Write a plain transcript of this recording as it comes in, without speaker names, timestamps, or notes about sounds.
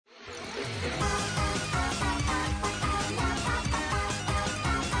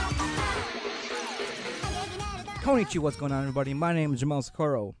Konnichiwa, what's going on, everybody? My name is Jamal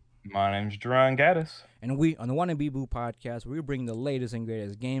Socorro, My name's Duran Gaddis. and we, on the One and Be Boo podcast, we bring the latest and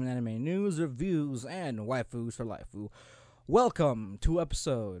greatest game and anime news, reviews, and waifus for life. Welcome to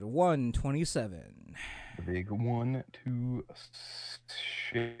episode 127. The big 1, 2,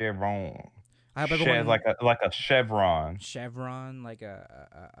 chevron. I hope everyone... Like a chevron. Chevron, like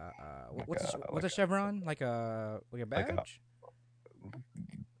what's a chevron? Like a badge?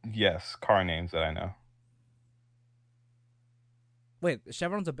 Yes, car names that I know. Wait,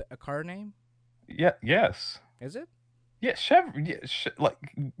 chevron's a car name? Yeah. Yes. Is it? Yeah. Chevron. Yeah, like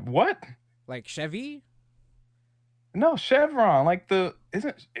what? Like Chevy? No, Chevron. Like the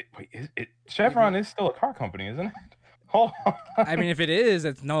isn't it? Wait, is it Chevron is still a car company, isn't it? Hold on. I mean, if it is,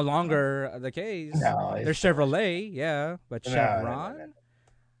 it's no longer the case. No, There's Chevrolet, yeah, but Chevron?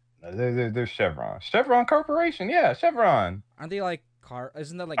 No, there's Chevron. Chevron Corporation. Yeah, Chevron. Aren't they like car?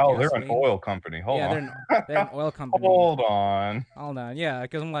 Isn't that like? Oh, they're gasoline? an oil company. Hold on. They're an oil company. Hold on. Yeah,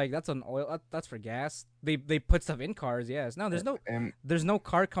 because I'm like, that's an oil. That's for gas. They put stuff in cars. Yes. No, there's no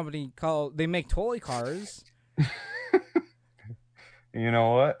car company called. They make toy cars. You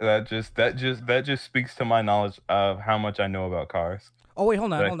know what? That just speaks to my knowledge of how much I know about cars. Oh wait,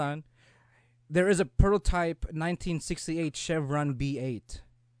 hold on. There is a prototype 1968 Chevron B8.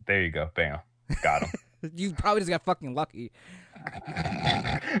 There you go. Bam. Got him. You probably just got fucking lucky.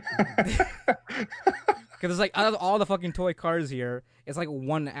 Because it's like out of all the fucking toy cars here, it's like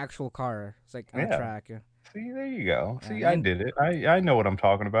one actual car. It's like on a track. See, there you go. See, I did it. I know what I'm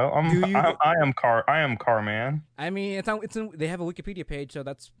talking about. I am car man. I mean, they have a Wikipedia page, so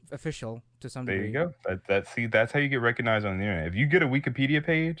that's official to some degree. There you go. That's how you get recognized on the internet. If you get a Wikipedia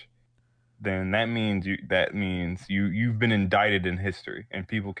page, then that means you've been indicted in history, and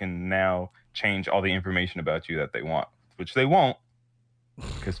people can now change all the information about you that they want, which they won't,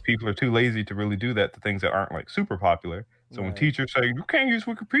 because people are too lazy to really do that to things that aren't like super popular. So when teachers say you can't use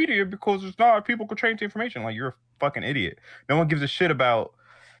Wikipedia because it's not, people can change the information, like you're a fucking idiot. No one gives a shit about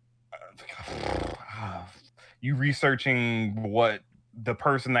you researching what the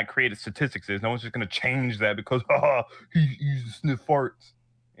person that created statistics is. No one's just gonna change that because he sniff farts.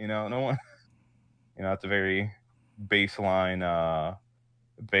 You know, no one. You know, it's a very baseline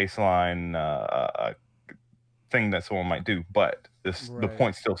thing that someone might do, but the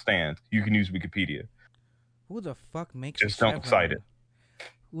point still stands. You can use Wikipedia. Who the fuck makes just a don't cite it?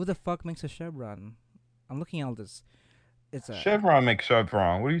 Who the fuck makes a Chevron? I'm looking at all this. It's a Chevron makes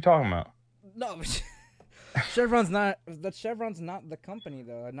Chevron. What are you talking about? No, Chevron's not. That Chevron's not the company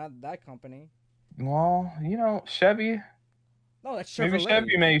though. Not that company. Well, you know, Chevy. No, that's Chevrolet. Maybe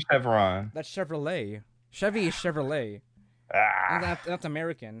Chevy made Chevron. That's Chevrolet. Chevy is Chevrolet. That's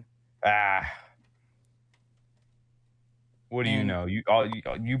American. What do you know?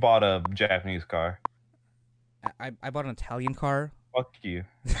 You bought a Japanese car. I bought an Italian car. Fuck you.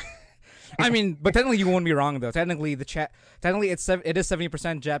 I mean, but technically you won't be wrong though. Technically it is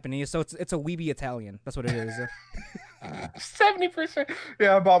 70% Japanese, so it's a weeby Italian. That's what it is. 70%.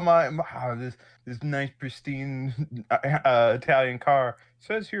 Yeah, I bought this nice pristine Italian car. It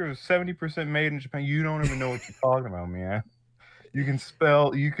says here it's 70% made in Japan. You don't even know what you're talking about, man. You can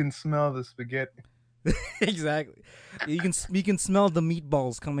smell the spaghetti. Exactly. You can smell the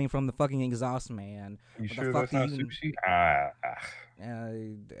meatballs coming from the fucking exhaust, man. You sure that's not sushi?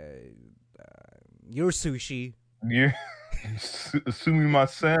 You're sushi. You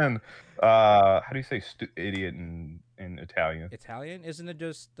sumimasen. How do you say idiot in Italian? Italian? Isn't it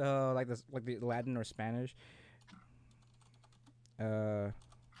just like the Latin or Spanish? Hold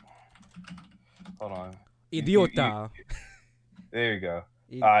on. Idiota. There you go.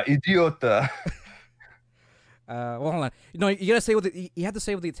 Idiota. Well, hold on. You know, you gotta say you have to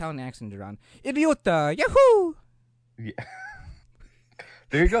say with the Italian accent, Duran. Idiota, yahoo! Yeah.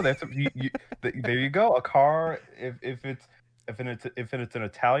 There you go. There you go. A car, if it's an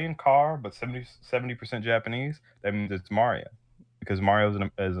Italian car, but 70% Japanese, that means it's Mario, because Mario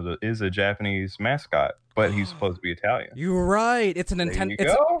is a Japanese mascot, but he's supposed to be Italian. You're right. It's a Nintendo. There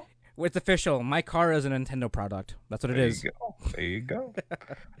you go. It's official. My car is a Nintendo product. That's what it is. There you go.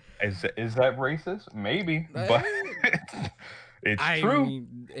 Is that racist? Maybe, but it's true.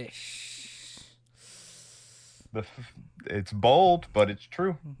 Mean, it's bold, but it's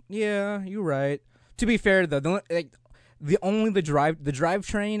true. Yeah, you're right. To be fair, though, the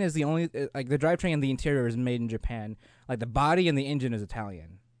drivetrain is the only the drivetrain and the interior is made in Japan. Like the body and the engine is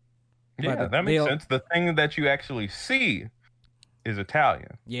Italian. Yeah, that makes sense. The thing that you actually see is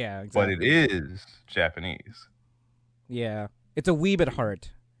Italian. Yeah, exactly. But it is Japanese. Yeah, it's a weeb at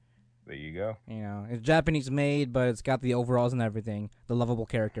heart. There you go. You know, it's Japanese made, but it's got the overalls and everything. The lovable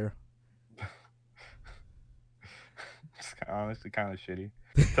character. honestly kind of shitty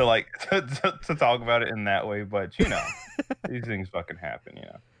to like to talk about it in that way. But you know, these things fucking happen. You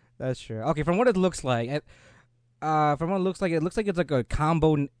know. That's true. Okay, from what it looks like, it looks like it's like a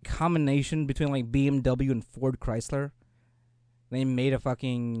combination between like BMW and Ford Chrysler. They made a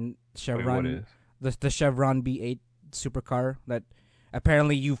fucking Chevron, Wait, what is? the Chevron B8 supercar that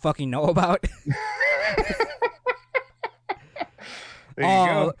apparently you fucking know about. There you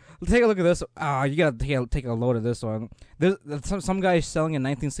go. Take a look at this. You gotta take a load of this one. There's some guy selling a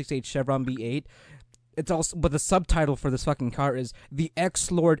 1968 Chevron B8. It's also, but the subtitle for this fucking car is the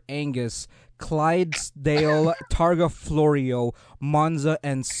X-Lord Angus Clydesdale Targa Florio Monza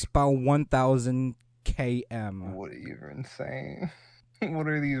and Spa 1000 km. What are you even saying? What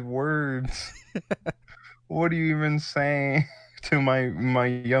are these words? What are you even saying to my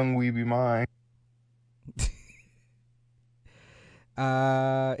young weeby mind?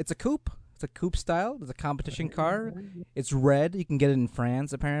 It's a coupe. It's a coupe style. It's a competition car. It's red. You can get it in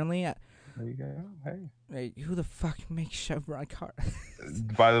France, apparently. There you go. Hey. Who the fuck makes Chevron car?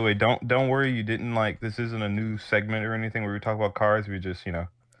 By the way, don't worry. You didn't this isn't a new segment or anything where we talk about cars. We just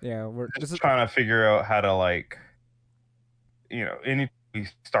Yeah, we're just trying to figure out how to we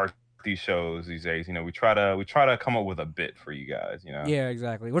start these shows these days. We try to come up with a bit for you guys. Yeah,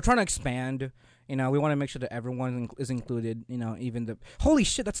 exactly. We're trying to expand. We want to make sure that everyone is included. Even the holy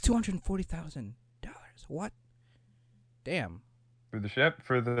shit, that's $240,000. What? Damn. For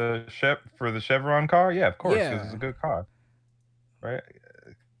the Chevron car, yeah, of course, Yeah. 'cause it's a good car, right?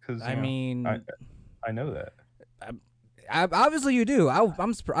 Because I mean, I know that. obviously you do.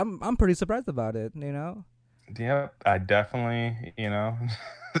 I'm pretty surprised about it. Yeah, I definitely,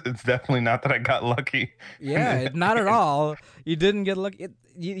 it's definitely not that I got lucky. Yeah, not at all. You didn't get lucky.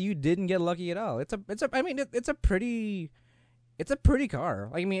 You didn't get lucky at all. It's a pretty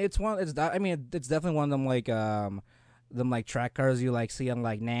car. It's definitely one of them like track cars you like see on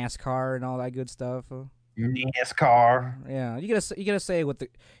like NASCAR and all that good stuff. NASCAR. Yeah, you gotta say it with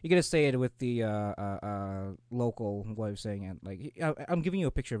the local way of saying it. Like I'm giving you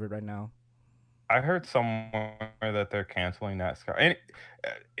a picture of it right now. I heard somewhere that they're canceling NASCAR. And,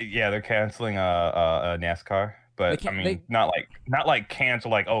 yeah, they're canceling a NASCAR, but not like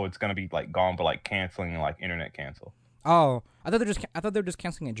cancel oh it's gonna be like gone, but like canceling like internet cancel. Oh, I thought they're just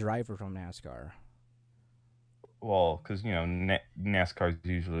canceling a driver from NASCAR. Well, because NASCAR is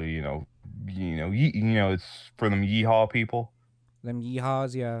usually it's for them yeehaw people. Them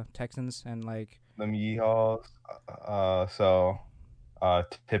yeehaws, yeah, Texans and like them yeehaws. So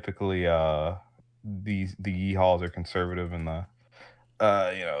typically the yeehaws are conservative, and the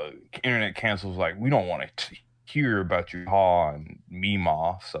internet cancels like we don't want to hear about your haw and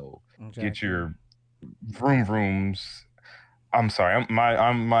meemaw. So exactly. Get your vroom vrooms. I'm sorry.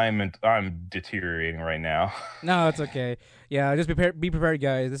 I'm deteriorating right now. No, it's okay. Yeah, just be prepared,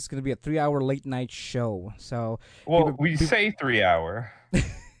 guys. This is gonna be a 3-hour late night show. So, we say 3 hour,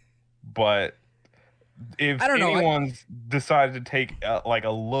 but if anyone's decided to take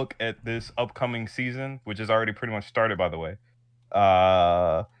a look at this upcoming season, which has already pretty much started, by the way,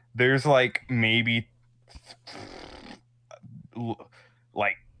 there's like maybe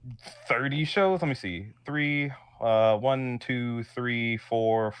like 30 shows. Let me see. 1, 2, 3,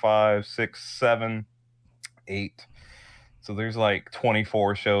 4, 5, 6, 7, 8. So there's like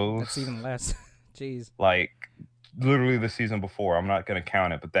 24 shows. That's even less. Jeez. Like literally the season before. I'm not gonna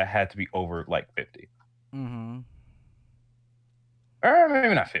count it, but that had to be over like 50. Mm-hmm. Or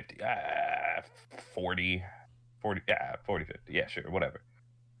maybe not 50. 40. 40. Yeah, 40, 50. Yeah, sure, whatever.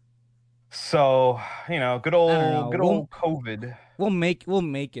 So good old COVID. We'll make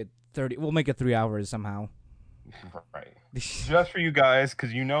it 30. We'll make it 3 hours somehow. Right. Just for you guys,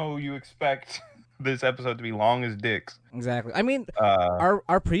 because you expect this episode to be long as dicks. Exactly. I mean, our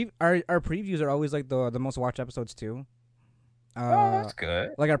previews are always like the most watched episodes too. That's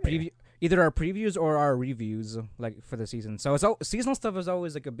good. Like either our previews or our reviews, like for the season. So seasonal stuff is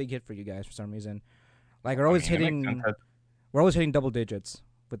always like a big hit for you guys for some reason. Like we're always hitting double digits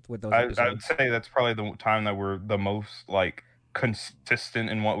with those episodes. I would say that's probably the time that we're the most like consistent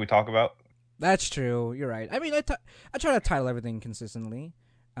in what we talk about. That's true. You're right. I mean, I try to title everything consistently,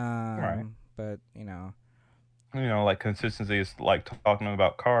 right. But like consistency is like talking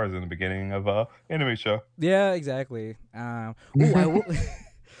about cars in the beginning of a anime show. Yeah, exactly. I will.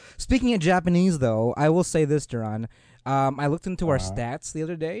 Speaking of Japanese, though, I will say this, Duran. I looked into our stats the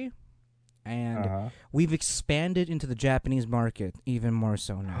other day, and we've expanded into the Japanese market even more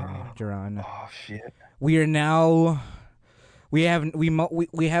so now, Duran. Oh shit! We are now. We have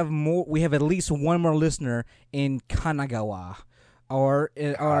at least one more listener in Kanagawa. or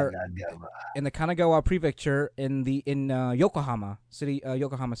Kanagawa. in the Kanagawa Prefecture in Yokohama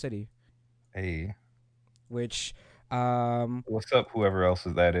City, Hey, which what's up, whoever else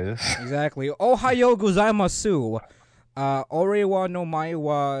that is? exactly Ohayo gozaimasu. Ore wa no mai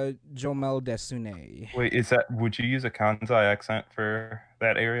wa jomel desune. Wait, is that? Would you use a Kansai accent for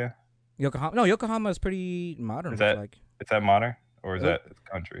that area? Yokohama. No, Yokohama is pretty modern. Is I feel that like is that modern or is it, that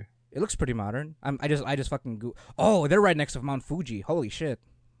country? it looks pretty modern. I just fucking oh, they're right next to Mount Fuji. Holy shit.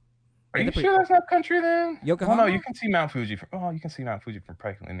 Are Yeah, you they're pretty sure that's not country then? Well, no, you Yokohama. can see Mount Fuji from. Oh, you can see Mount Fuji from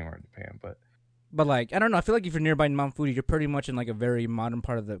practically anywhere in Japan, but But like I don't know. I feel like if you're nearby Mount Fuji, you're pretty much in like a very modern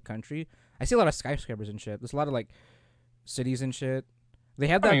part of the country. I see a lot of skyscrapers and shit. There's a lot of like cities and shit. They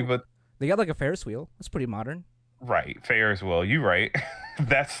have I that. mean, but They got like a Ferris wheel. That's pretty modern. right, fair as well. You right.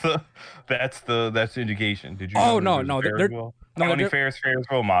 That's the indication. Did you Oh know that no, there's a no, Ferris wheel? no, County they're, Ferris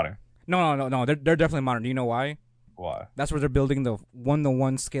wheel modern. no. They're definitely modern. Do you know why? Why? That's where they're building the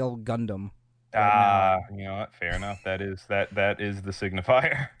 1-to-1 scale Gundam right Ah, now. you know what? Fair enough. That is the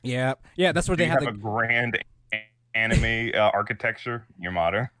signifier. Yeah, yeah. That's where Do they you have have a the. grand anime architecture? You're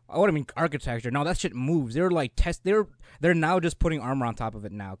modern. What I mean, architecture. No, that shit moves. They're like They're now just putting armor on top of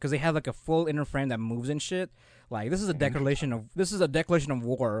it now because they have like a full inner frame that moves and shit. Like this is a declaration of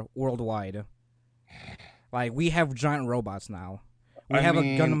war worldwide. Like we have giant robots now. We I have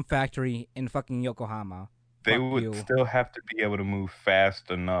mean, a Gundam factory in fucking Yokohama. they Fuck would you. still have to be able to move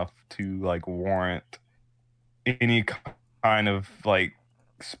fast enough to like warrant any kind of like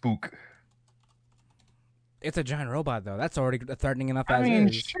spook. It's a giant robot though. That's already threatening enough I as mean,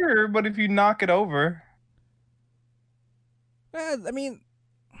 is. sure, but if you knock it over, I mean,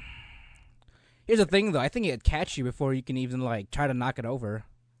 here's the thing though. I think it'd catch you before you can even like try to knock it over.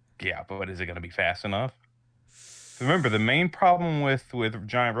 yeah, but is it going to be fast enough? Remember, the main problem with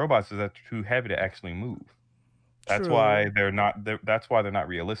giant robots is that they're too heavy to actually move. That's True. why that's why they're not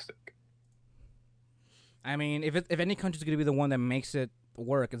realistic. I mean, if any country's gonna be the one that makes it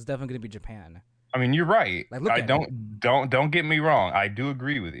work, it's definitely gonna be Japan. I mean, you're right. Like, look I at don't get me wrong. I do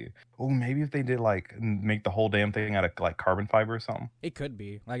agree with you. Oh, maybe if they did like make the whole damn thing out of like carbon fiber or something. It could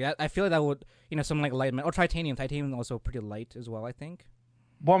be like I feel like that would something like light metal or titanium. Titanium is also pretty light as well. I think.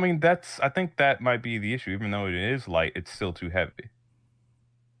 Well, I mean, I think that might be the issue. Even though it is light, it's still too heavy.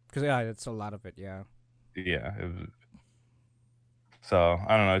 Because yeah, it's a lot of it. Yeah. Yeah. So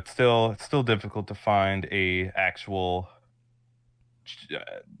I don't know. It's still difficult to find a actual uh,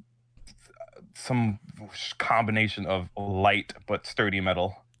 some combination of light but sturdy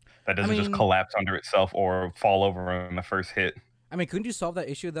metal that doesn't just mean, collapse under itself or fall over in the first hit. I mean, couldn't you solve that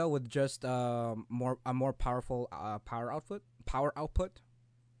issue though with just more powerful power output?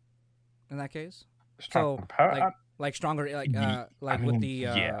 In that case, Strong so power. like stronger I with mean, the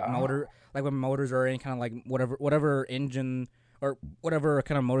yeah. motor, like when motors are any kind of like whatever engine or whatever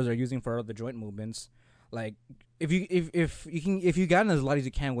kind of motors are using for the joint movements. Like if you got in as light as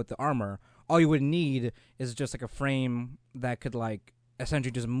you can with the armor, all you would need is just like a frame that could like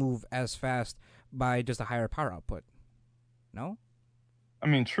essentially just move as fast by just a higher power output. No? I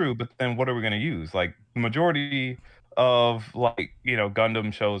mean, true, but then what are we going to use? Like the majority of like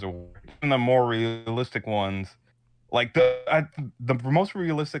Gundam shows or even the more realistic ones, like the most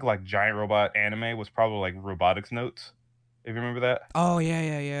realistic like giant robot anime was probably like Robotics Notes. If you remember that, Oh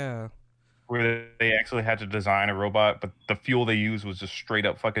yeah. where they actually had to design a robot, but the fuel they used was just straight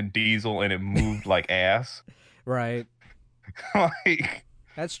up fucking diesel, and it moved like ass. Right. Like,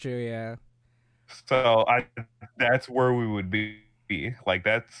 That's true, yeah. so that's where we would be. Like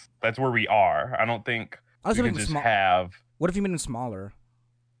that's where we are. I don't think I was we gonna can make them just small. have. What if you made them smaller?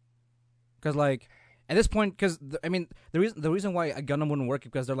 Because like at this point, because I mean the reason why a Gundam wouldn't work is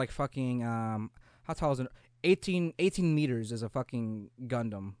because they're like fucking how tall is it? 18 meters is a fucking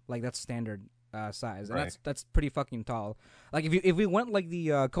Gundam. Like that's standard size, and Right. that's pretty fucking tall. Like if we went like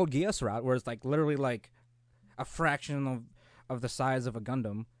the Code Geass route, where it's like literally like a fraction of the size of a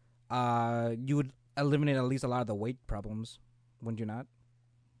Gundam, you would eliminate at least a lot of the weight problems, wouldn't you not?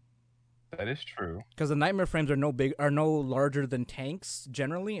 That is true. Because the nightmare frames are no larger than tanks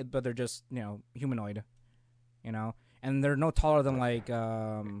generally, but they're just humanoid, and they're no taller than like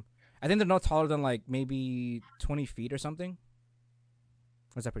I think they're no taller than like maybe 20 feet or something.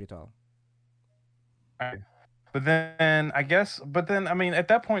 Or is that pretty tall? Right. But then I mean, at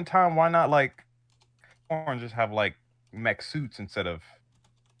that point in time, why not like or just have like mech suits instead of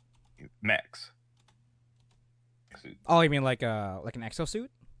mechs? Suit. Oh, you mean like an exosuit?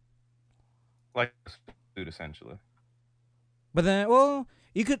 Like a suit essentially. But then, well,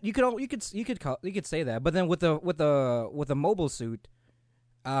 you could say that. But then with the mobile suit,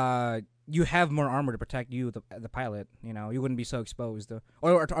 you have more armor to protect you, the pilot. You know, you wouldn't be so exposed.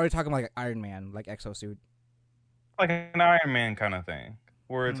 Or are you talking about like Iron Man, like exosuit? Like an Iron Man kind of thing,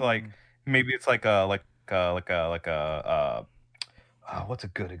 where it's like Hmm. maybe it's like what's a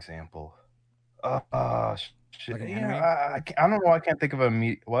good example? Shit. Like an Yeah, anime, I don't know. I can't think of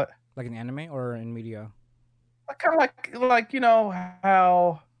what. like an anime or in media. Kind of like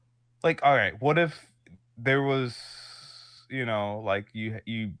how like all right. What if there was like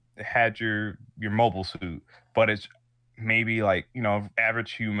you had your mobile suit, but it's maybe like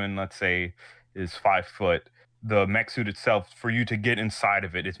average human, let's say, is 5 foot. The mech suit itself, for you to get inside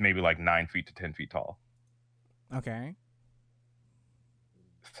of it, it's maybe like 9 feet to 10 feet tall. Okay.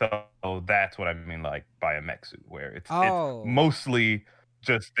 So that's what I mean, like by a mech suit, where it's Oh, mostly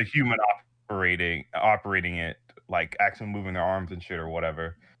just the human operating it, like actually moving their arms and shit or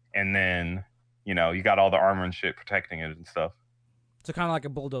whatever, and then you got all the armor and shit protecting it and stuff. so kind of like a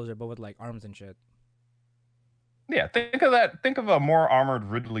bulldozer, but with like arms and shit. Yeah, think of that. Think of a more armored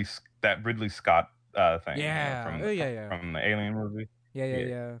Ridley Scott thing, Yeah. Oh yeah, yeah, from the Alien movie. yeah, yeah, Yeah,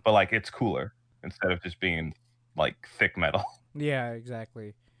 yeah. but like it's cooler instead of just being like thick metal. Yeah,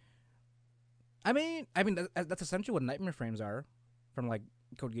 exactly. I mean that's essentially what nightmare frames are, from like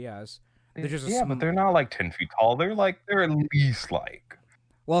Code Geass. They're just a Yeah, but they're not like 10 feet tall. They're at least like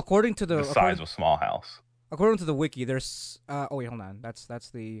well, according to the the size of a small house. according to the wiki, there's oh wait, hold on. That's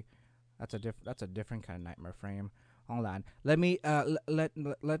a different kind of nightmare frame. Hold on. Let me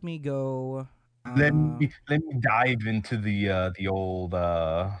let me go. Let me dive into the old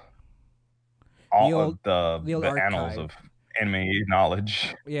The all old of the the old the annals archive. of anime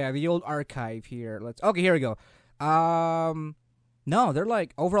knowledge. Yeah, the old archive here. Let's okay. Here we go. Um, no, they're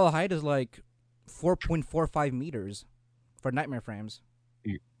like overall height is like 4.45 meters for nightmare frames.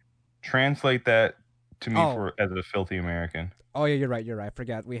 Translate that to me Oh, for as a filthy American. oh yeah, you're right. You're right. I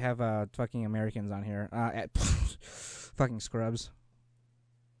forgot we have fucking Americans on here. Fucking scrubs.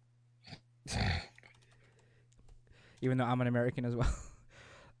 Even though I'm an American as well.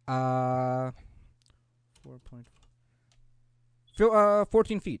 4 point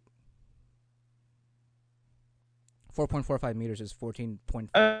 14 feet. 4.45 meters is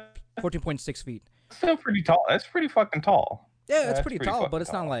Uh, 14.6 feet. Still pretty tall. That's pretty fucking tall. Yeah, it's That's pretty pretty tall, but fucking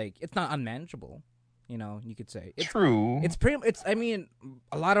it's not tall. like it's not unmanageable. You know, you could say True. it's pretty. It's I mean,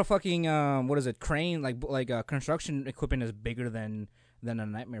 a lot of fucking what is it? Crane construction equipment is bigger than a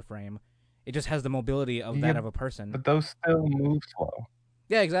nightmare frame. It just has the mobility of Yeah, that of a person. but those still move slow.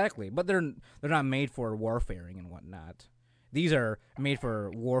 Yeah, exactly. But they're not made for warfaring and whatnot. These are made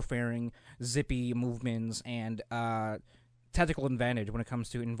for warfaring, zippy movements, and tactical advantage when it comes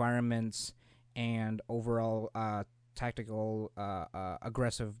to environments and overall tactical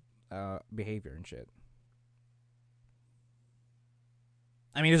aggressive behavior and shit.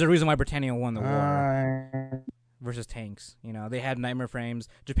 I mean, there's a reason why Britannia won the war Uh, versus tanks. You know, they had nightmare frames.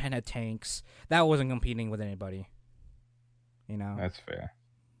 Japan had tanks. That wasn't competing with anybody. You know, that's fair.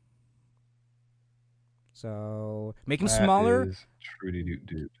 so make them That smaller. is truly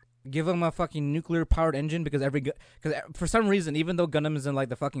dude. Give them a fucking nuclear powered engine because because for some reason, even though Gundam is in like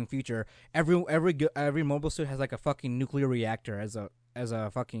the fucking future, every mobile suit has like a fucking nuclear reactor as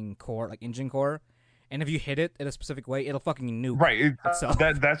a fucking core, like engine core, and if you hit it in a specific way, it'll fucking nuke Right. itself.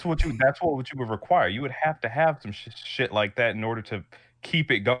 That's what you would require. You would have to have some shit like that in order to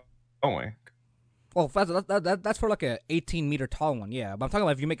keep it going. Well, that's for like a 18-meter tall one, yeah. But I'm talking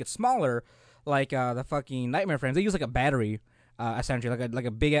about if you make it smaller, like the fucking nightmare frames, they use like a battery, essentially, like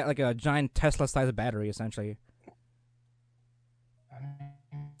a big like a giant Tesla sized battery, essentially.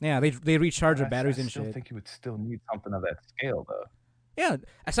 Yeah, they recharge their I batteries and still shit. think you would still need something of that scale, though. Yeah,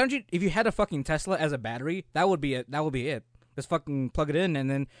 essentially, if you had a fucking Tesla as a battery, that would be it. That would be it. Just fucking plug it in, and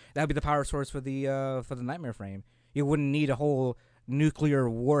then that would be the power source for the nightmare frame. You wouldn't need a whole nuclear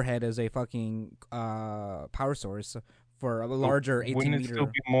warhead as a fucking power source for a But larger wouldn't 18 it still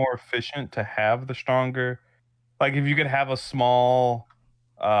meter. be more efficient to have the stronger, like if you could have a small,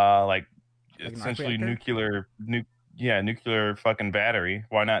 like Like an arc essentially reactor. nuclear fucking battery?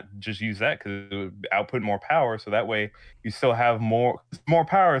 Why not just use that? Because it would output more power, so that way you still have more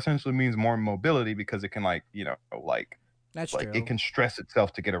power. Essentially means more mobility because it can That's like it true. can stress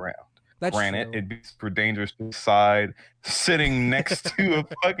itself to get around. That's Granted, true. it'd be super dangerous to decide sitting next to a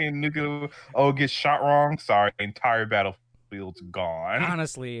fucking nuclear. Oh, get shot wrong. Sorry, entire battlefield's gone.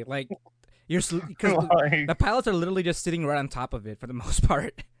 Honestly, like because Like, the pilots are literally just sitting right on top of it for the most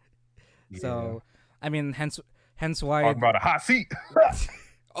part. yeah, So, I mean, hence why talk about a hot seat.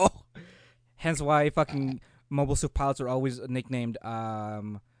 oh, hence why fucking mobile suit pilots are always nicknamed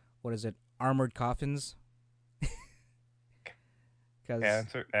what is it, armored coffins?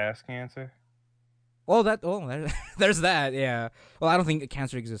 because ass cancer. there's that. Yeah. Well, I don't think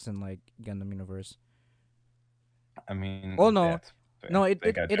cancer exists in like Gundam universe. I mean, Oh no, that's fair. no, They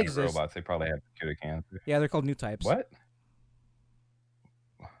got it giant exists. robots. They probably have cured cancer. Yeah, they're called new types. What?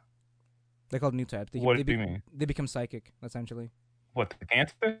 They're called new types. What do you mean? They become psychic essentially. What, the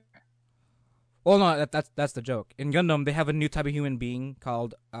cancer? Well, no, that's the joke. In Gundam, they have a new type of human being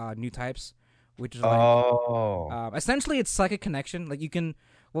called new types, which is like Oh, essentially it's psychic connection. Like you can,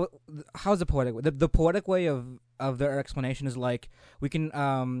 well, how's the poetic? The poetic way of their explanation is like we can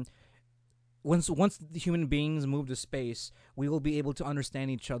once the human beings move to space, we will be able to understand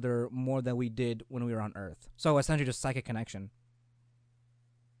each other more than we did when we were on Earth. So essentially, just psychic connection.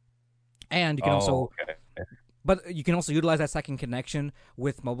 And you can also, okay. but you can also utilize that psychic connection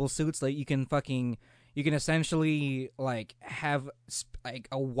with mobile suits. Like you can essentially like have like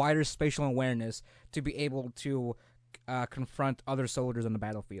a wider spatial awareness to be able to confront other soldiers on the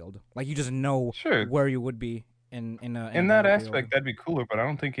battlefield. Like you just know Sure. where you would be in In that aspect, that'd be cooler, but I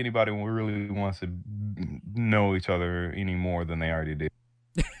don't think anybody really wants to know each other any more than they already do.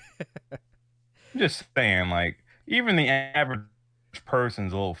 I'm just saying, like, even the average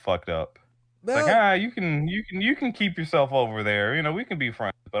person's a little fucked up. It's like, you can keep yourself over there. You know, we can be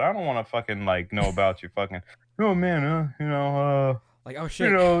friends, but I don't want to fucking like know about your fucking. Oh man, like oh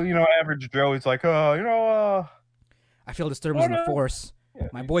shit, average Joe. It's like, I feel disturbance in the force. Yeah,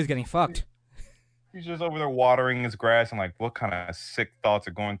 My boy's getting fucked. He's just over there watering his grass and like, what kind of sick thoughts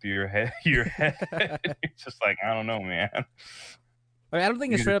are going through your head? It's just like, I don't know, man. I mean, I don't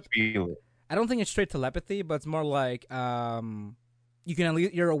think it's straight up. Feel it. I don't think it's straight telepathy, but it's more like you can at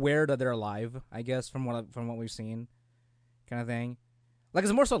least you're aware that they're alive. I guess from what we've seen, kind of thing. Like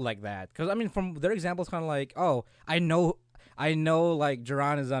it's more so like that because I mean, from their example, it's kind of like, oh, I know, like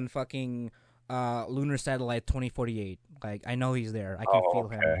Duran is on fucking lunar satellite 2048. Like I know he's there. I can feel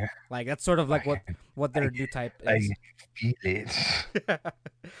him. Like that's sort of like what their new type is. I feel it.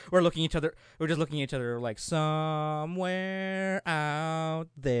 We're just looking at each other like somewhere out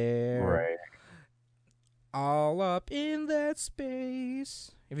there. Right. All up in that space.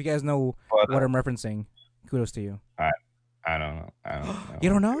 If you guys know what I'm referencing, kudos to you. I don't know. I don't know. You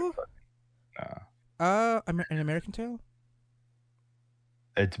don't know? No. An American Tail?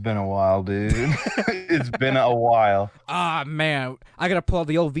 It's been a while, dude. It's been a while. Ah man, I gotta pull out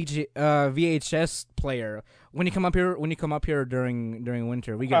the old VHS player. When you come up here during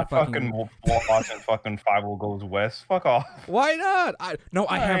winter, we gotta fucking watching fucking Five Goes West. Fuck off. Why not? I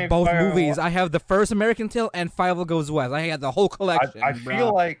have both movies. I have the first American Tail and Five Goes West. I had the whole collection. I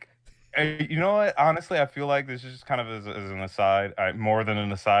feel like, you know what? Honestly, I feel like this is just kind of as an aside, more than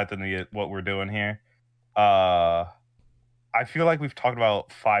an aside than what we're doing here. I feel like we've talked about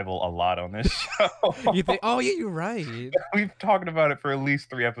Fievel a lot on this show. You think? Oh yeah, you're right. We've talked about it for at least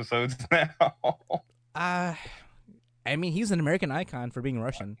 3 episodes now. I mean, he's an American icon for being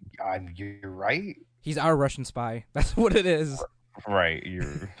Russian. You're right. He's our Russian spy. That's what it is. Right.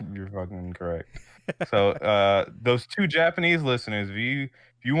 You're fucking correct. So those 2 Japanese listeners, if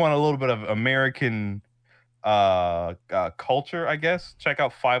you want a little bit of American culture, I guess, check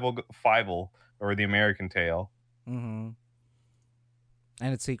out Fievel or The American Tail. Mm-hmm.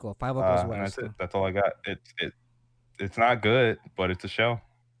 And its sequel, Five Goes West. That's it. That's all I got. It's not good, but it's a show.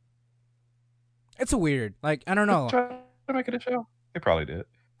 It's a weird. Like I don't know. Try to make it a show. They probably did.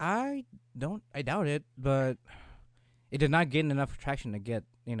 I doubt it, but it did not gain enough traction to get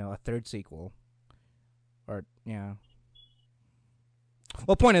a 3rd sequel. Or yeah.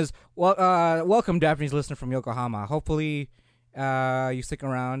 Well, point is, welcome Japanese listener from Yokohama. Hopefully, you stick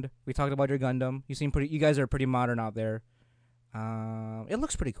around. We talked about your Gundam. You guys are pretty modern out there. It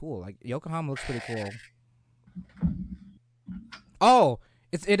looks pretty cool. Like Yokohama looks pretty cool. Oh,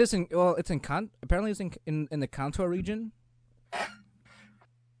 it's in apparently it's in the Kanto region.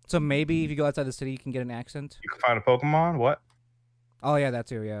 So maybe if you go outside the city, you can get an accent. You can find a Pokemon. What? Oh yeah, that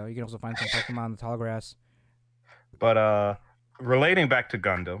too. Yeah, you can also find some Pokemon in the tall grass. But relating back to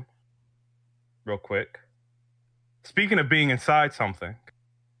Gundam, real quick. Speaking of being inside something,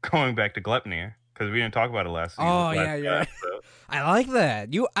 going back to Gleipnir. Because we didn't talk about it last season. Oh yeah, yeah. I like that.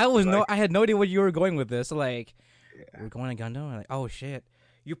 I had no idea where you were going with this. Like, we're going to Gundam. Like, oh shit,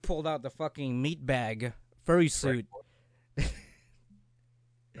 you pulled out the fucking meat bag furry suit. Right.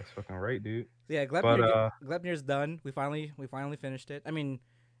 That's fucking right, dude. Yeah, Gleipnir's done. We finally finished it. I mean,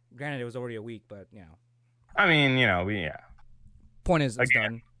 granted, it was already a week, but I mean, Point is, it's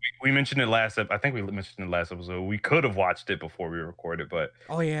done. We mentioned it last episode. I think we mentioned it last episode. We could have watched it before we recorded, but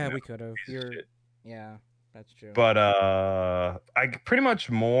oh yeah, we could have. Yeah, that's true. But I pretty much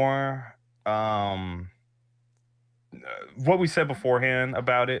more what we said beforehand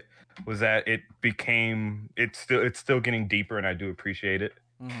about it was that it's still getting deeper, and I do appreciate it.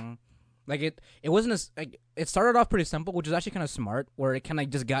 Mm-hmm. Like it wasn't as like it started off pretty simple, which is actually kind of smart, where it kind of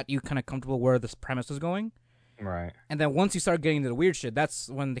just got you kind of comfortable where this premise was going, Right. and then once you start getting into the weird shit, that's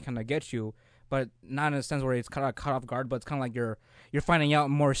when they kind of get you, but not in a sense where it's kind of caught off guard, but it's kind of like you're finding out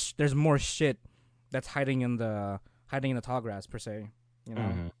more. There's more shit that's hiding in the tall grass per se, you know.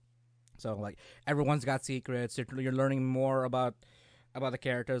 Hmm. So like everyone's got secrets. You're learning more about the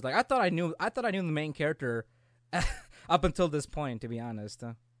characters. Like I thought I knew the main character up until this point, to be honest.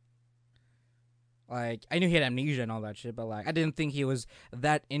 Like I knew he had amnesia and all that shit, but like I didn't think he was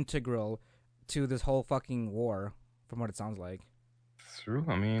that integral to this whole fucking war. From what it sounds like. It's true.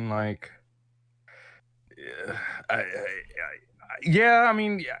 I mean, like, yeah, yeah. I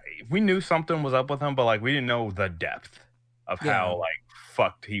mean, yeah, we knew something was up with him, but like, we didn't know the depth of Yeah. how like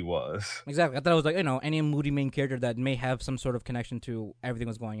fucked he was. Exactly. I thought it was like any moody main character that may have some sort of connection to everything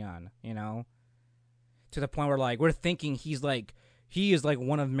that's going on. To the point where like we're thinking he is like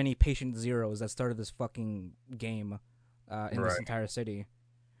one of many patient zeros that started this fucking game in this Right. entire city.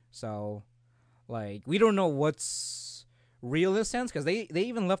 So like we don't know what's real in a sense because they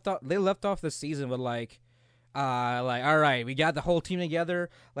even left off the season with like all right, we got the whole team together.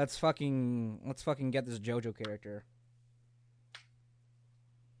 Let's fucking get this JoJo character.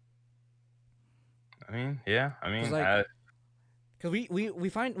 I mean, yeah. I mean, Like, because we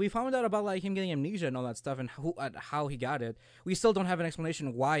found out about like him getting amnesia and all that stuff and how he got it. We still don't have an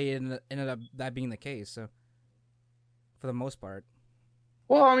explanation why it ended up that being the case. For the most part,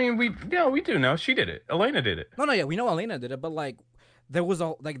 well, I mean, we do know she did it. Elena did it. no, yeah, we know Elena did it, but like there was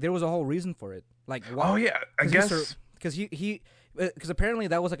a whole reason for it. Like, why? Oh yeah, I guess. Because because apparently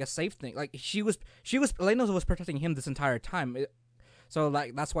that was like a safe thing. Like she was Elena was protecting him this entire time. So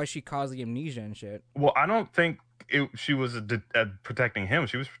like that's why she caused the amnesia and shit. Well, I don't think she was protecting him.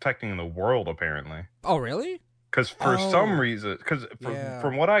 She was protecting the world, apparently. Oh really? Because for Oh. some reason, Yeah.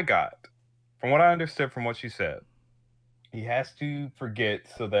 from what I got, from what I understood from what she said, he has to forget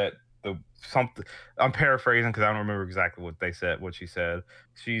so that the something. I'm paraphrasing because I don't remember exactly what they said. What she said.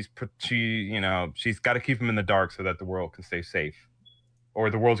 She's got to keep him in the dark so that the world can stay safe, or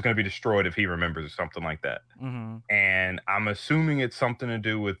the world's going to be destroyed if he remembers or something like that. Mm-hmm. And I'm assuming it's something to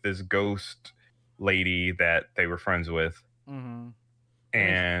do with this ghost lady that they were friends with, Mm-hmm.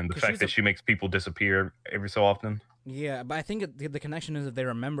 and the 'cause fact she's that a- she makes people disappear every so often. Yeah, but I think the connection is if they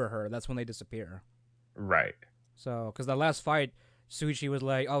remember her, that's when they disappear. Right. So, because the last fight, Suichi was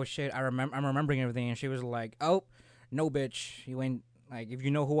like, "Oh shit, I'm remembering everything," and she was like, "Oh, no, bitch, you ain't like if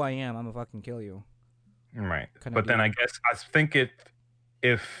you know who I am, I'm gonna fucking kill you." Right. Kinda But then deal. I guess I think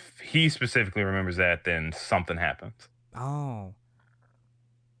if he specifically remembers that, then something happens.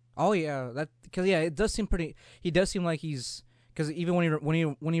 Oh, yeah, that because yeah, it does seem pretty. He does seem like he's because even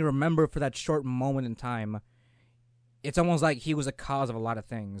when he remember for that short moment in time, it's almost like he was a cause of a lot of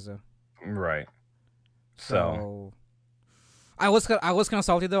things. Right. So I was kind of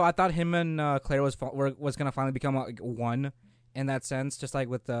salty though. I thought him and Claire was gonna finally become like one in that sense, just like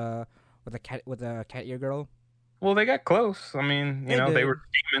with the cat ear girl. Well, they got close. I mean, They they did. were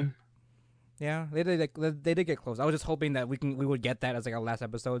scheming. Yeah, they did get close. I was just hoping that we would get that as like a last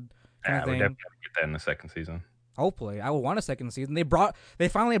episode kind Yeah, of we thing. definitely gotta get that in the second season. Hopefully, I would want a second season. They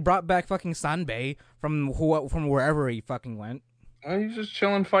finally brought back fucking Sanbei from wherever he fucking went. He's just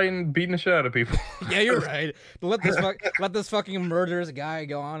chilling, fighting, beating the shit out of people. Yeah, you're right. Let this fucking murderous guy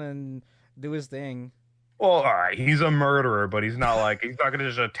go on and do his thing. Well, all right, he's a murderer, but he's not gonna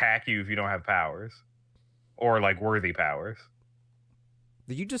just attack you if you don't have powers or like worthy powers.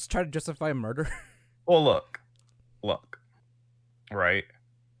 Did you just try to justify murder? Well, look, right?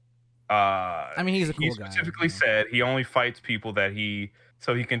 I mean, he's a cool he guy. specifically Yeah. said he only fights people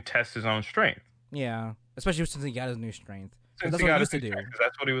so he can test his own strength. Yeah, especially since he got his new strength. 'Cause Since that's he what got he used to his new do. strength, 'cause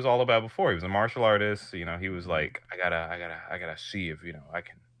that's what he was all about before. He was a martial artist. He was like, I gotta see if I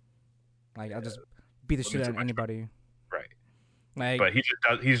can. Like, I'll just beat the Let me shit out see of my anybody. Right. Like, But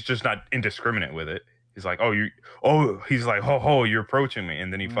he's just not indiscriminate with it. He's like, he's like, you're approaching me,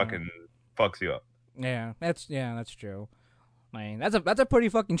 and then he Mhm. fucking fucks you up. yeah, that's true. I mean, that's a pretty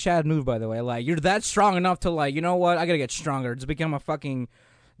fucking Chad move, by the way. Like, you're that strong enough to like, you know what? I gotta get stronger. Just become a fucking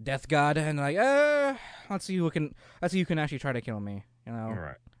death god, and like, let's see who can actually try to kill me. You know. All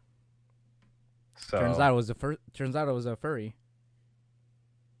right. So Turns out it was a furry.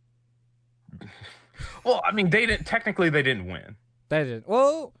 well, I mean, they didn't win. That is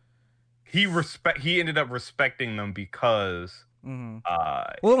well. He ended up respecting them because Mm-hmm. uh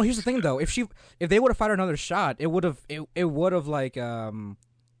Well, no, here's the thing though. If they would have fired another shot, it would have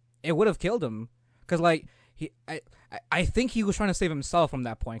killed him. Cause like I think he was trying to save himself from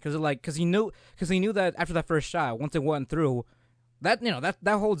that point because he knew that after that first shot, once it went through, that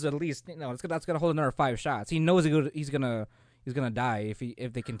that holds at least that's gonna hold another 5 shots. He knows he's gonna die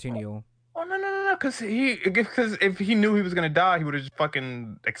if they continue. Oh no! Because if he knew he was gonna die, he would have just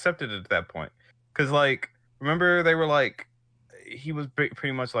fucking accepted it at that point. Because like, remember they were like, he was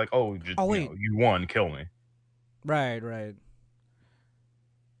pretty much like, oh, just, Oh wait, you won, kill me. right.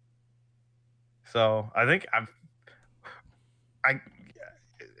 So I think I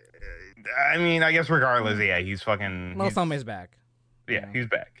mean, I guess regardless, yeah, he's fucking. Melisandre's back. Yeah, he's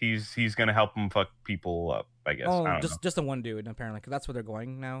back. He's gonna help him fuck people up. I guess. Oh, I don't know. just the one dude apparently, because that's where they're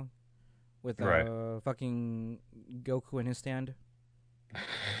going now, with Right. fucking Goku in his stand.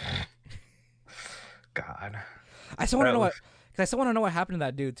 God. I still want to know what, because I still want to know what happened to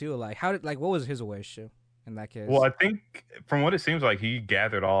that dude too. Like what was his wish in that case? Well, I think from what it seems like, he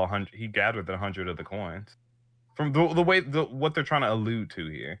gathered all 100. He gathered the 100 of the coins. From the way what they're trying to allude to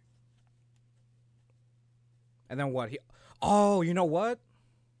here. And then what? Oh, you know what?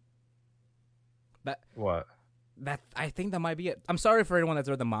 What? That I think that might be it. I'm sorry for anyone that's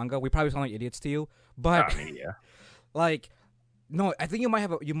read the manga. We probably sound like idiots to you, but I mean, yeah. like, no, I think you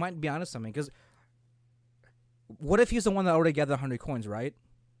might be onto something. Because what if he's the one that already gathered 100 coins, right?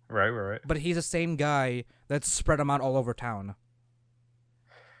 Right. But he's the same guy that spread them out all over town.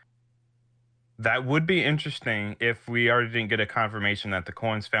 That would be interesting if we already didn't get a confirmation that the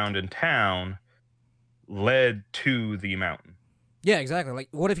coins found in town led to the mountain. Yeah, exactly. Like,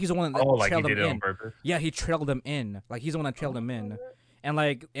 what if he's the one that trailed he did them it in? on purpose? Yeah, he trailed them in. Like, he's the one that trailed them in. And,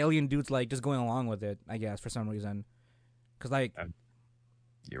 like, alien dude's, like, just going along with it, I guess, for some reason. Because, like,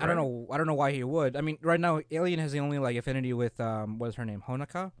 I don't know why he would. I mean, right now, Alien has the only, like, affinity with, what is her name?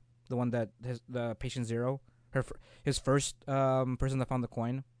 Honoka? The one that has the Patient Zero. His first person that found the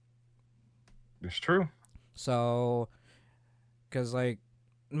coin. It's true. So, because, like,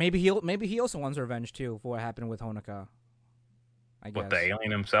 maybe he also wants revenge, too, for what happened with Honoka. I guess. What, the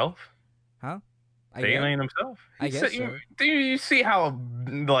alien himself? Huh? Alien himself? I guess so. Do you see how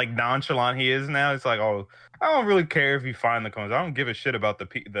like nonchalant he is now? It's like, oh, I don't really care if you find the coins. I don't give a shit about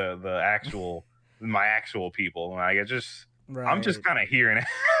the actual my actual people. Like, I'm just kind of hearing it.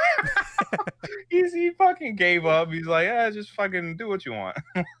 he fucking gave up. He's like, yeah, just fucking do what you want.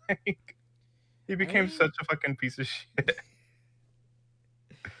 Like, he became such a fucking piece of shit.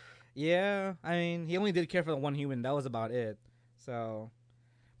 Yeah, I mean, he only did care for the one human. That was about it. So,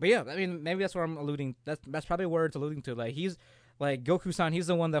 but yeah, I mean, maybe that's what I'm alluding. That's probably where it's alluding to. Like, he's like Goku-san. He's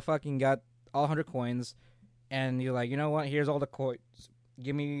the one that fucking got all 100 coins, and you're like, you know what? Here's all the coins.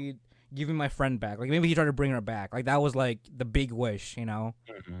 Give me my friend back. Like, maybe he tried to bring her back. Like, that was like the big wish, you know.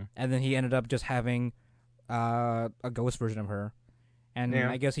 Mm-hmm. And then he ended up just having a ghost version of her, and Yeah.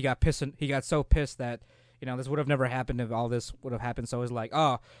 I guess he got pissed. He got so pissed that, you know, this would have never happened if all this would have happened. So he's like,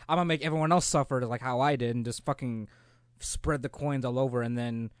 oh, I'm gonna make everyone else suffer like how I did, and just fucking spread the coins all over, and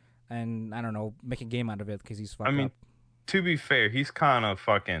I don't know, make a game out of it because he's fucked up. To be fair, he's kind of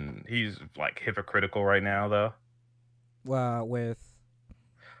he's like hypocritical right now though. With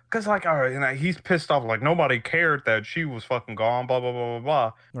Because like, all right, and he's pissed off. Like, nobody cared that she was fucking gone. Blah blah blah blah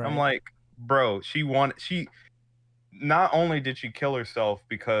blah. Right. I'm like, bro, she not only did she kill herself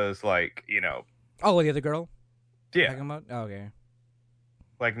because, like, you know. Oh, the other girl. Yeah. Talking about? Oh, okay.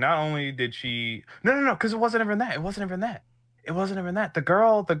 Like, not only did she no, because it wasn't even that. The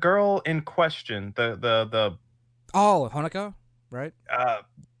girl in question, the oh, Honoka, right?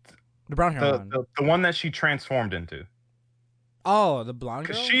 The brown hair one. The one that she transformed into. Oh, the blonde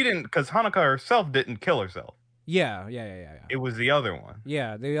girl. Because Honoka herself didn't kill herself. Yeah. It was the other one.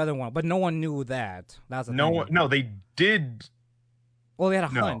 Yeah, the other one, but no one knew that. That's the no thing. one. No, they did. Well, they had a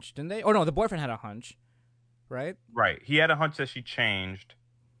hunch, didn't they? Oh no, the boyfriend had a hunch, right? Right. He had a hunch that she changed,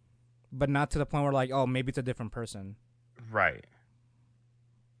 but not to the point where like, oh, maybe it's a different person. Right.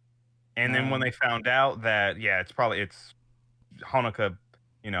 And then when they found out that, yeah, it's Honoka,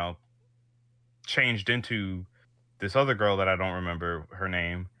 you know, changed into this other girl that I don't remember her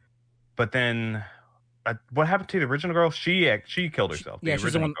name. But then, what happened to the original girl? She killed herself.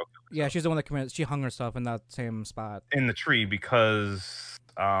 She's the one. Yeah, she's the one that committed. She hung herself in that same spot in the tree because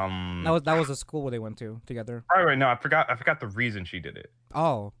that was the school where they went to together. Right. No, I forgot the reason she did it.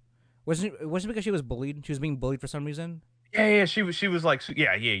 Oh, wasn't it because she was bullied? She was being bullied for some reason. Yeah. She was like,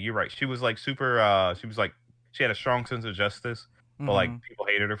 yeah. You're right. She was like super. She was like, she had a strong sense of justice, but like people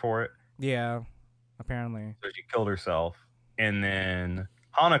hated her for it. Yeah, apparently. So she killed herself, and then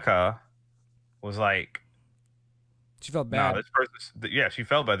Honoka was like, she felt bad. No, this person. Yeah, she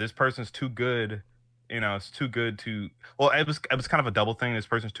felt bad. This person's too good. You know, it's too good to. Well, it was kind of a double thing. This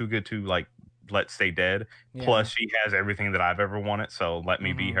person's too good to like let's stay dead. Yeah. Plus, she has everything that I've ever wanted, so let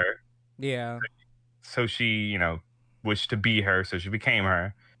me be Mhm. her. Yeah. So she, wished to be her, so she became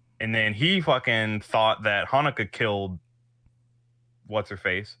her. And then he fucking thought that Hanukkah killed what's her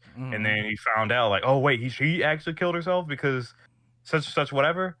face, and Mhm. then he found out like, oh wait, she actually killed herself because such and such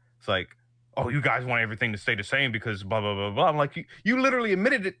whatever. It's like, oh, you guys want everything to stay the same because blah blah blah blah. I'm like, you literally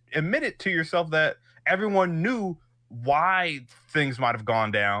admitted to yourself that everyone knew why things might have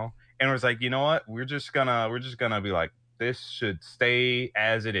gone down, and was like, you know what, we're just gonna be like, this should stay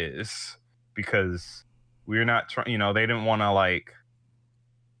as it is because we're not trying. They didn't want to Like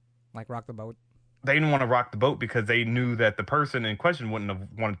rock the boat. they didn't want to rock the boat because they knew that the person in question wouldn't have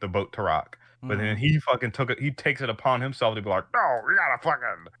wanted the boat to rock. But then Mhm. he fucking took it. He takes it upon himself to be like, no, we gotta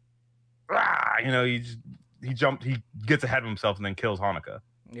fucking, he gets ahead of himself and then kills Hanukkah.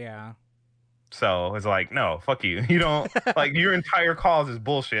 Yeah. So it's like, no, fuck you. You don't like your entire cause is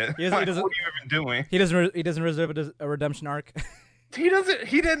bullshit. He Like, doesn't. what are you even doing? He doesn't reserve a redemption arc. He doesn't.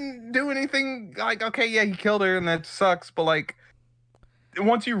 He didn't do anything. Like, okay, yeah, he killed her and that sucks. But like,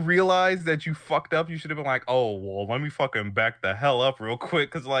 once you realize that you fucked up, you should have been like, oh, well, let me fucking back the hell up real quick,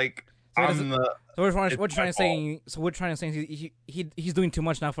 because like So I'm the. So we're It's trying my to say. So we're trying to say he's doing too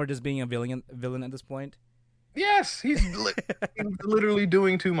much now for just being a villain at this point. Yes, he's literally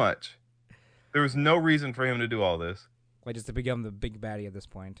doing too much. There was no reason for him to do all this. Like just to become the big baddie at this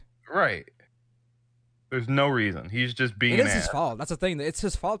point. Right. There's no reason. He's just being. It is his fault. That's the thing. It's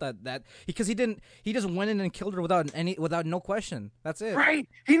his fault that because he just went in and killed her without no question. That's it. Right.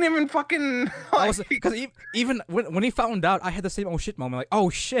 He didn't even fucking. Because even when he found out, I had the same oh shit moment. Like, oh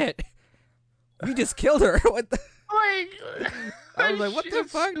shit, we just killed her. What the? Like, I was like, what the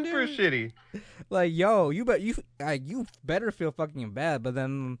fuck, super dude? shitty. Like, yo, you better feel fucking bad. But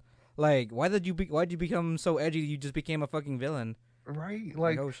then, like, why'd you become so edgy? You just became a fucking villain. Right.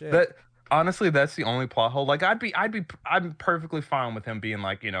 Like, oh shit. that. Honestly, that's the only plot hole. Like, I'm perfectly fine with him being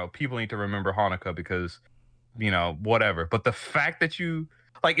like, people need to remember Hanukkah because, whatever. But the fact that you,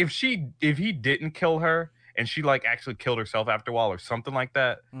 like, if he didn't kill her and she like actually killed herself after a while or something like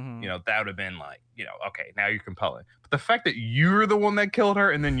that, Mhm. that would have been like, okay, now you're compelling. But the fact that you're the one that killed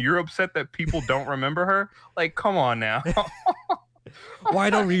her and then you're upset that people don't remember her, like, come on now. Why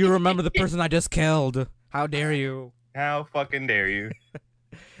don't you remember the person I just killed? How dare you? How fucking dare you?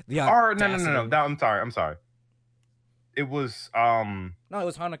 The Or no. audacity. I'm sorry. It was No, it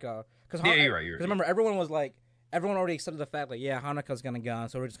was Hanukkah. yeah, you're right. Because remember, everyone already accepted the fact, like, yeah, Hanukkah's gonna go,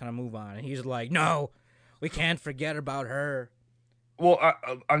 so we're just gonna move on. And he's like, no, we can't forget about her. Well,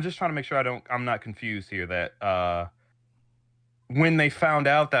 I'm just trying to make sure I'm not confused here. That when they found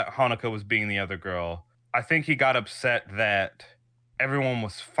out that Hanukkah was being the other girl, I think he got upset that everyone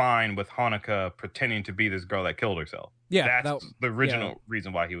was fine with Hanukkah pretending to be this girl that killed herself. Yeah, that's the original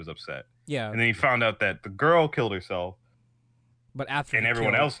reason why he was upset. Yeah, And then he found out that the girl killed herself, but after and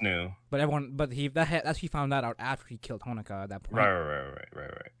everyone else knew. But he found that out after he killed Hanukkah at that point.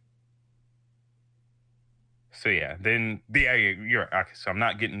 Right. So yeah, then you're okay, so I'm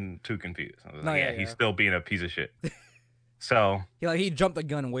not getting too confused. I was like, he's still being a piece of shit. So he jumped the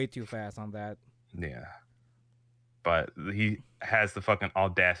gun way too fast on that. Yeah, but he has the fucking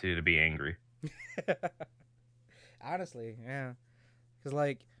audacity to be angry. Honestly, yeah,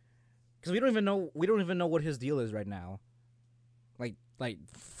 because we don't even know what his deal is right now. Like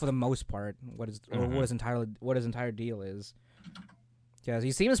for the most part, what his entire deal is. Because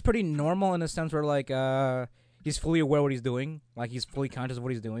he seems pretty normal in a sense where like he's fully aware what he's doing, like he's fully conscious of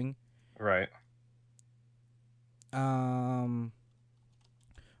what he's doing. Right.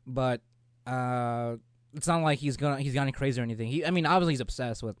 But it's not like he's gone crazy or anything. Obviously he's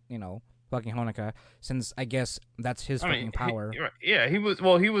obsessed with fucking Hanukkah, since I guess that's his fucking power. He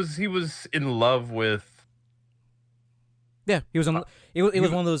was in love with. Yeah, he was in. It was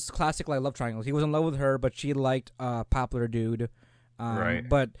one of those classic like love triangles. He was in love with her, but she liked popular dude. Right.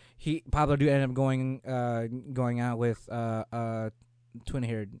 But popular dude ended up going out with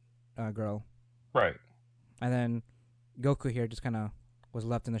twin-haired girl. Right. And then Goku here just kind of was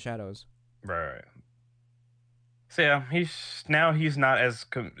left in the shadows. Right. So yeah, he's not as.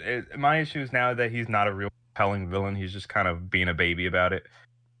 My issue is now that he's not a real compelling villain. He's just kind of being a baby about it.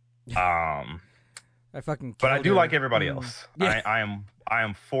 But I do like everybody else. Yeah. I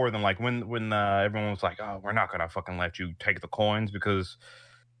am for them. Like when everyone was like, "Oh, we're not gonna fucking let you take the coins because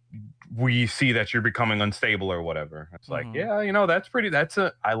we see that you're becoming unstable or whatever." It's like, yeah, that's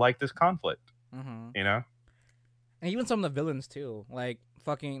I like this conflict. Mm-hmm. And even some of the villains too, like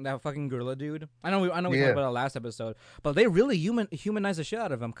that fucking gorilla dude. I know we talked about it last episode, but they really humanize the shit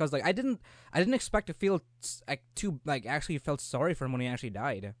out of him, because like I didn't expect to feel actually felt sorry for him when he actually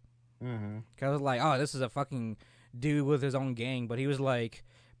died. Mm-hmm. Cause I was like, oh, this is a fucking dude with his own gang, but he was like,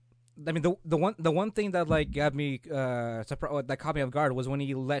 I mean, the one thing that like got me that caught me off guard was when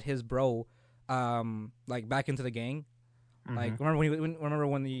he let his bro, like back into the gang. Mm-hmm. Like remember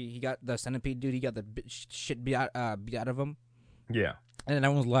when he got the centipede dude, he got the shit beat out of him. Yeah. And then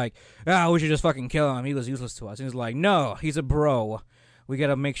everyone was like, we should just fucking kill him. He was useless to us. And he's like, no, he's a bro. We got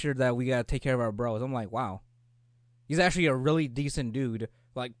to make sure that we got to take care of our bros. I'm like, wow. He's actually a really decent dude,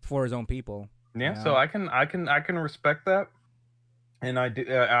 like, for his own people. Yeah, you know? so I can respect that. And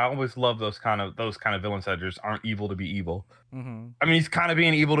I always love those kind of villains that just aren't evil to be evil. Mm-hmm. I mean, he's kind of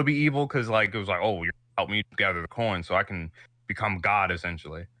being evil to be evil because like it was like, oh, you help me gather the coin so I can become God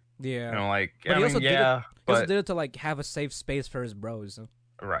essentially. Yeah. You know, like But he also did it, but he also did it to, like, have a safe space for his bros.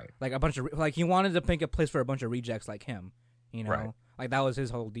 right, Like, a bunch of, like, he wanted to make a place for a bunch of rejects like him, you know? Right. Like, that was his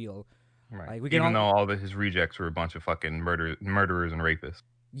whole deal. right. Like, we can Even though all of his rejects were a bunch of fucking murderers and rapists.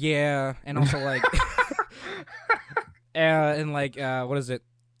 Yeah, and also, like, and, like, what is it?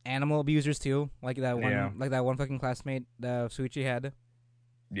 Animal abusers, too. Like that one fucking classmate that Suichi had.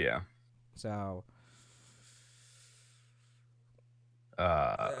 Yeah. So...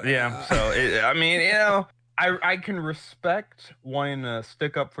 yeah. So I mean, you know, I can respect wanting to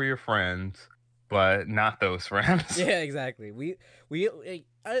stick up for your friends, but not those friends. Yeah, exactly.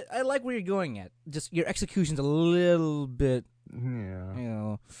 I like where you're going at. Just your execution's a little bit, Yeah. you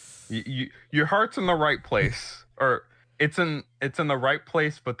know. Your heart's in the right place, or it's in the right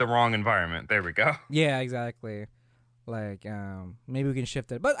place, but the wrong environment. There we go. Yeah, exactly. Like, maybe we can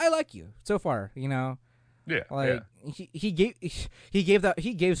shift it. But I like you so far, you know. Yeah. Like he gave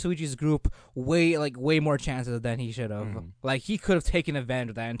Suichi's group way more chances than he should have. Mhm. Like, he could have taken advantage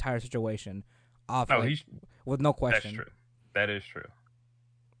of that entire situation off, No, like, with no question. that's true. That is true.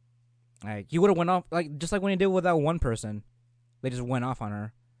 Like, he would have went off, like, just like when he did with that one person. They just went off on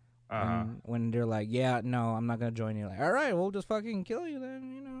her. Uh-huh. When they're like, yeah, no, I'm not gonna join you. Like, all right, we'll just fucking kill you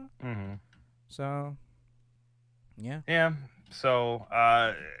then, you know. Mm-hmm. So, yeah. Yeah. So,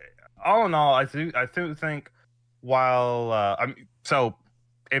 all in all, I do think while so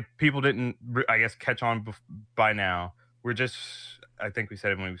if people didn't, I guess, catch on by now, I think we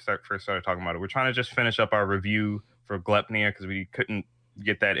said it when we first started talking about it. We're trying to just finish up our review for Glepnir because we couldn't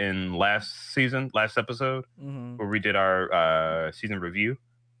get that in last episode, Mm-hmm. where we did our season review.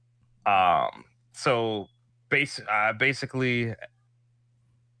 So basically,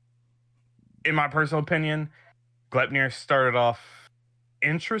 in my personal opinion, Glepnir started off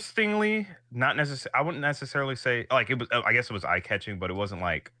interestingly. Not necessarily, I wouldn't necessarily say like it was. I guess it was eye catching, but it wasn't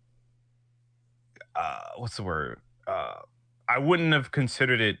like what's the word? I wouldn't have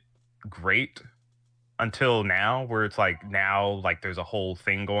considered it great until now, where it's like now like there's a whole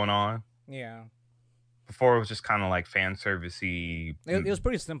thing going on. Yeah. Before it was just kind of like fan servicey, It was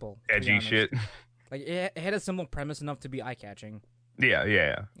pretty simple. To be edgy honest. shit. Like, it had a simple premise enough to be eye catching. Yeah.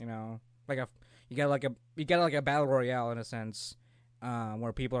 You know, like you got like a battle royale in a sense,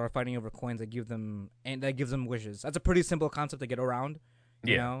 where people are fighting over coins that gives them wishes. That's a pretty simple concept to get around.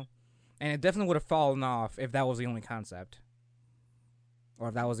 You know, and it definitely would have fallen off if that was the only concept, or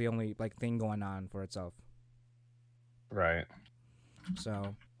if that was the only like thing going on for itself. Right.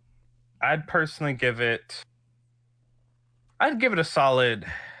 So, I'd personally give it a solid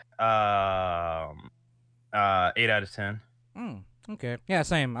 8 out of 10. Okay. Yeah,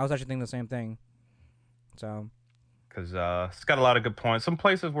 same. I was actually thinking the same thing. So, because it's got a lot of good points. Some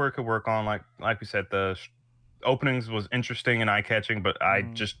places where it could work on, like we said, the openings was interesting and eye catching, but I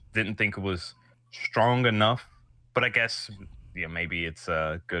just didn't think it was strong enough. But I guess maybe it's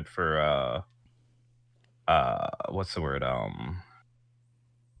good for what's the word?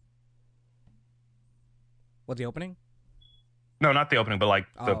 what, the opening? No, not the opening, but like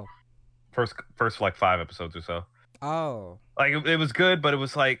the first like 5 episodes or so. Oh. Like it was good, but it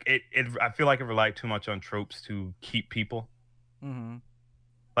was like it I feel like it relied too much on tropes to keep people. Mm-hmm.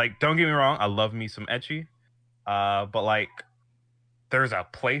 Like, don't get me wrong, I love me some ecchi. But like there's a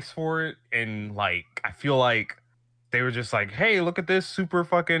place for it, and like I feel like they were just like, hey, look at this super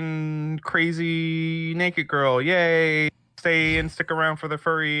fucking crazy naked girl. Yay. Stay and stick around for the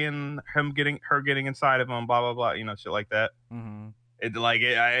furry and her getting inside of him, blah blah blah, shit like that. Mm-hmm.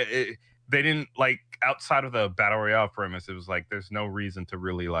 They didn't like, outside of the battle royale premise, it was like there's no reason to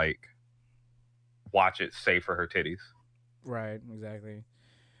really like watch it save for her titties. Right, exactly.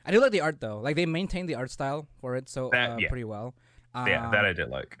 I do like the art though. Like, they maintained the art style for it pretty well. That I did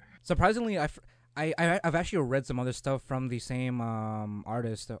like. Surprisingly, I've actually read some other stuff from the same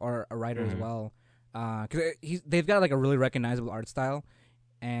artist or a writer as well. Because they've got like a really recognizable art style,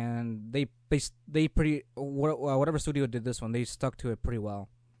 and they pretty whatever studio did this one, they stuck to it pretty well.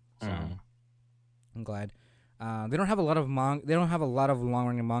 So Mhm. I'm glad. They don't have a lot of They don't have a lot of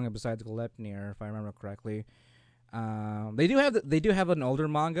long-running manga besides Glepnir, if I remember correctly. They do have an older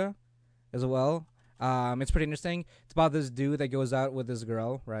manga as well. It's pretty interesting. It's about this dude that goes out with this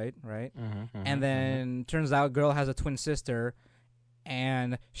girl, right? Right. Mhm. And Mhm. then turns out girl has a twin sister,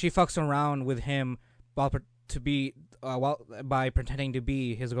 and she fucks around with him by pretending to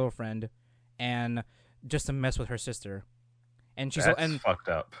be his girlfriend, and just to mess with her sister. And she's That's fucked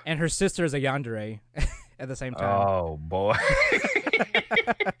up. and her sister is a yandere at the same time. Oh boy.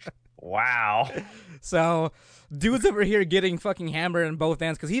 Wow. So, dude's over here getting fucking hammered in both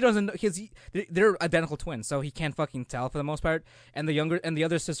ends because he doesn't. They're identical twins, so he can't fucking tell for the most part. And the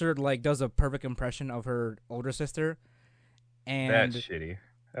other sister like does a perfect impression of her older sister, and That's shitty.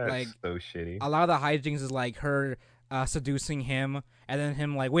 That's like so shitty. a lot of the hijinks is like her seducing him, and then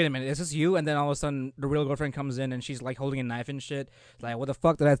him like, wait a minute, is this you? And then all of a sudden, the real girlfriend comes in, and she's like holding a knife and shit. Like, what the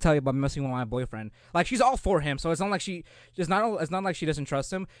fuck did I tell you about messing with my boyfriend? Like, she's all for him, so it's not like it's not like she doesn't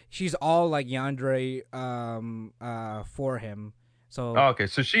trust him. She's all like yandere for him. So Okay,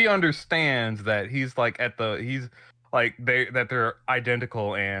 so she understands that he's like he's like they're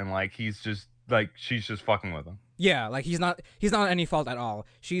identical and like he's just like she's just fucking with him. yeah, like he's not any fault at all.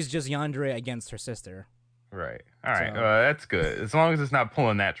 She's just yandere against her sister. Right. All right. So- That's good. As long as it's not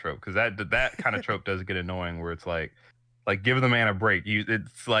pulling that trope, because that kind of trope does get annoying. Where it's like give the man a break.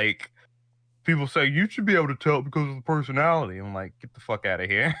 It's like people say you should be able to tell because of the personality. I'm like, get the fuck out of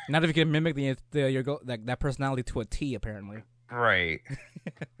here. Not if you can mimic that personality to a T, apparently. Right.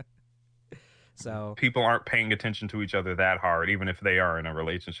 So People aren't paying attention to each other that hard, even if they are in a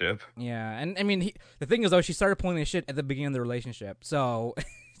relationship. yeah, and I mean, the thing is though, she started pulling this shit at the beginning of the relationship, so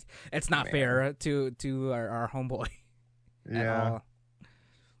it's not Man. fair to our homeboy at all.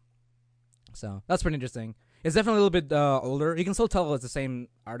 So that's pretty interesting. It's definitely a little bit older. You can still tell it's the same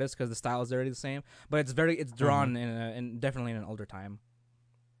artist because the style is already the same, but it's drawn in definitely in an older time.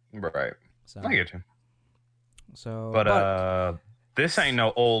 Right. So I get you. so But this ain't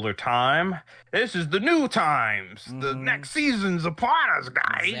no older time. This is the new times. The Mhm. next season's upon us,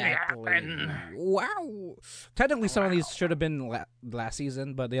 guys. exactly. Wow. Technically, some of these should have been last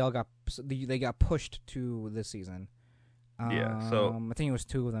season, but they got pushed to this season. Yeah, so- I think it was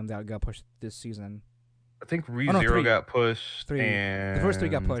 2 of them that got pushed this season. I think no, ReZero 3. got pushed. 3. And The first 3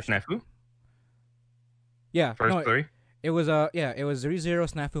 got pushed. Snafu? Yeah, First no, 3? it was it was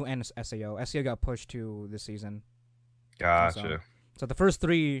ReZero, Snafu, and SAO. SAO got pushed to this season. Gotcha. So the first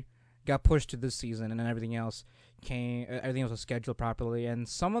 3 got pushed to this season, and then everything else was scheduled properly, and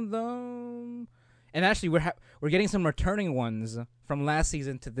some of them, and actually we're getting some returning ones from last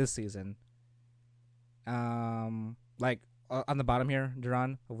season to this season. Like on the bottom here,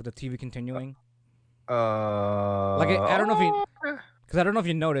 Duran, with the TV continuing. I don't know if you, because I don't know if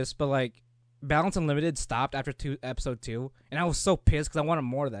you noticed, but like Balance Unlimited stopped after episode 2, and I was so pissed because I wanted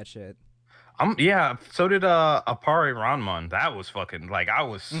more of that shit. Yeah, so did Apari Ranman. That was fucking like I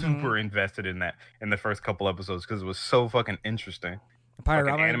was Mhm. super invested in that in the first couple episodes because it was so fucking interesting.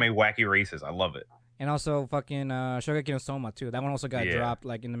 Pirate Fucking Ramen, anime wacky races. I love it. and also fucking Shogeki no Soma too. That one also got Yeah. dropped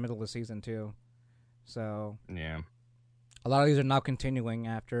like in the middle of the season too. So Yeah. a lot of these are now continuing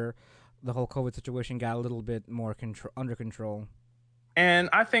after the whole COVID situation got a little bit more under control. And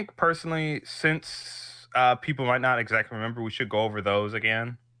I think personally, since people might not exactly remember, we should go over those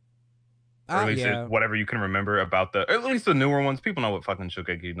again. Or at least Yeah, whatever you can remember about at least the newer ones. People know what fucking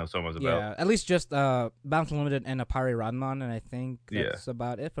Shokeki no Soma's about. yeah. At least just Balance Unlimited and Apari Ranman, and I think Yeah. that's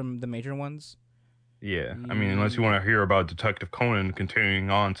about it from the major ones. Yeah. I mean, unless you want to hear about Detective Conan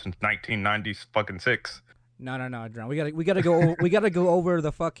continuing on since 1990 fucking 6. No, John. We gotta go. We gotta go over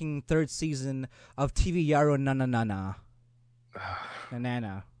the fucking 3rd season of TV Yaro Nana. Nana.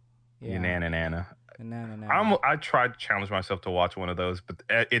 Yeah. Nana. Nana. I tried to challenge myself to watch one of those, but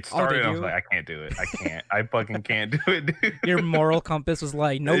it started and I was you? like, I can't do it. I can't. I fucking can't do it, dude. Your moral compass was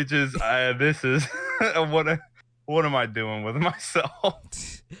like, nope. It just, this is, what am I doing with myself? Do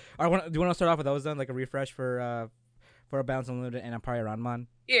you want to start off with those then, like a refresh for a Balance Unlimited and a Apari Ranman?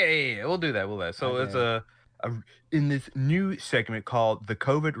 Yeah. We'll do that. So Okay. it's in this new segment called the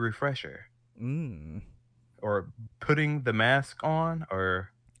COVID refresher, or putting the mask on, or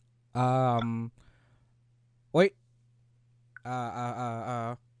Wait.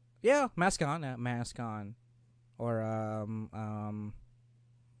 Yeah, mask on, or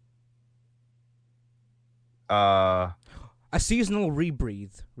a seasonal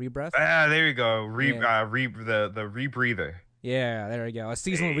rebreath. there you go. Yeah. The rebreather. Yeah, there we go. A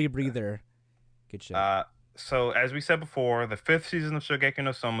seasonal Hey. rebreather. Good shit. So as we said before, the 5th season of Shogeki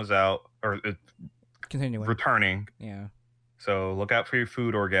no Soma's out, or Continuing. returning. Yeah. So look out for your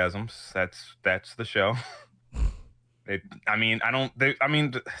food orgasms. That's the show. I mean, I don't. I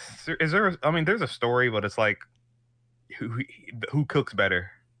mean, is there? I mean, there's a story, but it's like, who who cooks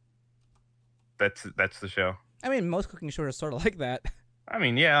better? That's the show. I mean, most cooking shows are sort of like that. I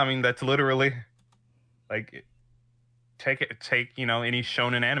mean, yeah. I mean, that's literally like take any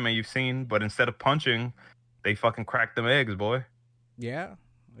shonen anime you've seen, but instead of punching, they fucking crack them eggs, boy. Yeah,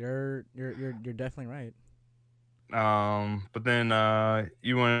 you're definitely right. But then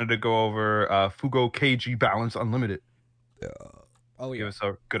you wanted to go over Fugo KG Balance Unlimited. Oh Give yeah. us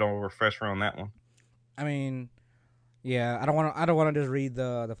a good old refresher on that one. I mean, yeah. I don't want to just read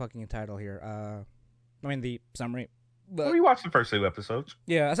the fucking title here. I mean the summary. But We watched the first 2 episodes.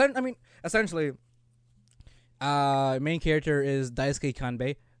 yeah, I mean, essentially, main character is Daisuke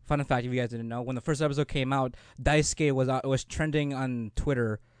Kanbei. Fun fact, if you guys didn't know, when the first episode came out, Daisuke was trending on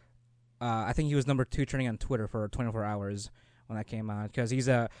Twitter. I think he was number 2 trending on Twitter for 24 hours when that came out because he's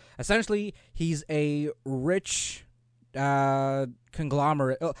a rich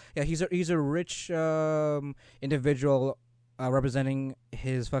conglomerate. Oh, yeah, he's a rich individual representing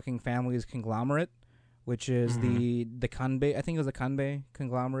his fucking family's conglomerate, which is the Kanbei. I think it was the Kanbei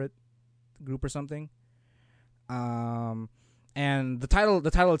conglomerate group or something. And the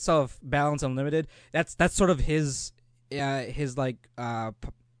title itself, Balance Unlimited. That's sort of his like I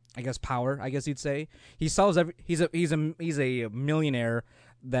guess power. I guess you'd say he solves he's a millionaire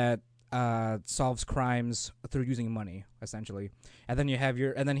that solves crimes through using money essentially. And then you have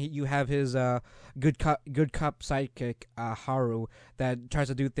you have his good cop sidekick Haru that tries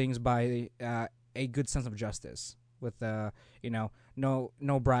to do things by a good sense of justice with no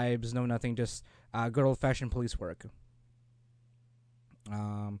bribes, no nothing, just good old fashioned police work.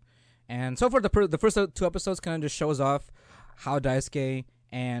 And so far the first 2 episodes kind of just shows off how Daisuke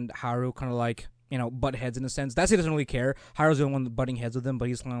and Haru kind of like butt heads in a sense. Daisuke doesn't really care. Haru's the one butting heads with him, but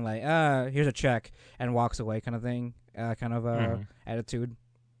he's kind of like here's a check and walks away kind of thing, attitude.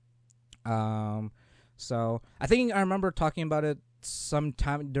 So I think I remember talking about it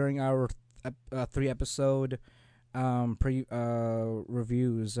sometime during our 3 episode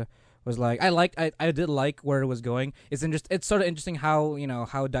reviews. Was like I did like where it was going. It's sort of interesting how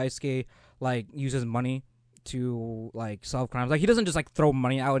how Daisuke like uses money to like solve crimes. Like he doesn't just like throw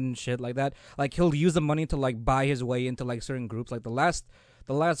money out and shit like that. Like he'll use the money to like buy his way into like certain groups. Like the last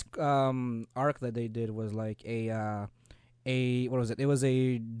arc that they did was like a what was it? It was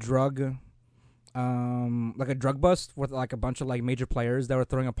a drug like a drug bust with like a bunch of like major players that were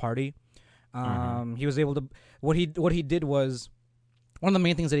throwing a party. He was able to what he did was one of the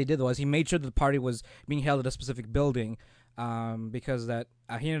main things that he did was he made sure that the party was being held at a specific building, because that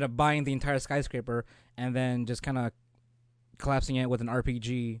he ended up buying the entire skyscraper and then just kind of collapsing it with an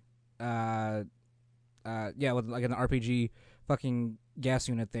RPG, with like an RPG fucking gas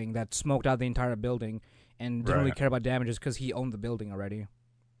unit thing that smoked out the entire building and didn't really care about damages because he owned the building already.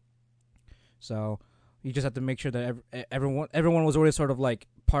 So you just have to make sure that everyone was already sort of like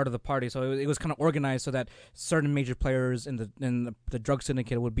part of the party. So it was kind of organized so that certain major players in the drug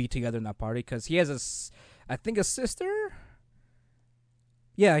syndicate would be together in that party. Because he has I think a sister.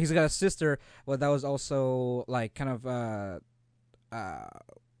 Yeah, he's got a sister. Well, that was also like kind of how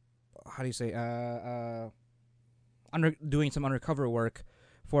do you say doing some undercover work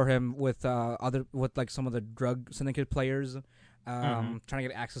for him with like some of the drug syndicate players. Trying to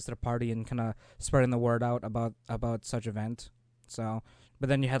get access to the party and kind of spreading the word out about such event. So, but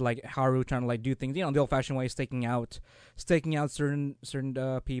then you had like Haru trying to like do things, the old-fashioned way, staking out certain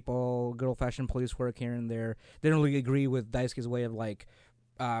people, good old-fashioned police work here and there. They didn't really agree with Daisuke's way of like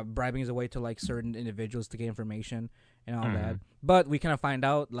bribing his way to like certain individuals to get information and all that. But we kind of find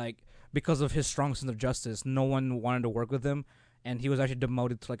out like because of his strong sense of justice, no one wanted to work with him, and he was actually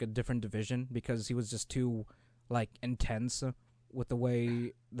demoted to like a different division because he was just too like intense with the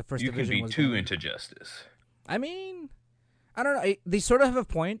way the first division was. You can be too into justice. I mean, I don't know. They sort of have a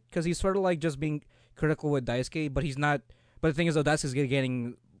point because he's sort of like just being critical with Daisuke, but he's not. But the thing is, though, Daisuke's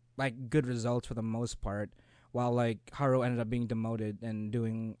getting like good results for the most part, while like Haru ended up being demoted and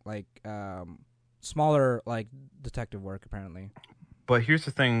doing like smaller like detective work apparently. But here's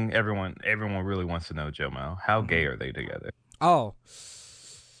the thing: everyone really wants to know, Joe. How gay are they together? Oh,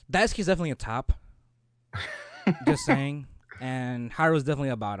 Daisuke's definitely a top. Just saying. And Haru's definitely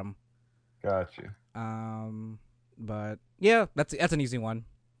a bottom. Gotcha. But yeah, that's an easy one.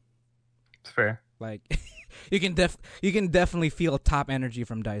 It's fair. Like you can definitely feel top energy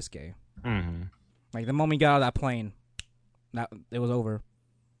from Daisuke. Like the moment you got out of that plane, it was over.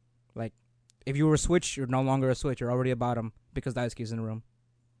 Like if you were a switch, you're no longer a switch. You're already a bottom because Daisuke's in the room.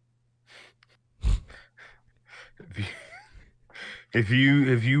 if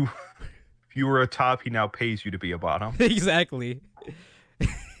you were a top, he now pays you to be a bottom. Exactly.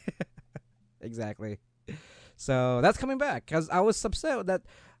 Exactly. So that's coming back because I was upset that,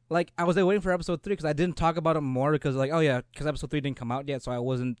 like, I was like, waiting for episode 3 because I didn't talk about it more because, like, oh yeah, because episode 3 didn't come out yet, so I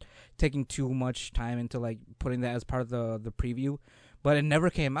wasn't taking too much time into like putting that as part of the preview. But it never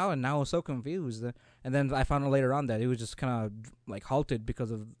came out, and now I was so confused. And then I found out later on that it was just kind of like halted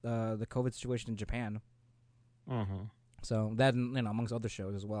because of the COVID situation in Japan. Mm-hmm. So that, amongst other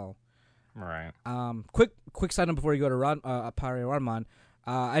shows as well. Right. Quick side note before you go to Pare Ranman.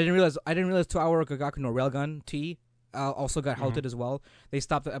 I didn't realize 2 hour Gagaku no Railgun T also got halted as well. They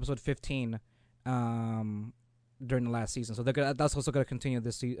stopped at episode 15 during the last season, so that's also going to continue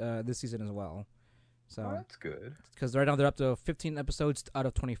this season as well. So that's good because right now they're up to 15 episodes out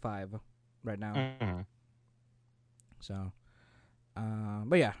of 25 right now. Mm-hmm. So,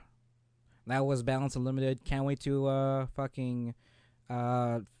 but yeah, that was Balance Unlimited. Can't wait to fucking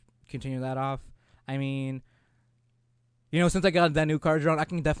continue that off. I mean, since I got that new card drawn, I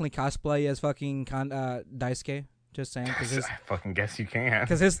can definitely cosplay as fucking Daisuke. Just saying, I fucking guess you can.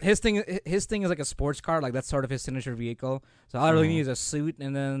 Because his thing is like a sports car, like that's sort of his signature vehicle. So all I really need is a suit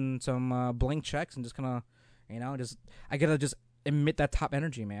and then some blank checks and just kind of, I gotta just emit that top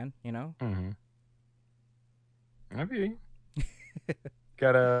energy, man. Mm-hmm. Maybe.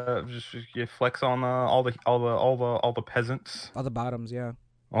 Gotta just you flex on all the peasants. All the bottoms, yeah.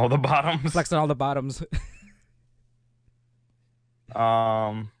 All the bottoms. Flex on all the bottoms.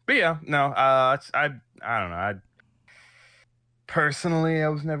 But yeah, no. I don't know. Personally, I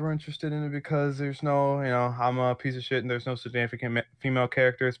was never interested in it because there's no, I'm a piece of shit and there's no significant female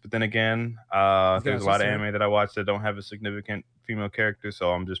characters. But then again, there's a lot of anime that I watch that don't have a significant female character,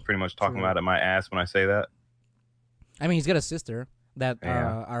 so I'm just pretty much talking about it my ass when I say that. I mean, he's got a sister that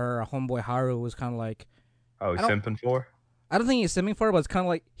our homeboy Haru was kind of like. Oh, he's simping for? I don't think he's simping for, but it's kind of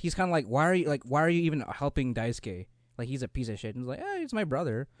like he's kind of like, why are you even helping Daisuke? Like, he's a piece of shit. And he's like, he's my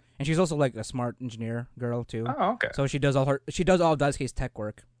brother. And she's also like a smart engineer girl too. Oh, okay. So she does all of Daisuke's tech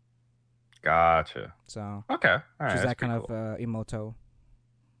work. Gotcha. So okay, all right, she's that kind of Emoto.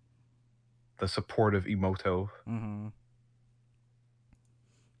 The supportive Emoto. Mm-hmm.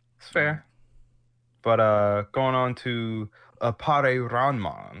 It's fair. But going on to Appare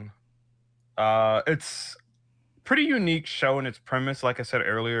Ranman. It's pretty unique show in its premise. Like I said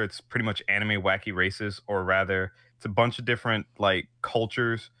earlier, it's pretty much anime wacky races, or rather, it's a bunch of different like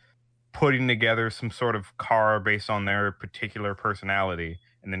cultures putting together some sort of car based on their particular personality,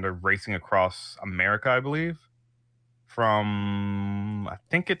 and then they're racing across America, I believe. I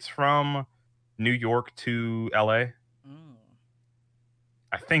think it's from New York to LA.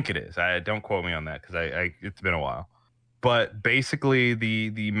 I think it is. Don't quote me on that because it's been a while. But basically,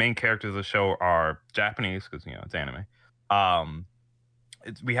 the main characters of the show are Japanese because it's anime.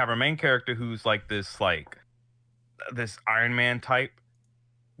 We have our main character who's like this Iron Man type,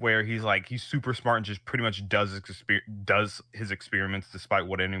 where he's super smart and just pretty much does his experiments despite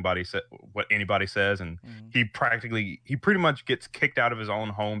what anybody says, and he pretty much gets kicked out of his own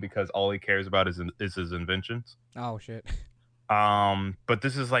home because all he cares about is his inventions. Oh shit. But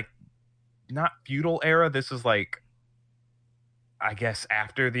this is like not feudal era. This is like, I guess,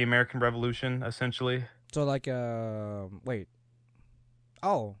 after the American Revolution, essentially. So like, wait.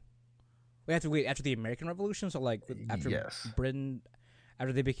 Oh, we have to wait after the American Revolution. So like after Britain,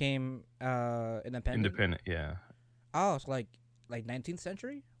 after they became independent. Independent, yeah. Oh, it's like 19th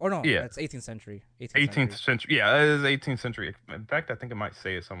century? Or no, yeah, it's 18th century. 18th century. Yeah, it is 18th century. In fact, I think it might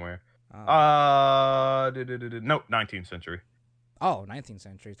say it somewhere. Nope, 19th century. Oh, 19th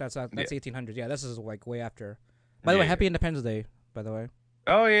century. That's 1800s. Yeah, this is like way after. By the way, Happy Independence Day. By the way.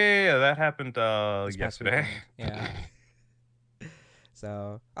 Oh yeah, that happened yesterday. Yeah.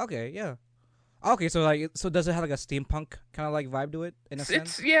 So yeah. Okay, so does it have like a steampunk kind of like vibe to it in a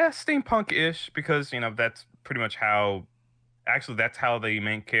sense? It's steampunk-ish because that's pretty much how. Actually, that's how the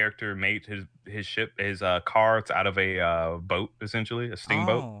main character made his ship, his car. It's out of a boat, essentially, a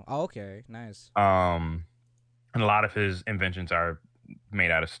steamboat. Oh, okay, nice. And a lot of his inventions are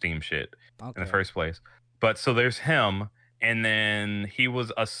made out of steam shit in the first place. But so there's him, and then he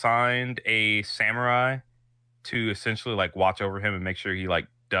was assigned a samurai to essentially like watch over him and make sure he like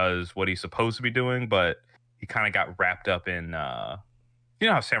does what he's supposed to be doing. But he kind of got wrapped up in, you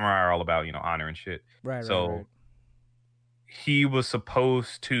know how samurai are all about, honor and shit. Right. So right. He was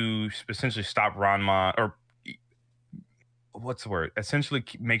supposed to essentially stop Ranma, or what's the word? Essentially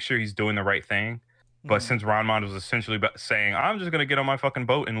make sure he's doing the right thing. But since Ranma was essentially saying, I'm just going to get on my fucking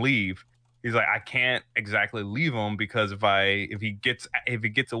boat and leave, he's like, I can't exactly leave him because if he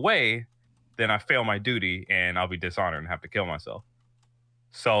gets away, then I fail my duty and I'll be dishonored and have to kill myself.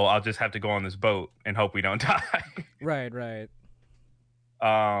 So I'll just have to go on this boat and hope we don't die. Right, right.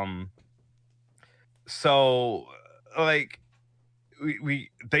 um, so like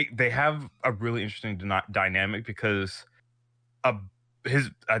they have a really interesting dynamic because uh,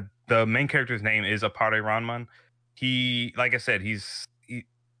 the main character's name is Apare Ranman. He, like I said,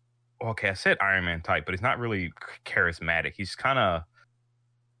 okay. I said Iron Man type, but he's not really charismatic. He's kind of,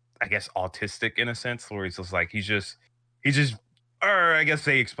 I guess, autistic in a sense, where he's just like he's just, or I guess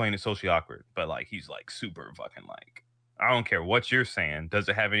they explain it socially awkward, but like he's like super fucking like, I don't care what you're saying. Does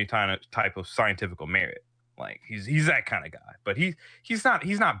it have any type of scientific merit? Like he's that kind of guy, but he's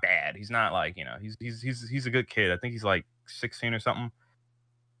not bad. He's not like, he's a good kid. I think he's like 16 or something.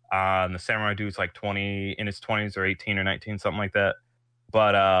 And the samurai dude's like 20, in his 20s, or 18 or 19, something like that.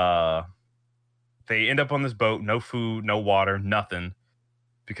 But they end up on this boat, no food, no water, nothing,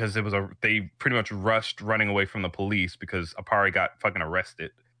 because they pretty much rushed running away from the police because Apari got fucking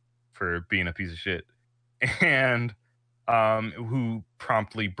arrested for being a piece of shit, and who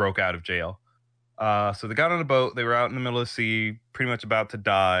promptly broke out of jail. So they got on a boat. They were out in the middle of the sea, pretty much about to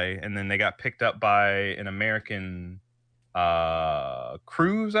die, and then they got picked up by an American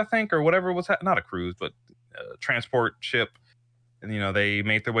cruise, I think, or whatever was not a cruise, but a transport ship. And they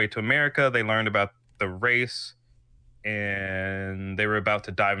made their way to America. They learned about the race, and they were about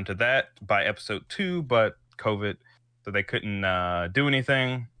to dive into that by episode 2, but COVID, so they couldn't do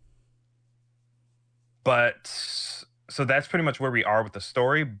anything. But so that's pretty much where we are with the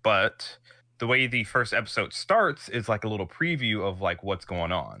story. But the way the first episode starts is like a little preview of like what's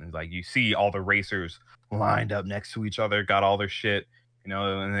going on. It's like you see all the racers lined up next to each other, got all their shit,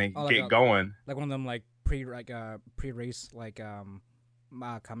 and they get going. Like one of them like pre-race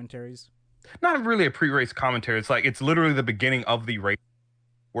commentaries. Not really a pre-race commentary. It's literally the beginning of the race,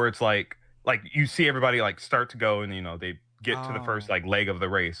 where it's like you see everybody like start to go, and they get to the first like leg of the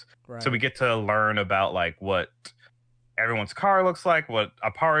race. Right. So we get to learn about like what everyone's car looks like, what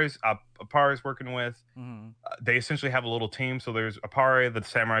Apari's working with. Mm-hmm. They essentially have a little team. So there's Apari, the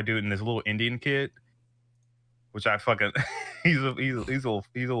samurai dude, and this little Indian kid, which I fucking he's a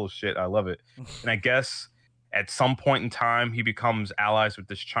little shit. I love it. And I guess at some point in time he becomes allies with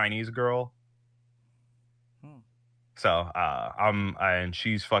this Chinese girl. So and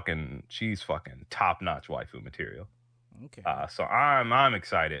she's fucking top notch waifu material. Okay. So I'm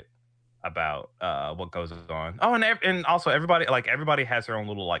excited about what goes on. Oh, and also everybody has their own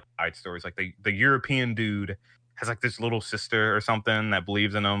little like side stories. Like the European dude has like this little sister or something that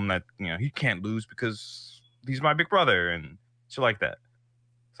believes in him, that he can't lose because he's my big brother and shit like that.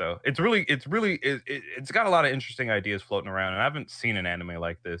 So it's got a lot of interesting ideas floating around, and I haven't seen an anime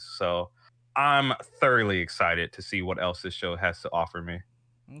like this, so I'm thoroughly excited to see what else this show has to offer me.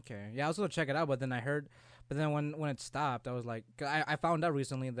 Okay, yeah, I was gonna check it out, but then when it stopped, I was like, I found out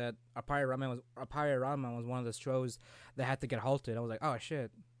recently that Apare Ranman was one of the shows that had to get halted. I was like, oh shit.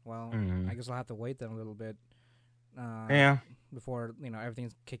 Well, I guess I'll have to wait then a little bit. Before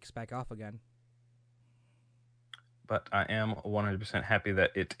everything kicks back off again. But I am 100% happy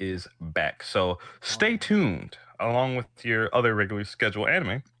that it is back. So stay tuned along with your other regularly scheduled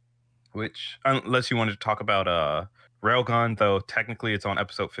anime, which, unless you wanted to talk about Railgun, though technically it's on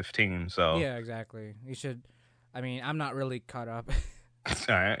episode 15. So yeah, exactly. You should. I mean, I'm not really caught up. All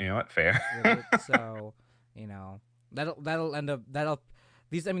right, you know what? Fair. So, that'll end up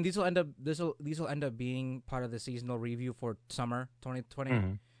these will end up being part of the seasonal review for summer 2020.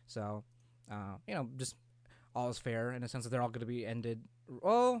 Mm-hmm. So, just all is fair in the sense that they're all going to be ended.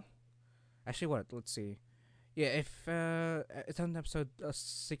 Well, actually, what? Let's see. Yeah, if it's on episode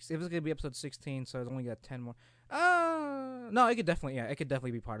 6, if it's going to be episode 16, so it's only got 10 more. No, it could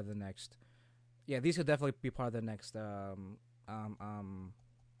definitely be part of the next. Yeah, these could definitely be part of the next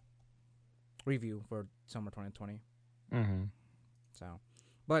review for summer 2020. Mm-hmm. So,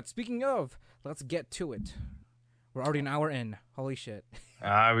 but speaking of, let's get to it. We're already an hour in. Holy shit.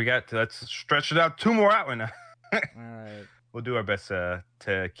 Let's stretch it out 2 more hours now. All right. We'll do our best to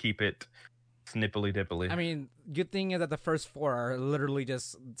keep it snippily dippily. I mean, good thing is that the first 4 are literally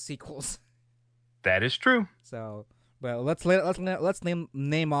just sequels. That is true. So, well, let's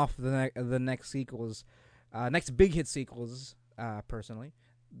name off the next sequels, next big hit sequels. Personally,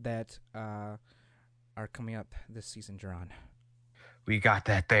 that are coming up this season, Jaron. We got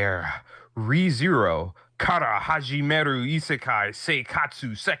that there. ReZero Kara Hajimeru Isekai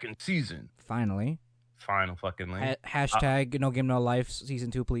Seikatsu 2nd season. Finally. Final fucking link. Hashtag No Game No Life season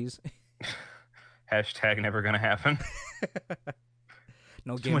 2, please. Hashtag never gonna happen.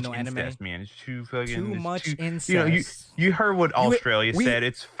 No game, no anime. Incest, man. It's too much incest. You heard what Australia said.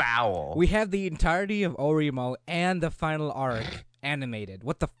 It's foul. We have the entirety of Orimo and the final arc animated.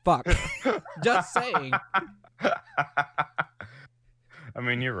 What the fuck? Just saying. I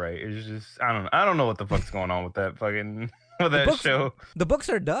mean, you're right. It's just I don't know what the fuck's going on with that fucking with that books, show. The books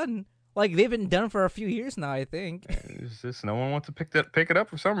are done. Like they've been done for a few years now, I think. It's just no one wants to pick it up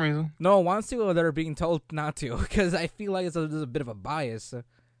for some reason. No one wants to, or they're being told not to, because I feel like there's a bit of a bias.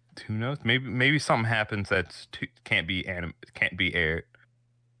 Who knows? Maybe something happens that can't be aired.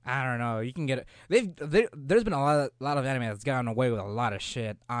 I don't know. You can get it. There's been a lot of anime that's gotten away with a lot of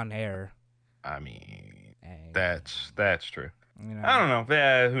shit on air. I mean, Hey, that's true. you know. I don't know.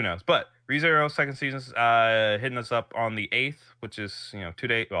 Yeah, who knows? But ReZero second season's hitting us up on the 8th, which is 2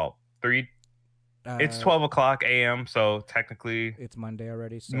 days. Well, 3. It's 12 o'clock a.m. So technically, It's Monday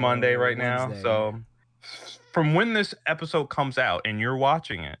already. So Monday right now. Wednesday. So from when this episode comes out and you're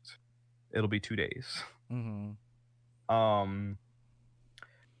watching it, it'll be 2 days. Mhm.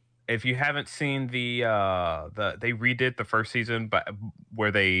 If you haven't seen they redid the first season, but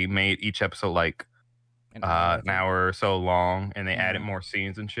where they made each episode like An hour, I an think. hour or so long, and they added Yeah. more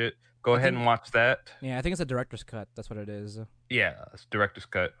scenes and shit. Go I ahead think- and watch that. Yeah, I think it's a director's cut. That's what it is. Yeah, it's director's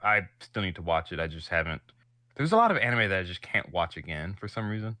cut. I still need to watch it. I just haven't. There's a lot of anime that I just can't watch again for some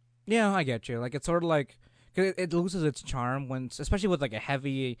reason. Yeah, I get you. Like it's sort of like 'cause it loses its charm when, especially with like a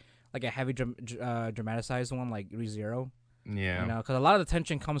heavy dramatized one like ReZero. Yeah. You know, because a lot of the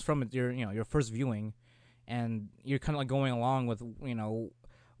tension comes from your first viewing, and you're kind of like going along with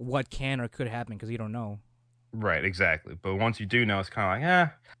what can or could happen because you don't know. Right, exactly. But once you do know, it's kind of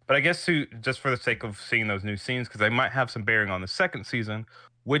like, But I guess just for the sake of seeing those new scenes, because they might have some bearing on the second season,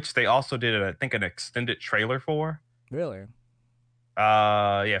 which they also did, I think, an extended trailer for. Really?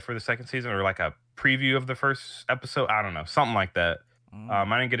 Yeah, for the second season, or like a preview of the first episode. I don't know, something like that. I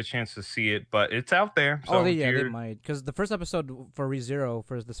didn't get a chance to see it, but it's out there. So they might, because the first episode for ReZero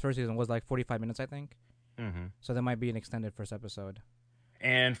for this first season was like 45 minutes, I think. Mm-hmm. So there might be an extended first episode.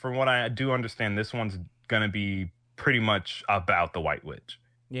 And from what I do understand, this one's gonna be pretty much about the White Witch,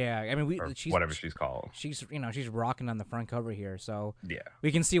 Yeah, I mean, or whatever she's called. She's she's rocking on the front cover here, so Yeah,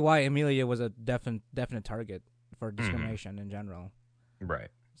 we can see why Amelia was a definite target for discrimination in general. right.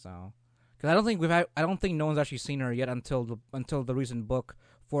 So, because I don't think no one's actually seen her yet until the recent book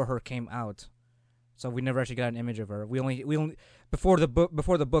for her came out. So we never actually got an image of her. We only before the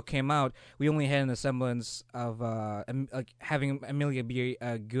book came out, we only had an semblance of like having Amelia be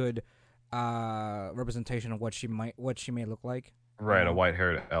a good representation of what she may look like. Right, a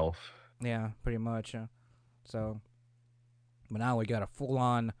white-haired elf. Yeah, pretty much. So, but now we got a full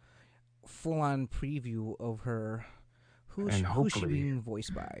on preview of her. Who's she hopefully- being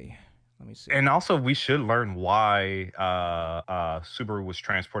voiced by? Let me see. And also, we should learn why Subaru was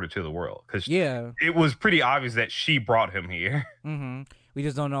transported to the world, because Yeah. it was pretty obvious that she brought him here. Mm-hmm. We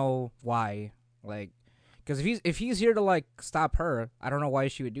just don't know why. Like, because if he's here to like stop her, I don't know why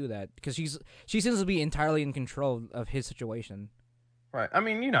she would do that. Because she seems to be entirely in control of his situation. Right. I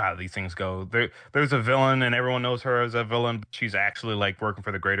mean, you know how these things go. There's a villain, and everyone knows her as a villain. But she's actually like working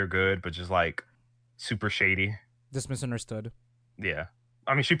for the greater good, but just like super shady. Just misunderstood. Yeah.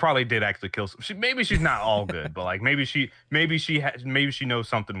 I mean, she probably did actually kill. Maybe she's not all good, but like maybe she knows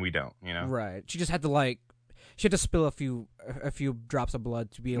something we don't. You know. Right. She just had to spill a few drops of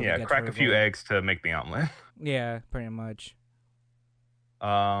blood to be able to get crack her a few goal. eggs to make the omelet. Yeah, pretty much.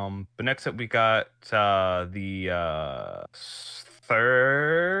 But next up we got the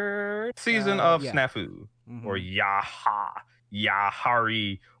third season of yeah. Snafu, Mhm. or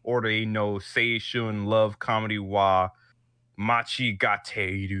Yahari Ore no Seishun Love Comedy wa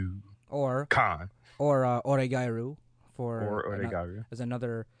Machigateru Or Kan Oregairu for Oregaru.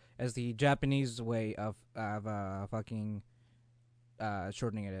 as the Japanese way of fucking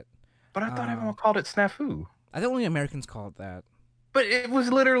shortening it. But I thought everyone called it Snafu. I think only Americans call it that. But it was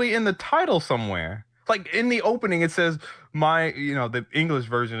literally in the title somewhere. Like in the opening, it says the English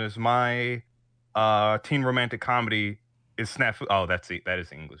version is my teen romantic comedy is Snafu. Oh, that is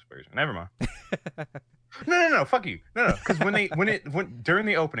the English version. Never mind. No, fuck you. No, because when during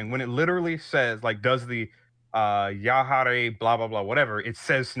the opening, when it literally says like does the Yahare blah blah blah whatever, it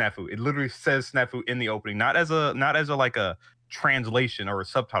says Snafu. It literally says Snafu in the opening, not as a like a translation or a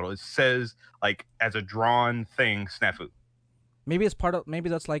subtitle. It says like as a drawn thing Snafu. Maybe it's part of. Maybe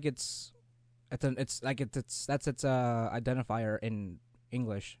that's like it's identifier in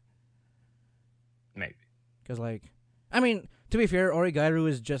English. Maybe. Because like, I mean, to be fair, Oregairu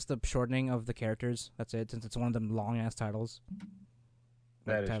is just the shortening of the characters. That's it, since it's one of them long ass titles.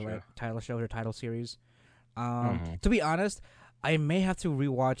 That is true. Title shows or title series. Mhm. To be honest, I may have to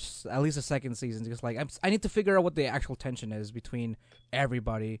rewatch at least the second season because like I need to figure out what the actual tension is between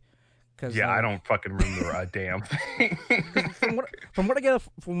everybody. Cause Yeah, I like, don't fucking remember a damn thing. cause from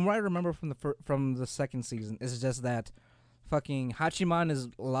what I remember from the second season is just that fucking Hachiman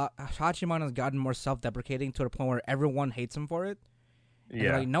has gotten more self-deprecating to the point where everyone hates him for it. And they're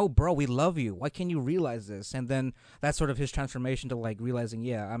Yeah, like, no, bro, we love you. Why can't you realize this? And then that's sort of his transformation to like realizing,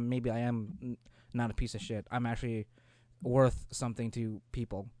 yeah, maybe I am not a piece of shit. I'm actually worth something to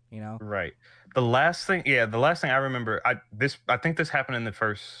people, you know? right. The last thing I remember, I think this happened in the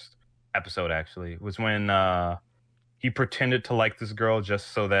first episode actually, was when he pretended to like this girl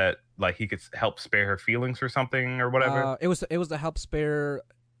just so that like he could help spare her feelings or something or whatever. It was to help spare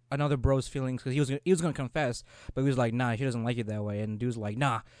another bro's feelings because he was gonna confess, but he was like, nah, she doesn't like it that way. And dude's like,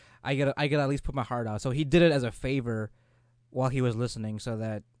 nah, I gotta at least put my heart out. So he did it as a favor while he was listening, so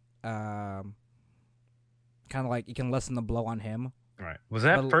that kind of like it can lessen the blow on him. Right. Was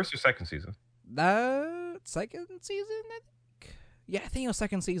that But first or second season? that second season, I think. Yeah, I think it was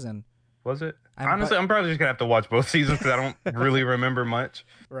second season. Was it? I'm Honestly, but I'm probably just gonna have to watch both seasons because I don't really remember much.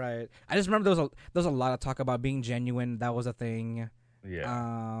 right. I just remember there was a lot of talk about being genuine. That was a thing.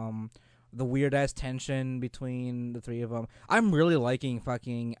 Yeah. The weird ass tension between the three of them. I'm really liking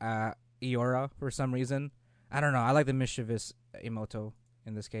fucking Iora for some reason. I don't know. I like the mischievous Emoto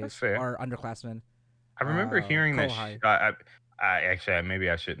in this That's case, fair. or underclassmen. I remember hearing that. Kohai. I actually maybe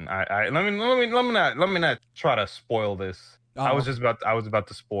I shouldn't. Let me not try to spoil this. I Oh, was just about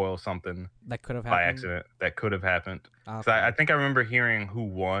to spoil something that could have by happened. accident that could have happened. 'Cause Okay. I think I remember hearing who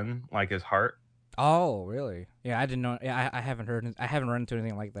won, like his heart. Oh, really? Yeah, I didn't know. Yeah, I haven't heard. I haven't run into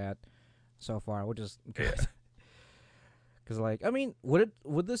anything like that so far, which is good. Yeah. Because, like, I mean, would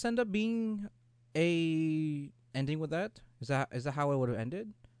this end up being a ending with that? Is that how it would have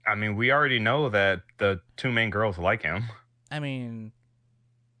ended? I mean, we already know that the two main girls like him, I mean,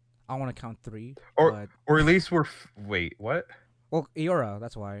 I want to count three, or but or at least wait, what? well, Iora.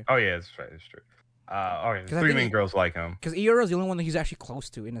 That's why. Oh yeah, that's right, that's true. Okay, the Because I three think main girls like him. because Iora is the only one that he's actually close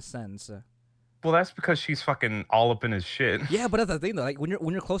to in a sense. Well, that's because she's fucking all up in his shit. Yeah, but that's the thing though. Like when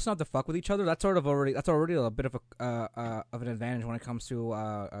you're close enough to fuck with each other, that's already a bit of a of an advantage when it comes to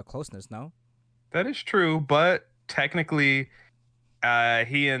closeness. No. That is true, but technically,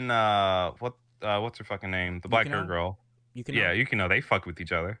 he and what's her fucking name? The black hair Yukino. girl. Yukino. Yeah, you can know they fucked with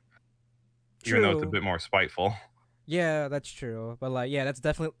each other, even though it's a True. bit more spiteful. Yeah, that's true. But like, yeah, that's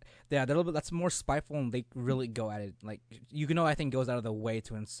definitely that's more spiteful, and they really go at it. Like Yukino, I think goes out of the way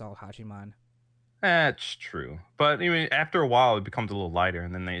to insult Hachiman. That's true, but I mean, after a while, it becomes a little lighter,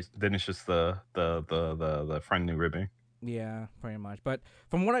 and then it's just the friendly ribbing. Yeah, pretty much. But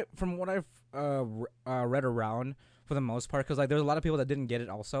from what I've read around for the most part, because like there's a lot of people that didn't get it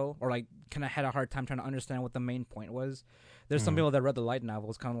also, or like kind of had a hard time trying to understand what the main point was. There's some Mhm. people that read the light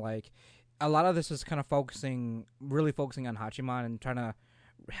novels, kind of like a lot of this is kind of really focusing on Hachiman and trying to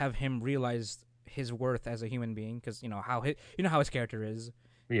have him realize his worth as a human being, because how his character is,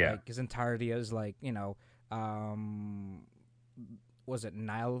 Yeah, like his entirety is like um was it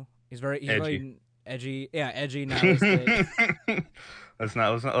Nile? He's edgy. very edgy. Yeah, edgy, nihilistic. Let's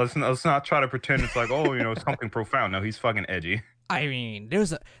not try to pretend it's like, oh, something profound. No, he's fucking edgy. I mean,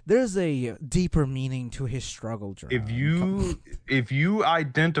 there's a deeper meaning to his struggle, If Jerome. you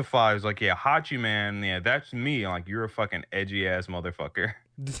identify as like, yeah, Hachi man, yeah, that's me. Like, you're a fucking edgy ass motherfucker.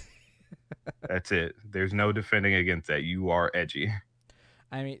 That's it. There's no defending against that. You are edgy.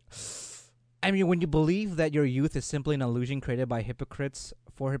 I mean, when you believe that your youth is simply an illusion created by hypocrites,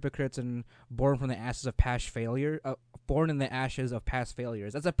 for hypocrites, and born from the ashes of past failure, born in the ashes of past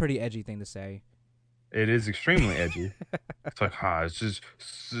failures, that's a pretty edgy thing to say. It is extremely edgy. It's like, it's just,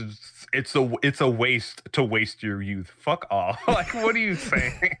 it's a waste to waste your youth. Fuck off. Like, what are you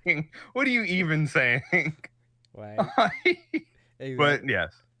saying? What are you even saying? Right. But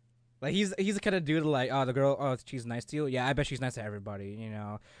yes, Like he's the kind of dude like, oh, the girl, oh, she's nice to you. Yeah, I bet she's nice to everybody.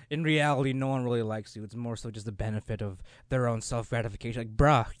 In reality, no one really likes you. It's more so just the benefit of their own self gratification. Like,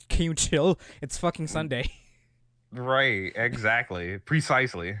 bruh, can you chill? It's fucking Sunday. right, exactly,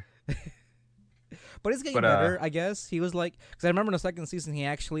 precisely. But it's getting But better, I guess. He was like, because I remember in the second season, he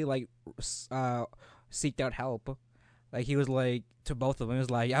actually like seeked out help. Like he was like to both of them. He was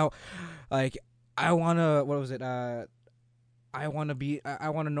like, oh, like I wanna, what was it? I want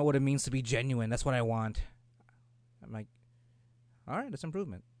to know what it means to be genuine. That's what I want. I'm like, all right, that's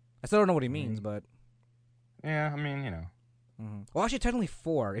improvement. I still don't know what he means, but yeah, I mean, well, actually, technically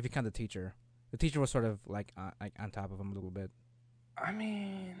 4 if you count the teacher. The teacher was sort of like on top of him a little bit. I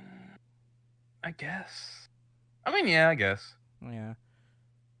mean, I guess. I mean, yeah, I guess. Yeah.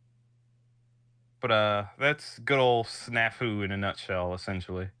 But that's good old snafu in a nutshell,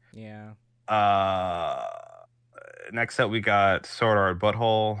 essentially. Yeah. Uh, Next up we got Sword Art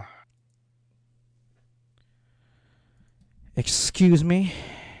Butthole. Excuse me.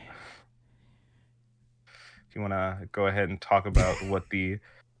 If you want to go ahead and talk about what the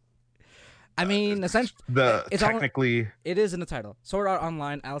I mean, essentially, it's all. technically It is in the title. Sword Art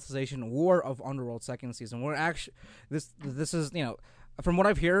Online: Alicization War of Underworld second season. We're actually this is from what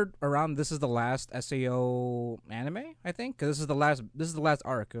I've heard around, this is the last SAO anime, I think. 'Cause this is the last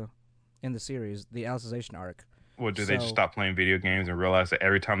arc in the series, the Alicization arc. what do they just stop playing video games and realize that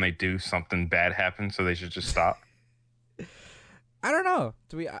every time they do something bad happens, so they should just stop? I don't know.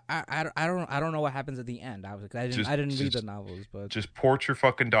 I don't know what happens at the end. I didn't read the novels, but just port your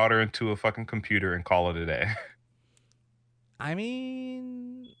fucking daughter into a fucking computer and call it a day. I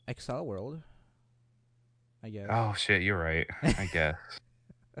mean, Excel World, I guess. Oh shit, you're right. I guess.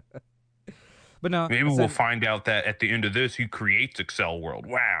 But no, Maybe we'll find out that at the end of this, he creates Excel World.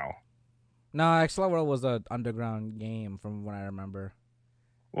 Wow. No, Excel World was an underground game from what I remember.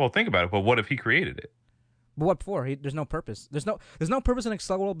 Well, think about it. But what if he created it? But what for? There's no purpose. There's no purpose in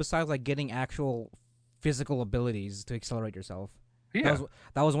Excel World besides like getting actual physical abilities to accelerate yourself. Yeah.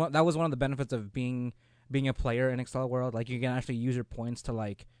 That was one of the benefits of being a player in Excel World. Like you can actually use your points to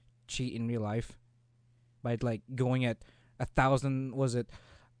like cheat in real life by like going at 1,000. Was it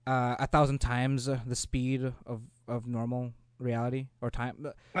 1,000 times the speed of normal reality or time?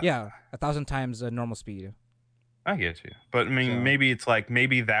 Yeah, 1,000 times normal speed. I get you, but I mean, maybe it's like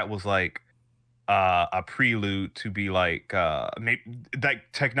that was like a prelude to be like maybe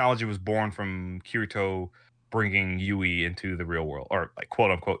that technology was born from Kirito bringing Yui into the real world, or like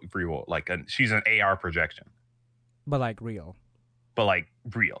quote unquote real world. Like she's an AR projection, but like real,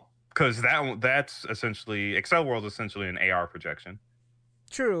 because that's essentially Excel World is essentially an AR projection.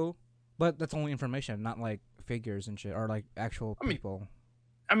 True, but that's only information, not like figures and shit, or like actual people.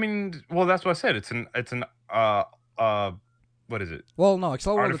 I mean, well, that's what I said. It's an what is it? Well, no,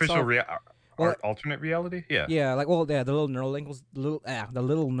 Excel World artificial alternate reality. Yeah. Yeah, like the little neural linkers, the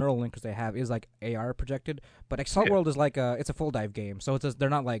little neural linkers they have is like AR projected, but Excel World is like it's a full dive game, so they're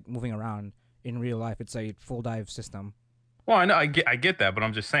not like moving around in real life. It's a full dive system. Well, I know, I get that, but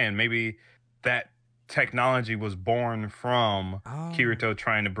I'm just saying maybe that technology was born from Kirito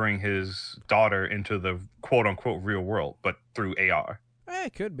trying to bring his daughter into the quote unquote real world, but through AR.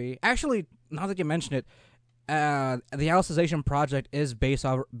 It could be. Actually, now that you mention it, the Alicization project is based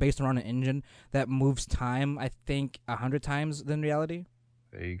around an engine that moves time, I think, 100 times than reality.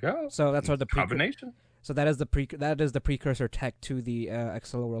 There you go. So that's what the combination. So that is the precursor tech to the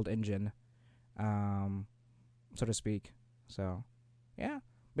Excel World engine, so to speak. So, yeah,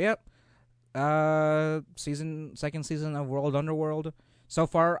 but yep. Second season of World Underworld. So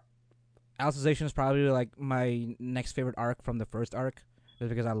far, Alicization is probably like my next favorite arc from the first arc, just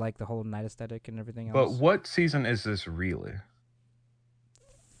because I like the whole night aesthetic and everything else. But what season is this really?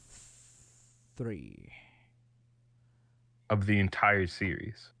 3 of the entire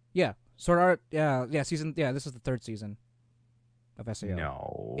series. Yeah, Sword Art. Yeah, season. Yeah, this is the 3rd season of SAO.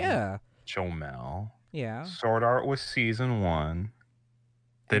 No. Yeah. Chomel. Yeah. Sword Art was season 1.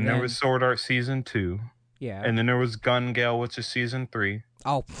 Then there was Sword Art season 2. Yeah. And then there was Gun Gale, which is season 3.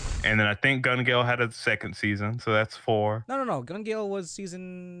 Oh. And then I think Gun Gale had a second season, so that's 4. No. Gun Gale was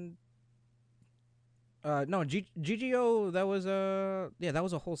season. No, GGO. That was that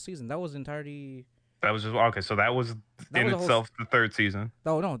was a whole season. That was entirety. That was just okay. So that was in itself the 3rd season.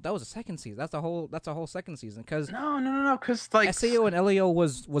 No, that was a second season. That's a whole second season. Cause no. Because like SAO and LAO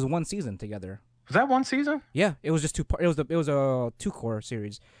was one season together. Was that one season? Yeah, it was just two. It was a 2-core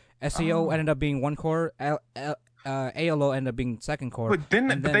series. SAO ended up being 1 core. ALO ended up being 2nd core. But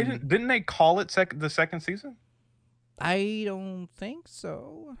didn't they call it the second season? I don't think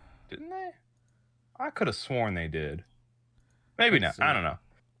so. Didn't they? I could have sworn they did. Maybe not. I don't know.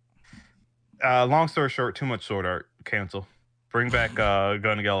 Long story short, too much Sword Art. Cancel. Bring back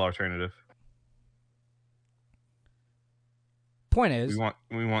Gun Gale alternative. Point is,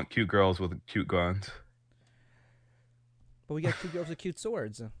 we want cute girls with cute guns. But we got cute girls with cute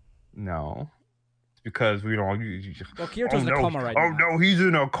swords. No. It's because we don't. Well, Kirito's in a coma right now. Oh no, he's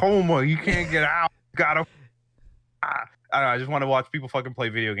in a coma. He can't get out. Gotta. I don't know. I just want to watch people fucking play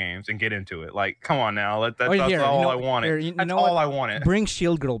video games and get into it. Like, come on now. That's all I wanted. That's all I wanted. Bring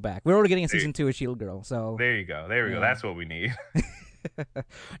Shield Girl back. We're already getting a season 2 of Shield Girl. So there you go. There we go. That's what we need.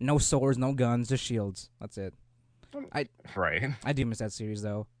 No swords, no guns, just shields. That's it. Right. I do miss that series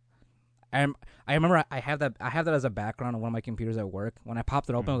though. I remember I have that as a background on one of my computers at work. When I popped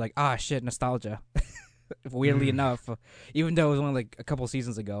it open, I was like, shit, nostalgia. Weirdly enough, even though it was only like a couple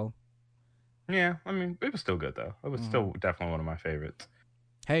seasons ago. Yeah, I mean, it was still good though. It was still definitely one of my favorites.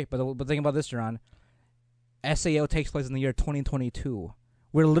 Hey, but think about this, Jerron. SAO takes place in the year 2022.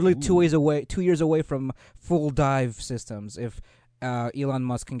 We're literally Ooh. 2 years away from full dive systems. If Elon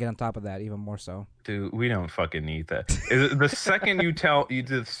Musk can get on top of that, even more so. Dude, we don't fucking need that. The second you tell you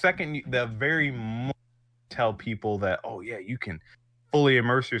the second you, the very moment you tell people that, oh yeah, you can fully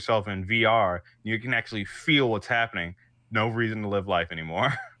immerse yourself in VR, you can actually feel what's happening. No reason to live life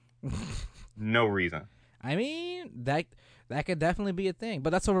anymore. No reason. I mean, that could definitely be a thing, but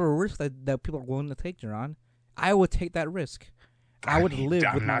that's sort of a risk that people are willing to take, Jerron. I would take that risk. I I would mean, live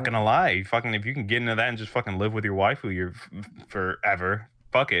with I'm not my gonna lie. Fucking, if you can get into that and just fucking live with your wife who you're forever,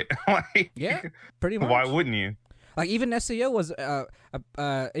 fuck it. yeah, Like, pretty why much. wouldn't you? Like even SEO was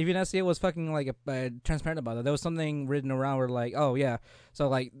fucking like transparent about it. There was something written around where like, oh yeah, so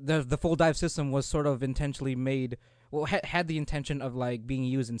like the full dive system was sort of intentionally made. Well, had the intention of like being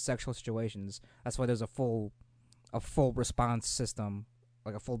used in sexual situations. That's why there's a full response system,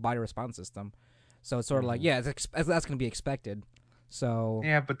 like a full body response system. So it's sort of like, Mhm. yeah, that's gonna be expected. So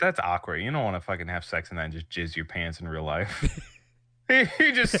Yeah, but that's awkward. You don't want to fucking have sex and then just jizz your pants in real life.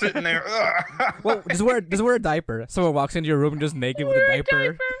 You're just sitting there. well, just wear a diaper. Someone walks into your room just naked with a Wear a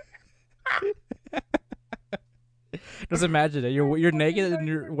diaper. diaper. Just imagine it. You're naked and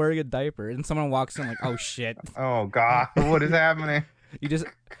you're wearing a diaper, and someone walks in like, oh shit. Oh God, what is happening? You just,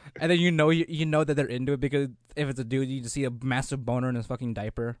 and then you know that they're into it because if it's a dude, you just see a massive boner in his fucking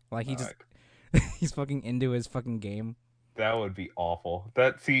diaper. Like he Uh, just he's fucking into his fucking game. that would be awful.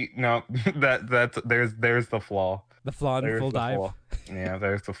 That see no, that's there's the flaw. The flaw in There's full the dive. flaw. Yeah,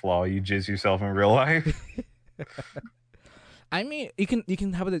 there's the flaw. You jizz yourself in real life. I mean, you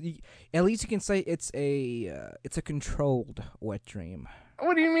can have it. At least you can say it's a controlled wet dream.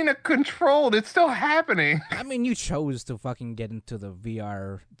 What do you mean a controlled? It's still happening. I mean, you chose to fucking get into the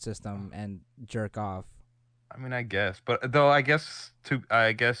VR system and jerk off. I mean, I guess, but though I guess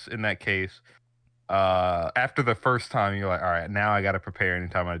in that case, after the first time, you're like, all right, now I got to prepare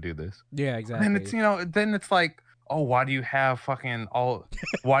anytime I do this. Yeah, And then it's exactly. then it's like, oh, why do you have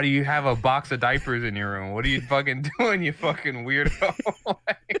a box of diapers in your room? What are you fucking doing, you fucking weirdo?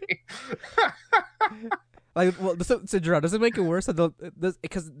 Like, Like, well, so Gerard, does it make it worse that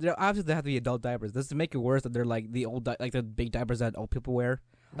because obviously they have to be adult diapers? Does it make it worse that they're like the like the big diapers that old people wear?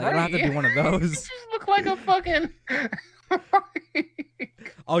 Like, I don't right? have to be Yeah. one of You those. just look like a fucking.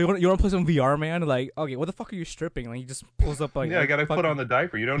 Oh, you want to play some VR, man? Like, okay, what the fuck are you stripping? Like, he just pulls up Yeah, I like gotta put on fucking the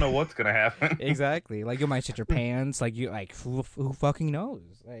diaper. You don't know what's gonna happen. exactly. Like, you might shit your pants. Like, you like who fucking knows?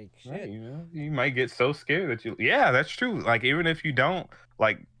 Like, Right, shit. you might get so scared that you. Yeah, that's true. Like even if you don't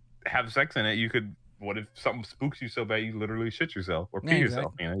like have sex in it, you could. What if something spooks you so bad you literally shit yourself or Yeah, pee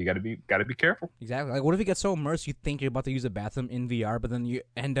yourself? exactly. You gotta be careful. Exactly. Like, what if you get so immersed you think you're about to use a bathroom in VR, but then you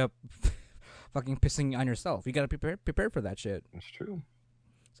end up fucking pissing on yourself? You gotta prepare for that shit. It's true.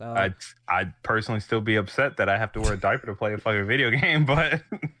 So, I'd personally still be upset that I have to wear a diaper to play a fucking video game, but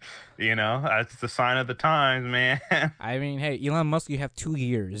that's the sign of the times, man. I mean, hey, Elon Musk, you have 2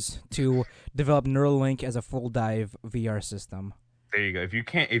 years to develop Neuralink as a full dive VR system. There you go. If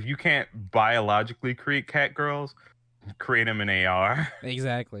you can't biologically create cat girls, create them in AR.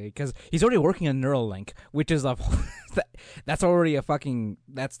 Exactly, because he's already working on Neuralink, which is a that's already a fucking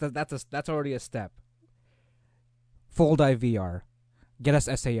that's already a step. Full dive VR, get us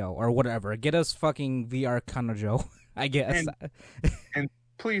SAO or whatever, get us fucking VR Kanojo, I guess. And and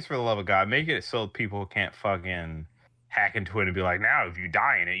please, for the love of God, make it so people can't fucking hack into it and be like, now if you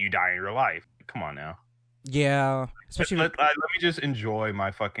die in it, you die in real life. Come on now. Yeah, Let, especially let, let me just enjoy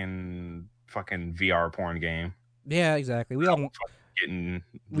my fucking VR porn game. yeah, exactly. We all want Getting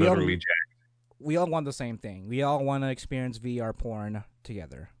we all literally jacked. we all want the same thing. We all want to experience VR porn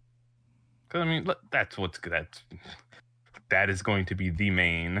together. 'Cause, I mean, that's what's good. That is going to be the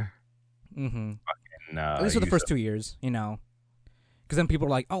main Mm-hmm. At least for the use first 2 years, because then people are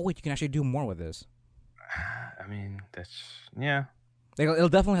like, "Oh wait, you can actually do more with this." I mean, that's yeah. Like, it'll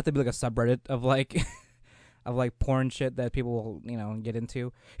definitely have to be like a subreddit of like of like porn shit that people will get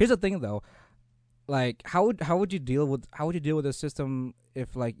into. Here's the thing though, like how would you deal with a system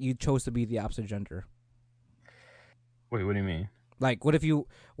if like you chose to be the opposite gender? Wait, what do you mean? Like what if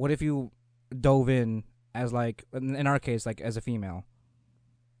you dove in as like in our case like as a female?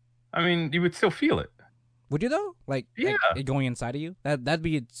 I mean, you would still feel it. Would you though? Like Yeah, it going inside of you? That'd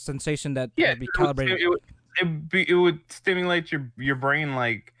be a sensation that yeah. would be calibrated. It would stimulate your brain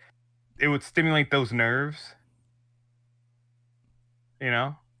like it would stimulate those nerves. You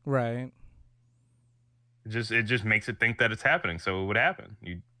know, Right. it just makes it think that it's happening. So it would happen.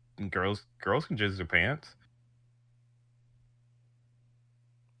 Girls can jizz their pants.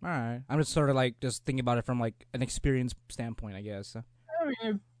 All right. I'm just sort of like just thinking about it from like an experience standpoint, I guess.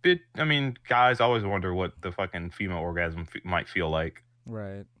 I mean, guys always wonder what the fucking female orgasm might feel like.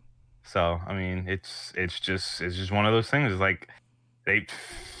 Right. So I mean, it's just one of those things. It's like they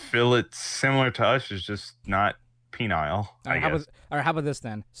feel it similar to us, it's just not penile, All I right, how about guess. this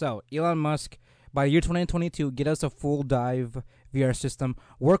then? So Elon Musk, by the year 2022, get us a full dive VR system.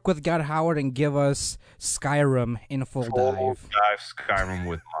 Work with God Howard and give us Skyrim in full Full dive dive Skyrim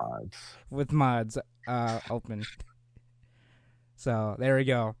with mods. with mods open. So there we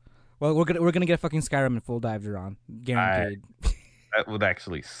go. Well, we're gonna get fucking Skyrim in full dive, Jerron, I guaranteed. That would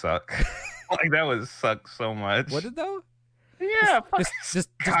actually suck. Like that would suck so Would much. it though? Just Yeah, fucking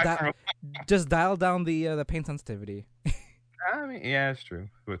Skyrim. just dial down the pain sensitivity. I mean, yeah, it's true.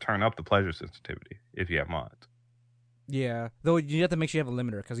 It would turn up the pleasure sensitivity if you have mods. Yeah, though you have to make sure you have a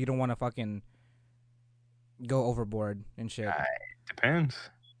limiter because you don't want to fucking go overboard and shit. Depends.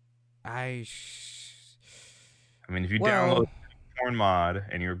 I I mean, if you download well, porn mod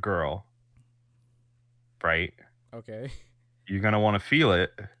and you're a girl, right? okay. You're gonna want to feel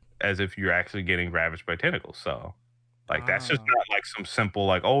it as if you're actually getting ravaged by tentacles. So, like, that's just Ah. not like some simple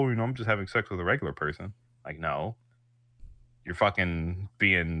like, oh, I'm just having sex with a regular person. Like, no, you're fucking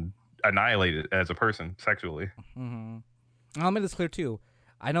being annihilated as a person sexually. Mm-hmm. I'll make this clear too.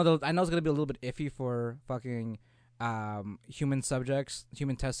 I know it's gonna be a little bit iffy for fucking human subjects,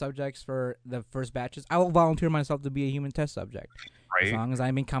 human test subjects for the first batches. I will volunteer myself to be a human test subject as Right? long as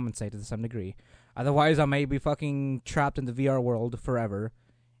I'm being compensated to some degree. Otherwise, I may be fucking trapped in the VR world forever.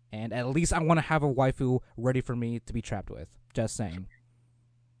 And at least I want to have a waifu ready for me to be trapped with. Just saying.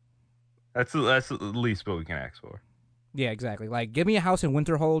 That's the least what we can ask for. Yeah, exactly. Like, give me a house in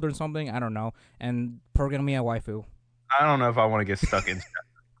Winterhold or something. I don't know, and program me a waifu. I don't know if I want to get stuck in.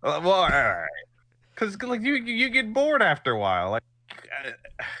 Well, all right, because like you get bored after a while. Like,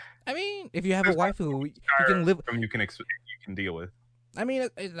 I mean, if you have a there's not waifu, you can live. you can deal with. I mean,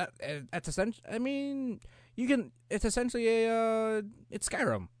 it's essentially. I mean, you can. It's essentially it's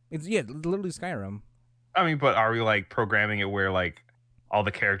Skyrim. It's literally Skyrim. I mean, but are we like programming it where like all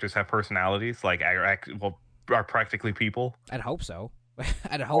the characters have personalities, like are practically people, I'd hope so.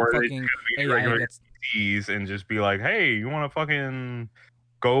 I'd hope or are they just fucking gonna be AI regular gets. NPCs and just be like, hey, you want to fucking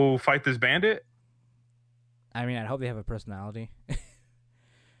go fight this bandit? I mean, I'd hope they have a personality.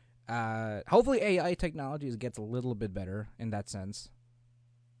 Hopefully AI technologies gets a little bit better in that sense.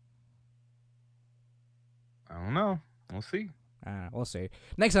 I don't know. We'll see. We'll see.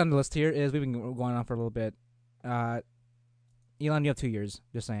 Next on the list here is we've been going on for a little bit. Elon, you have 2 years.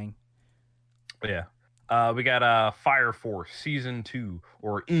 Just saying. Yeah. We got Fire Force season 2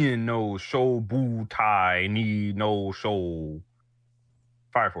 or In no Shobutai ni no Show.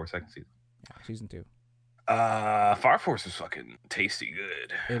 Fire Force second season. Yeah, season 2. Fire Force is fucking tasty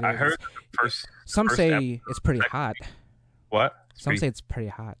good. It I is. heard the first. Some first say it's pretty second- hot. What? Some say it's pretty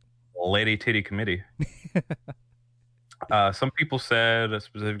hot. Lady Titty Committee. Some people said,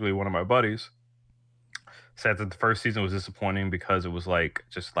 specifically one of my buddies, said that the first season was disappointing because it was like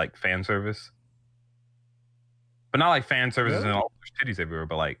just like fan service, but not like fan services Really? and all there's titties everywhere,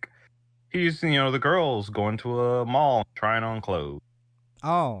 but like he's the girls going to a mall trying on clothes.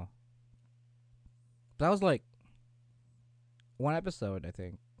 Oh, that was like one episode, I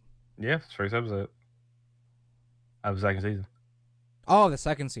think. Yeah, first episode of the second season. Oh, the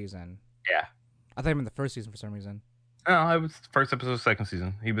second season. Yeah. I thought you meant the first season for some reason. No, it was first episode of second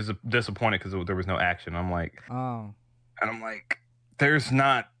season. He was disappointed because there was no action. Oh, I'm like, there's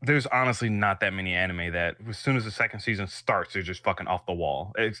honestly not that many anime that as soon as the second season starts, they're just fucking off the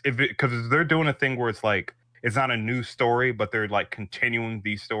wall. Because they're doing a thing where it's like it's not a new story, but they're like continuing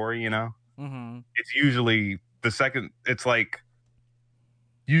the story. mm-hmm. It's usually the second. It's like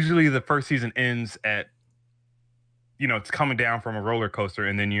usually the first season ends at it's coming down from a roller coaster,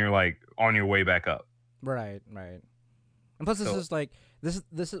 and then you're like on your way back up. Right. And plus, this So- is like this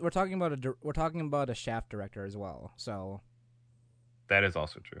is we're talking about a Shaft director as well. So That is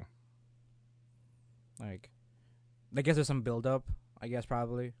also true. like, I guess there's some build up. I guess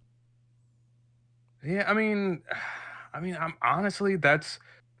probably. Yeah, I'm honestly that's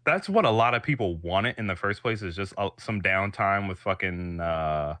what a lot of people wanted in the first place is just some downtime with fucking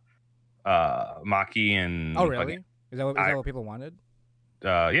Maki and Oh, really? Is that I- what people wanted?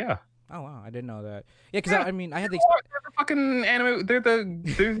 yeah. Oh wow, I didn't know that. Yeah, because Yeah. I mean, I had the They're the fucking anime. They're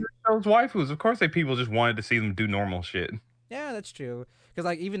those waifus. Of course, people just wanted to see them do normal shit. yeah, that's true. Because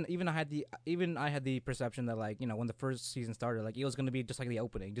like even I had the perception that like when the first season started, like it was gonna be just like the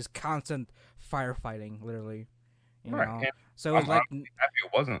opening, just constant firefighting, literally. You Right. know? And So it was I'm like happy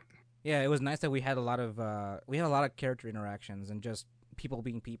it wasn't. yeah, it was nice that we had a lot of character interactions and just people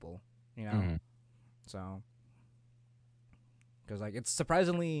being people. You know. Mhm. So because like it's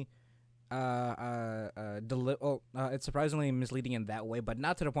surprisingly it's surprisingly misleading in that way, but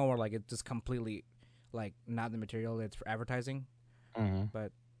not to the point where like it's just completely like not the material it's for advertising. Hmm.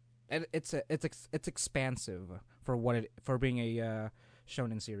 But it's expansive for what it for being a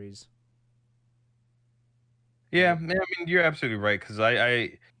shonen series. Yeah, Like man, I mean, you're absolutely right because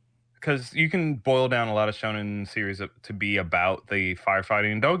because you can boil down a lot of shonen series to be about the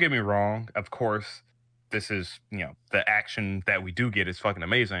firefighting. Don't get me wrong, of course, this is the action that we do get is fucking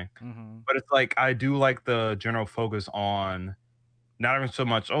amazing, mm-hmm. but it's like I do like the general focus on not even so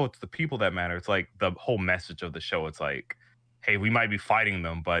much it's the people that matter. It's like the whole message of the show. It's like, hey, we might be fighting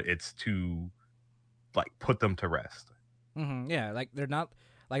them, but it's to like put them to rest. Mm-hmm. Yeah, like they're not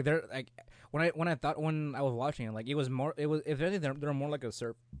like they're like when I thought when I was watching it, like it was if anything they're more like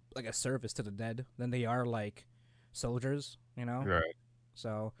like a service to the dead than they are like soldiers, you know. Right.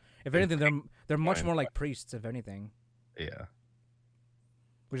 So if They anything, they're much find- more like priests, if anything, Yeah.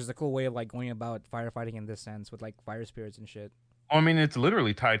 which is a cool way of like going about firefighting in this sense with like fire spirits and shit. Well, I mean, it's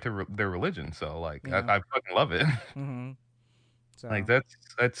literally tied to their religion, so like Yeah. I fucking love it. Mm-hmm. So. Like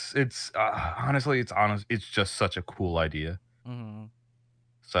that's it's honestly it's honest it's just such a cool idea. Mm-hmm.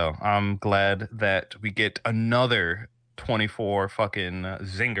 So I'm glad that we get another 24 fucking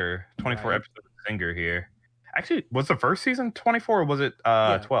zinger, 24 Right. episode zinger here. Actually, was the first season 24 or was it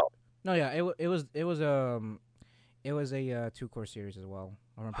Yeah. 12? No, yeah, it was a 2 course series as well.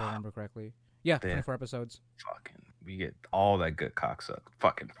 If I remember correctly. Yeah, Damn. 24 episodes. Fucking we get all that good cocksuck.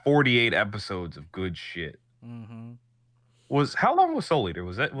 Fucking 48 episodes of good shit. Mm-hmm. Was how long was Soul Eater?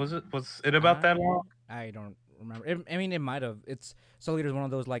 Was it about that long? I don't remember. I mean, it might have. It's Soul Eater is one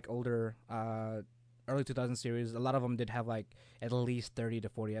of those like older, early 2000 series. A lot of them did have like at least 30 to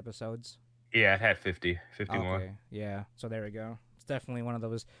 40 episodes. Yeah, it had 50, 51. Okay, yeah. So there we go. It's definitely one of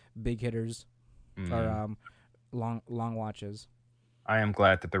those big hitters Mhm. or long watches. I am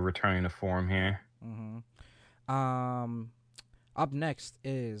glad that they're returning to form here. Mm-hmm. Up next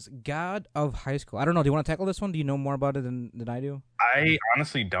is God of High School. I don't know. Do you want to tackle this one? Do you know more about it than I do? I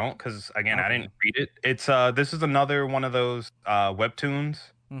honestly don't because again I Okay. didn't read it. It's this is another one of those webtoons.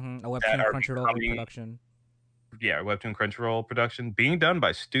 Mm-hmm. A That webtoon are Crunchyroll becoming- production. Yeah, webtoon Crunchyroll production being done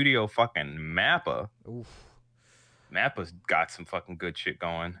by Studio fucking Mappa. Oof. Mappa's got some fucking good shit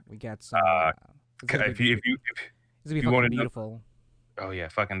going. We got some. It's gonna If be, you it's gonna be you wanna fucking know- beautiful. oh yeah,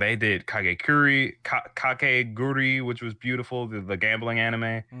 fucking they did Kakeguri, which was beautiful, the gambling anime.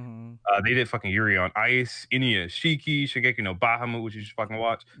 Mm-hmm. They did fucking Yuri on Ice, Inuyashiki, Shingeki no Bahamut, which you should fucking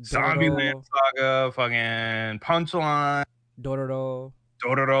watch. Zombieland Saga, fucking Punchline, Dororo.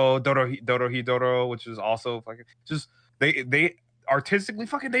 Dorohedoro, which is also fucking just they artistically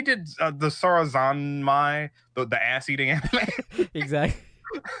fucking they did the Sarazanmai, the ass eating anime. Exactly.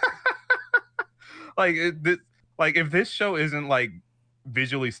 Like like if this show isn't like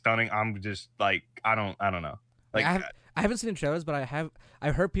visually stunning, I'm just like I don't know. Like I haven't seen the trailers, but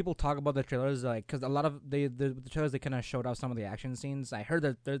I've heard people talk about the trailers, like because a lot of the trailers they kind of showed off some of the action scenes. I heard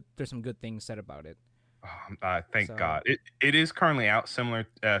that there's some good things said about it. thank So- God it is currently out. Similar,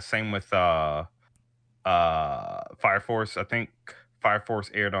 same with Fire Force. I think Fire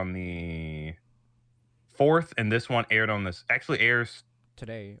Force aired on the 4th, and this one aired on this actually airs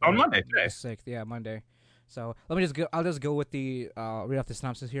Today on or Monday, the today. 6th, yeah, Monday. So let me just go. I'll just go with the read off the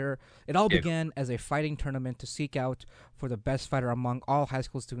synopsis here. It all Yeah. began as a fighting tournament to seek out for the best fighter among all high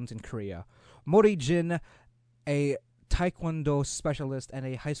school students in Korea. Mori Jin, a taekwondo specialist and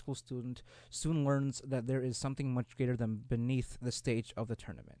a high school student, soon learns that there is something much greater than beneath the stage of the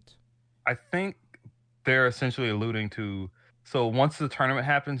tournament. I think they're essentially alluding to so once the tournament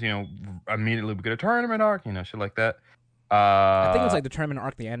happens, immediately we get a tournament arc, shit like that. I think it's like the tournament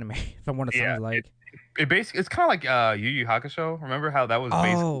arc, the anime, from what it yeah, sounds like. it basically it's kind of like Yu Yu Hakusho. Remember how that was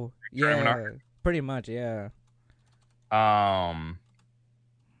basically Oh, tournament yeah, arc? pretty much, yeah.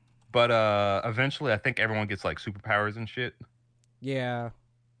 But eventually I think everyone gets like superpowers and shit. Yeah.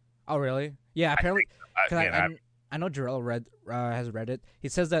 Oh, really? Yeah. Apparently, cause Again, I know Jarrell has read it. He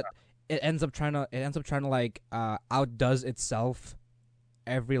says that it ends up trying to like outdoes itself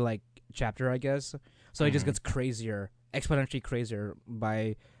every like chapter, I guess. So it just Mhm. gets crazier, exponentially crazier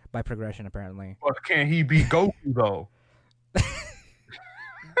by progression, apparently. But can he be Goku though?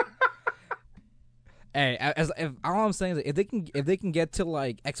 Hey, if all I'm saying is if they can get to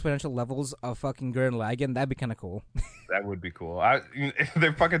like exponential levels of fucking Gurren Lagann, that'd be kind of cool. That would be cool.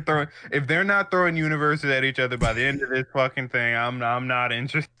 If they're not throwing universes at each other by the end of this fucking thing, I'm not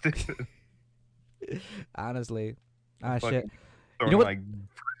interested. Honestly, Fucking shit. Throwing know what- like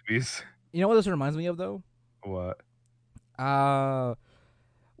frisbees. You know what this reminds me of though? What?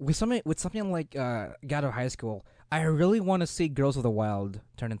 With something like God of High School, I really want to see Girls of the Wild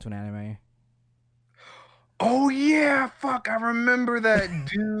turn into an anime. Oh yeah, fuck! I remember that,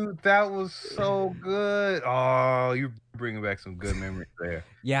 dude. That was so good. Oh, you're bringing back some good memories there.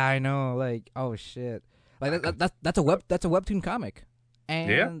 Yeah, I know. Like, oh shit, like I com- that's a webtoon comic,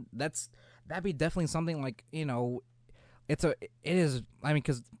 yeah. and that'd be definitely something like it is. I mean,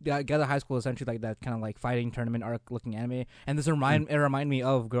 because Gather High School is essentially like that kind of like fighting tournament arc looking anime, and it remind me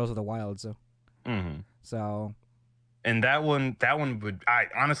of Girls of the Wild. Mm-hmm. So And that one would, I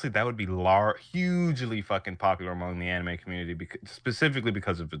honestly, that would be hugely fucking popular among the anime community, because specifically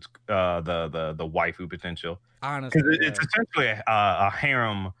because of its the waifu potential. Because honestly, it's yeah. essentially a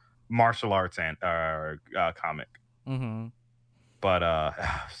harem martial arts and comic. Mm-hmm. But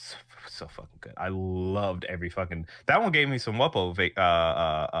so, so fucking good. I loved every fucking, that one gave me some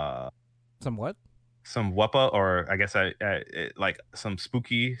Somewhat. some wepa, or I guess like some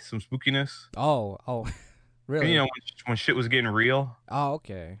spookiness. Oh, You really? know, when shit was getting real, Oh,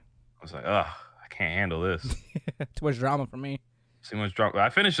 okay. I was like, ugh, I can't handle this. Too much drama for me. See much drunk. I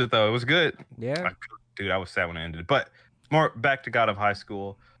finished it though. It was good. Yeah. Dude, I was sad when it ended. But more back to God of High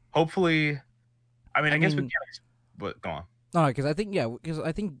School. Hopefully, I mean, I I guess we mean, can't. But go on. no, because I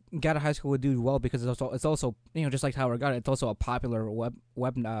think Gather High School would do well because it's also just like Tower God, it's also a popular web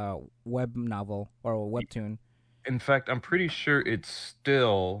novel or a webtoon. In fact, I'm pretty sure it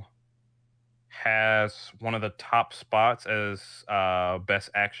still has one of the top spots as best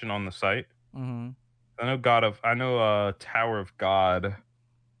action on the site. Mm-hmm. I know Tower of God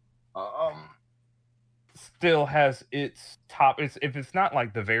um still has its top. It's, if it's not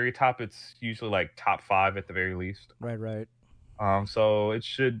like the very top, it's usually like top 5 at the very least. Right, right. So it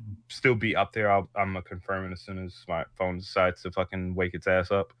should still be up there. I'm gonna confirm it as soon as my phone decides to fucking wake its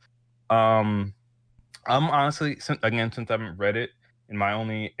ass up. Um, I'm honestly, since I haven't read it, and my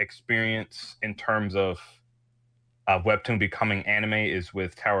only experience in terms of webtoon becoming anime is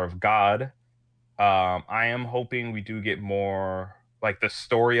with Tower of God. I am hoping we do get more. Like the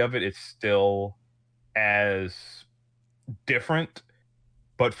story of it is still as different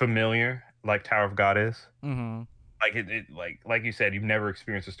but familiar, like Tower of God is. Mm-hmm. Like like you said, you've never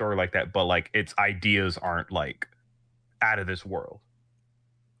experienced a story like that, but like its ideas aren't like out of this world.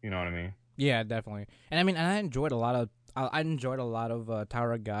 You know what I mean? Yeah, definitely. And I mean, and I enjoyed a lot of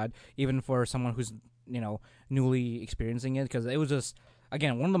Tower of God, even for someone who's newly experiencing it, because it was just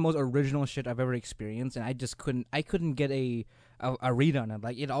again one of the most original shit I've ever experienced, and I couldn't get a read on it.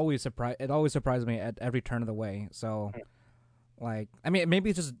 Like it always surprised me at every turn of the way. So like, I mean, maybe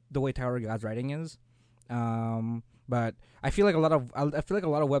it's just the way Tower of God's writing is. But I feel like I feel like a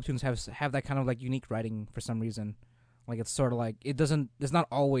lot of webtoons have that kind of like unique writing for some reason. Like it's sort of like it's not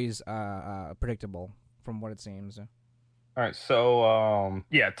always predictable from what it seems. All right, so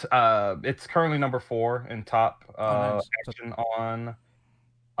yeah, it's currently number 4 in top Oh, nice. So action on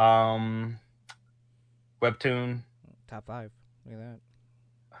um webtoon. top 5. Look at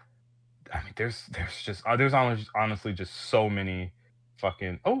that. I mean, there's just there's honestly just so many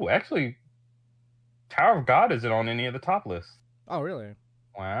fucking. Oh, actually, Tower of God isn't on any of the top lists. Oh, really?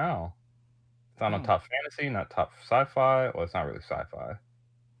 Wow, it's not on Hmm. top fantasy, not top sci-fi. Well, it's not really sci-fi.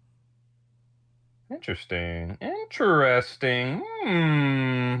 Interesting. Interesting.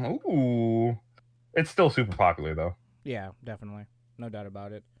 Hmm. Ooh. It's still super popular though. Yeah, definitely. No doubt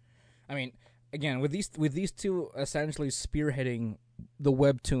about it. I mean, again, with these two essentially spearheading the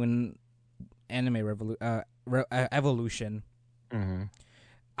webtoon anime evolution, Hmm.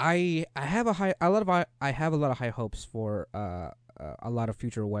 I have a high a lot of I have a lot of high hopes for a lot of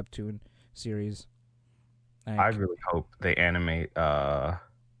future webtoon series. I Like really hope they animate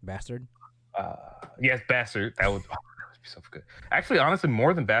Bastard. uh yes, Bastard. That would be so good. Actually, honestly,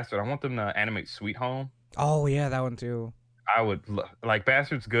 more than Bastard, I want them to animate Sweet Home. Oh yeah, that one too. I would like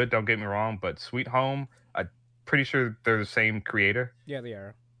Bastard's good, don't get me wrong, but Sweet Home, I'm pretty sure they're the same creator. Yeah, they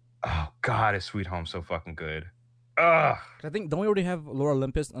are. Oh God, is Sweet Home so fucking good? Ugh. 'Cause I think don't we already have Lore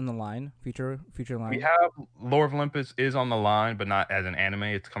Olympus on the line, future We line? have Lore of Olympus is on the line, but not as an anime.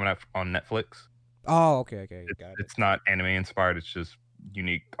 It's coming out on Netflix. Oh, okay, It's got it. it's not anime inspired. It's just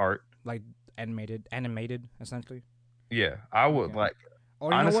unique art. Like animated essentially. Yeah, I would Okay. like,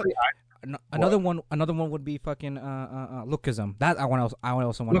 Or you know what? honestly. What? Another one would be fucking Lookism. That I would also want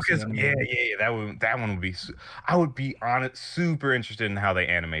to see Lucas, yeah, animated. yeah, yeah. That one would be. I would be honest, super interested in how they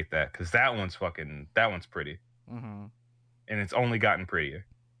animate that, because that one's pretty, Mm-hmm. and it's only gotten prettier.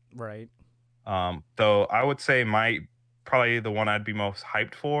 Right. Though I would say my probably the one I'd be most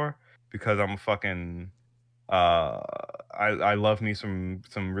hyped for, because I'm a fucking uh I love me some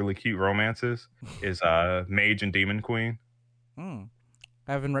really cute romances, is Mage and Demon Queen. I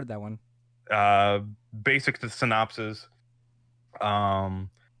haven't read that one. Basic synopsis. Um,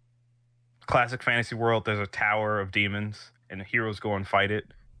 Classic fantasy world. There's a tower of demons, and the heroes go and fight it.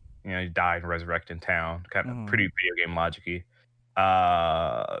 You die and resurrect in town. Kind of pretty video game logic-y.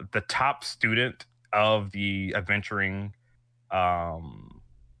 The top student of the adventuring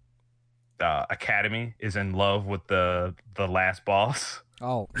academy is in love with the last boss.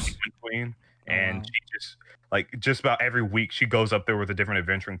 Oh, Queen, and she just about every week she goes up there with a different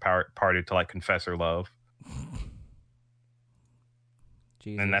adventuring party to confess her love.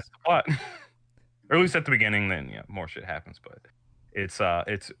 Jesus. And that's the plot. Or at least at the beginning. Then more shit happens, but it's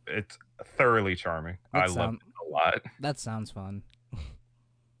thoroughly charming. I love it a lot. That sounds fun.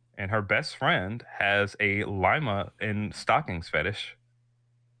 And her best friend has a Lima in stockings fetish.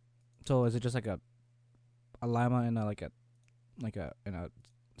 So is it just like a Lima in a in a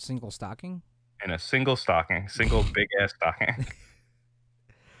single stocking? In a single stocking, single big ass stocking.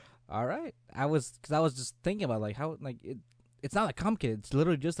 All right, I was just thinking about how it's not a complicated. It's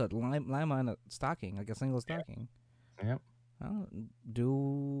literally just a Lima in a stocking, like a single stocking. Yep. Well,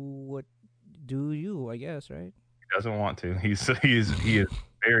 do you? I guess, right? He doesn't want to. He is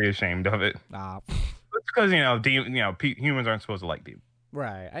very ashamed of it. It's because humans aren't supposed to like demons.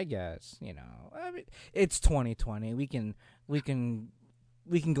 Right, I guess. I mean, it's 2020. We can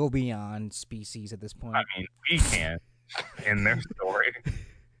go beyond species at this point. I mean, we can in their story.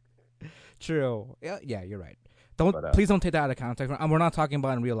 True. Yeah, you're right. Please don't take that out of context. We're not talking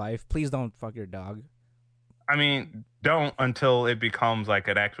about in real life. Please don't fuck your dog. I mean, don't until it becomes like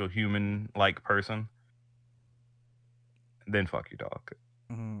an actual human-like person. Then fuck your dog.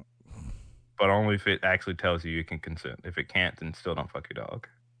 Mm-hmm. But only if it actually tells you can consent. If it can't, then still don't fuck your dog.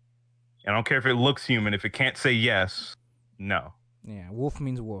 I don't care if it looks human. If it can't say yes, no. Yeah, wolf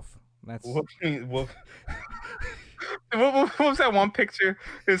means wolf. That's wolf means wolf. What was that one picture?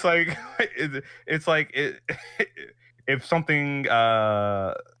 It's like if something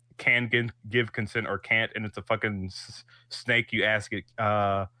can give consent or can't, and it's a fucking snake. You ask it,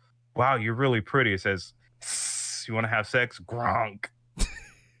 "Wow, you're really pretty." It says, "You want to have sex?" Gronk.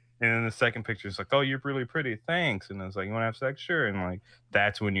 And then the second picture is like, "Oh, you're really pretty, thanks." And it's like, "You want to have sex?" Sure. And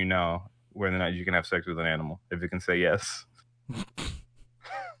that's when you know whether or not you can have sex with an animal if it can say yes.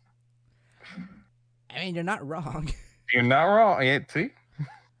 I mean, you're not wrong. You're not wrong. Yeah, see, if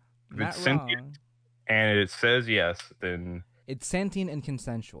not it's sentient and it says yes, then it's sentient and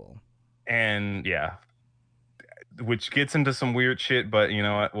consensual. And yeah, which gets into some weird shit. But you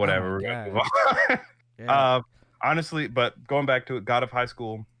know what? Whatever. We're gonna move on. Yeah. Honestly, but going back to it, God of High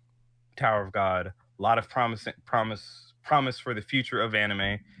School, Tower of God, a lot of promise for the future of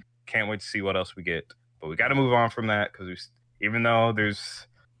anime. Can't wait to see what else we get. But we got to move on from that because even though there's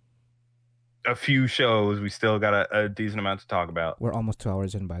a few shows, we still got a decent amount to talk about. We're almost 2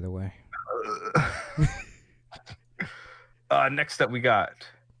 hours in, by the way. Next up, we got.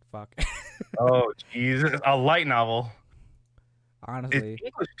 Fuck. Oh, Jesus. A light novel. Honestly. Its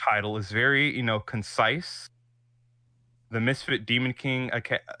English title is very, concise. The Misfit of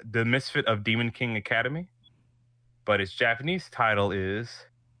Demon King Academy. But its Japanese title is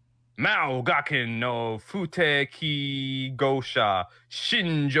Mao Gaken no Fute Ki Gosha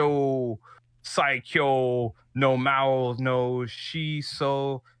Shinjo Saikyo no Mao no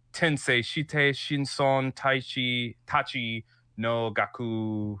Shiso Tensei Shite Shinson Tachi no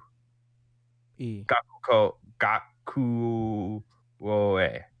Gaku Gaku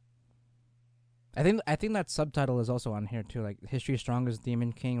Woe. I think that subtitle is also on here too. Like, history's strongest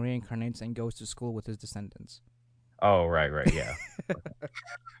demon king reincarnates and goes to school with his descendants. Oh, right, yeah.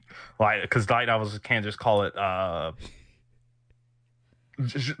 Because light novels can't just call it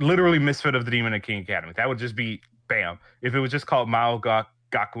literally Misfit of the Demon King Academy. That would just be bam. If it was just called Mao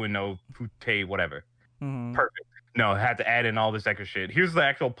Gaku no Fute whatever. Mm-hmm. Perfect. No, it had to add in all this extra shit. Here's the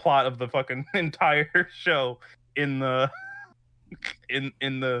actual plot of the fucking entire show in the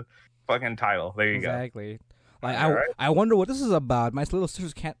in the fucking title. There you go. Exactly. I wonder what this is about. My little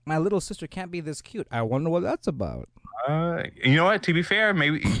sister can't be this cute. I wonder what that's about. You know what? To be fair,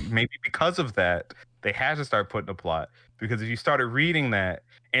 maybe because of that, they had to start putting a plot. Because if you started reading that,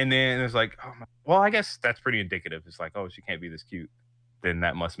 and then it's like, oh my, well, I guess that's pretty indicative. It's like, oh, she can't be this cute. Then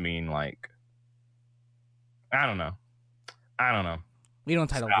that must mean I don't know. We don't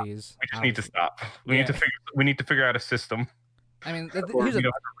title these. We just need to stop. We need to figure out a system. I mean, we don't have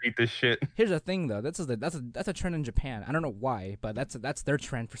to read this shit. Here's the thing, though. That's a trend in Japan. I don't know why, but that's their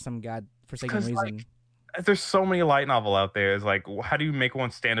trend for some godforsaken reason. There's so many light novel out there. It's like, how do you make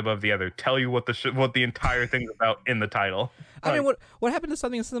one stand above the other? Tell you what the entire thing's about in the title. I mean, what happened to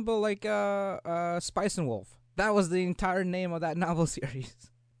something simple like Spice and Wolf? That was the entire name of that novel series.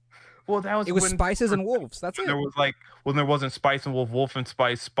 Well, that was It was when spices and wolves. That's there it. was like when there wasn't Spice and Wolf, Wolf and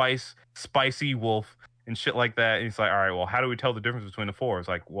Spice, Spice, Spicy Wolf, and shit like that. And he's like, all right, well, how do we tell the difference between the four? It's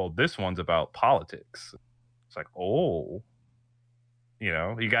like, well, this one's about politics. It's like, oh, you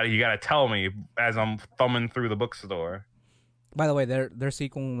gotta tell me as I'm thumbing through the bookstore. By the way, their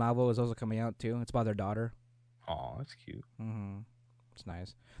sequel novel is also coming out too. It's about their daughter. Oh, that's cute. Mm-hmm. It's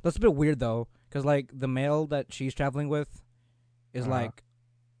nice. That's a bit weird though, because like the male that she's traveling with is like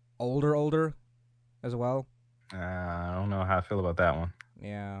older as well. I don't know how I feel about that one.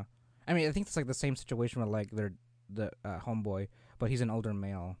 Yeah, I mean I think it's like the same situation with like the homeboy, but he's an older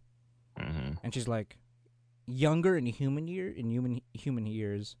male, Hmm. and she's like younger in human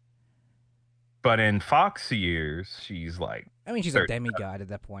years. But in Fox years, she's like, I mean she's a 30. demigod at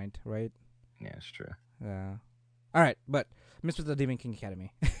that point, right? Yeah, it's true. Yeah. All right, but Mr. the Demon King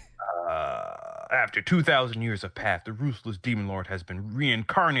Academy. After 2,000 years have passed, the ruthless demon lord has been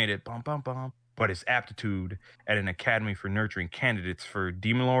reincarnated. Bum, bum, bum. But his aptitude at an academy for nurturing candidates for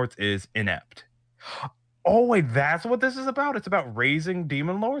demon lords is inept. Oh, wait, that's what this is about? It's about raising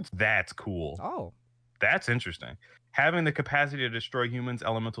demon lords? That's cool. Oh, That's interesting. Having the capacity to destroy humans,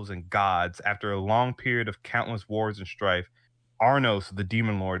 elementals, and gods after a long period of countless wars and strife, Arnos, the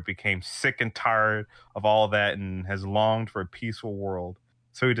demon lord, became sick and tired of all that and has longed for a peaceful world.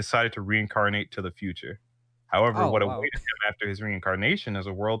 So he decided to reincarnate to the future. However, oh what wow. awaited him after his reincarnation is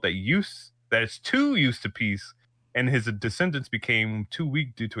a world that is too used to peace, and his descendants became too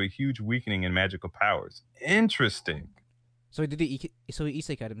weak due to a huge weakening in magical powers. Interesting. So he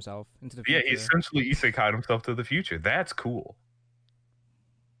isekai'd himself into the Yeah, future. he essentially isekai'd himself to the future. That's cool.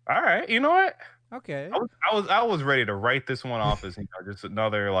 All right, you know what? Okay. I was ready to write this one off as just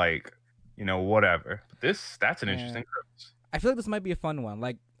another like whatever. That's an Yeah. interesting premise. I feel like this might be a fun one.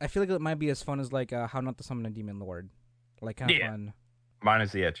 Like I feel like it might be as fun as like How Not to Summon a Demon Lord. Like kind of Yeah. fun. Mine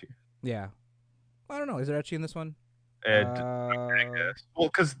is the etchy. Yeah. I don't know. Is there actually in this one? I guess. Well,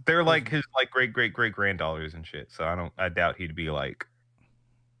 because they're like his like great granddaughters and shit. So I doubt he'd be like,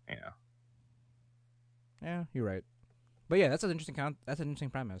 you know. Yeah, you're right. But yeah, that's an interesting That's an interesting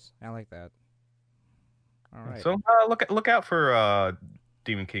premise. I like that. All right. So look out for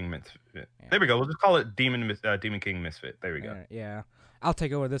Demon King Misfit. Yeah. There we go. We'll just call it Demon King Misfit. There we go. Yeah. I'll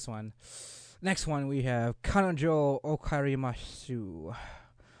take over this one. Next one we have Kanojo Okarimasu.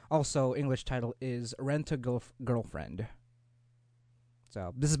 Also, English title is Rent a Girlfriend.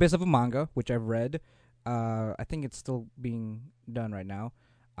 So this is based off a manga, which I've read. I think it's still being done right now.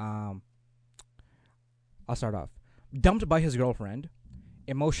 I'll start off. Dumped by his girlfriend,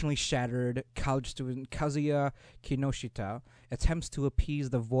 emotionally shattered college student Kazuya Kinoshita attempts to appease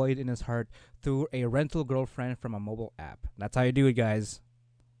the void in his heart through a rental girlfriend from a mobile app. That's how you do it, guys.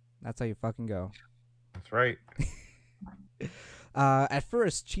 That's how you fucking go. That's right. At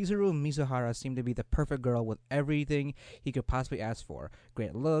first, Chizuru Mizuhara seemed to be the perfect girl with everything he could possibly ask for: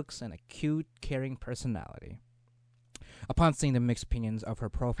 great looks and a cute, caring personality. Upon seeing the mixed opinions of her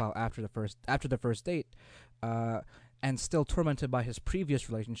profile after the first date, and still tormented by his previous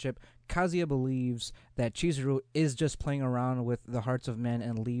relationship, Kazuya believes that Chizuru is just playing around with the hearts of men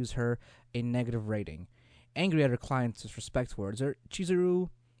and leaves her a negative rating. Angry at her client's disrespect towards her, Chizuru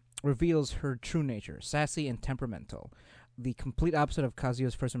reveals her true nature: sassy and temperamental, the complete opposite of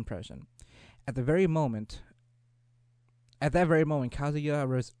Kazuya's first impression. At that very moment,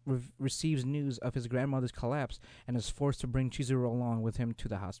 Kazuya receives news of his grandmother's collapse and is forced to bring Chizuru along with him to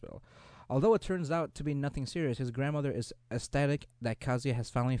the hospital. Although it turns out to be nothing serious, his grandmother is ecstatic that Kazuya has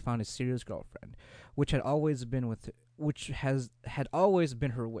finally found a serious girlfriend, which had always been her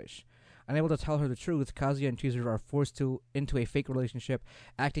wish. Unable to tell her the truth, Kazuya and Chizuru are forced into a fake relationship,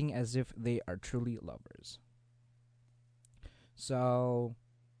 acting as if they are truly lovers. So,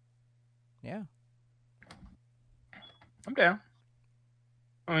 yeah. I'm down.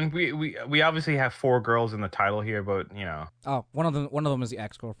 I mean, we obviously have 4 girls in the title here, but Oh, one of them is the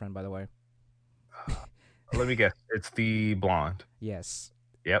ex-girlfriend, by the way. let me guess. It's the blonde. Yes,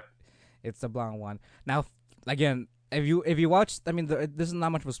 Yep. it's the blonde one. Now, again, if you watch, I mean, this is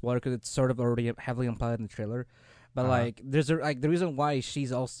not much of a spoiler because it's sort of already heavily implied in the trailer. But like, the reason why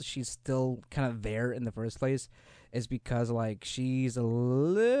she's still kind of there in the first place is because like she's a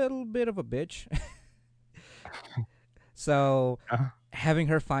little bit of a bitch. So having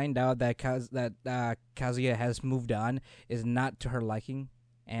her find out that Kazuya has moved on is not to her liking,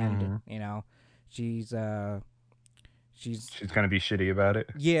 and she's gonna be shitty about it.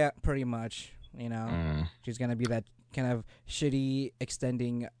 yeah, pretty much. She's gonna be that kind of shitty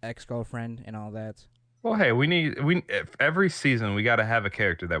extending ex-girlfriend and all that. Well, hey, every season we got to have a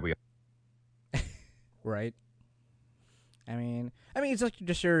character that we Right. It's like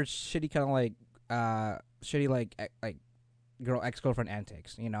just your shitty kind of like shitty like girl ex-girlfriend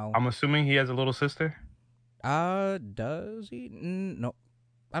antics, you know. I'm assuming he has a little sister. Does he? No,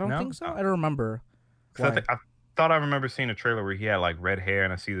 I don't No, think so. I don't remember. because Why? I thought I remember seeing a trailer where he had like red hair,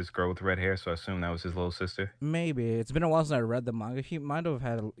 and I see this girl with red hair, so I assume that was his little sister. Maybe it's been a while since I read the manga. He might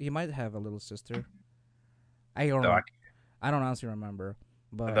have a little sister. I don't Though I know. I don't honestly remember.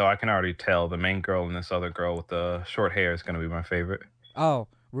 But though I can already tell the main girl and this other girl with the short hair is gonna be my favorite. oh,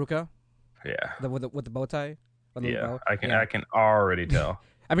 Ruka, Yeah, with the bow tie, with the little yeah, bow. I Yeah, can already tell.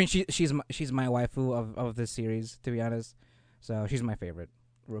 she's my waifu of this series, to be honest. So she's my favorite,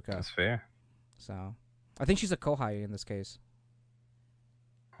 Ruka. That's fair. So I think she's a kohai in this case.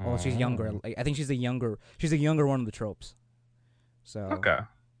 Well, she's younger. Oh, Like, I think she's the younger one of the tropes. So okay.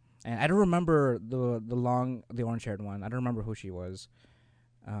 and I don't remember the orange haired one. I don't remember who she was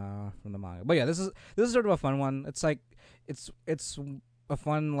from the manga. But yeah, this is sort of a fun one. It's like it's a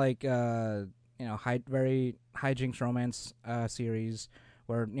fun like very hijinks romance series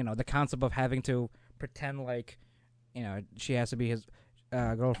where the concept of having to pretend like she has to be his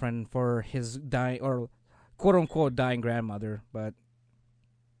girlfriend for his dying or quote unquote dying grandmother, but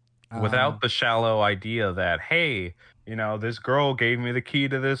Without the shallow idea that, hey, this girl gave me the key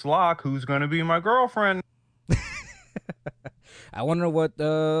to this lock. Who's gonna be my girlfriend? I wonder what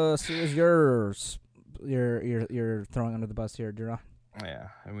series you're throwing under the bus here, Duran. Yeah,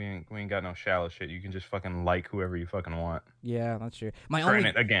 we ain't got no shallow shit. You can just fucking like whoever you fucking want. Yeah, that's true. My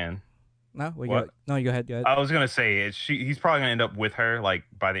Granted, only again, no, we what? go. No, you go ahead. Go ahead. I was gonna say he's probably gonna end up with her like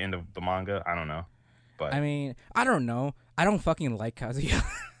by the end of the manga. I don't know, but I don't know. I don't fucking like Kazuya.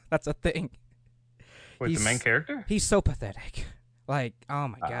 That's a thing. wait, the main character? He's so pathetic. Like, oh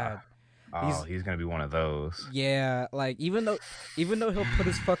my god. He's gonna be one of those. Yeah, like even though he'll put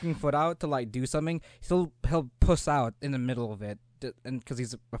his fucking foot out to like do something, he'll puss out in the middle of it, and because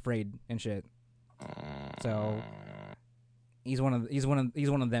he's afraid and shit. So he's one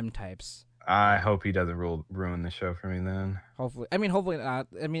of them types. I hope he doesn't ruin the show for me then. Hopefully not.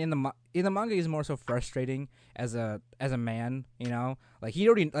 In the manga, he's more so frustrating as a man. Like he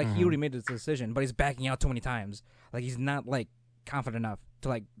already made his decision, but he's backing out too many times. Like he's not like confident enough to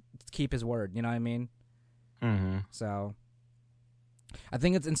like keep his word. You know what I mean? Mm-hmm. So I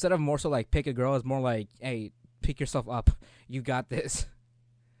think it's instead of more so like pick a girl, it's more like, hey, pick yourself up. You got this.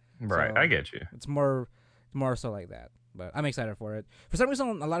 Right, So I get you. it's more so like that. But I'm excited for it. For some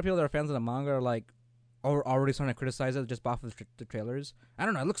reason, a lot of people that are fans of the manga are like already starting to criticize it just off of the trailers. I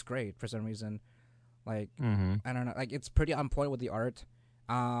don't know. It looks great for some reason. Like I don't know. Like it's pretty on point with the art.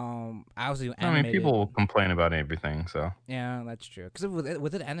 Obviously animated. People complain about everything, so Yeah, that's true. Because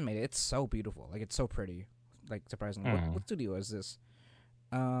with it animated, it's so beautiful. Like it's so pretty. Like surprisingly, what studio is this?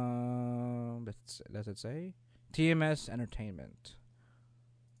 Does it say? TMS Entertainment.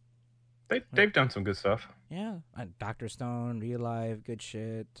 they've done some good stuff. Yeah, Doctor Stone, Real Life, good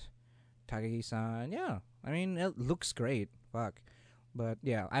shit. Takagi-san, yeah. It looks great. Fuck, but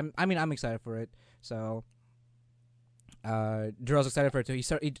yeah, I'm excited for it. So, Daryl's excited for it too.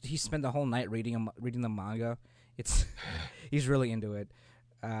 He spent the whole night reading the manga. It's he's really into it.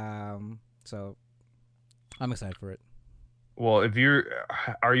 So I'm excited for it. Well,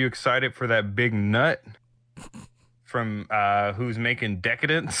 are you excited for that big nut from who's making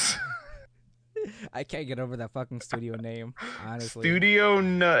Decadence? I can't get over that fucking studio name, honestly. Studio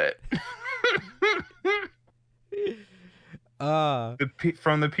Nut.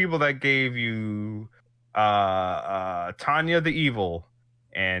 From the people that gave you Tanya the Evil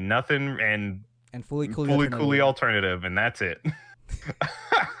and nothing and Fully Cooley Alternative, and that's it.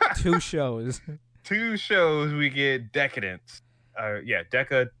 2 shows. 2 shows we get Decadence.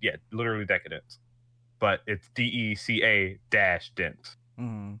 Literally Decadence. But it's DECA-Dent.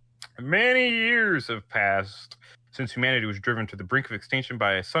 Mm-hmm. Many years have passed since humanity was driven to the brink of extinction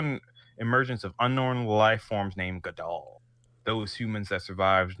by a sudden emergence of unknown life forms named Gadol. Those humans that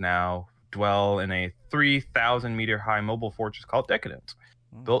survived now dwell in a 3,000 meter high mobile fortress called Decadence,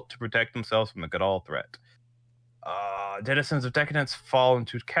 built to protect themselves from the Gadol threat. Denizens of Decadence fall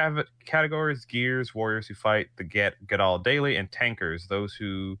into categories: gears, warriors who fight the Gadol daily, and tankers, those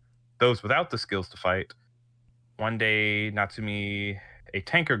without the skills to fight. One day, Natsumi, a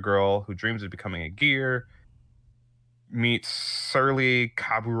tanker girl who dreams of becoming a gear, meets surly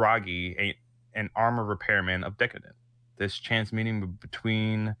Kaburagi, an armor repairman of Decadence. This chance meeting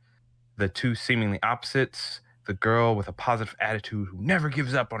between the two seemingly opposites, the girl with a positive attitude who never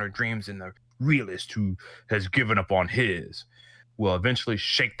gives up on her dreams and the realist who has given up on his, will eventually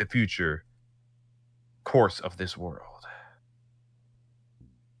shake the future course of this world.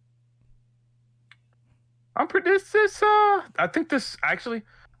 I'm pretty. This. I think this actually.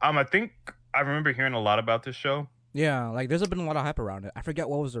 I think I remember hearing a lot about this show. Yeah, like there's been a lot of hype around it. I forget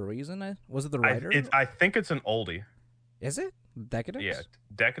what was the reason. Was it the writer? I think it's an oldie. Is it Yeah, Decadence?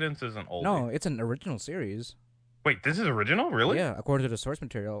 Decadence is an oldie. No, it's an original series. Wait, this is original, really? Yeah, according to the source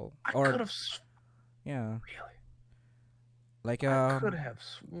material. I Or could have yeah, really. like I could have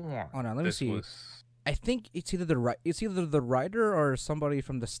sworn hold on, let me this see. was. I think it's either the writer or somebody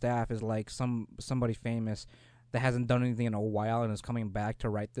from the staff is like somebody famous that hasn't done anything in a while and is coming back to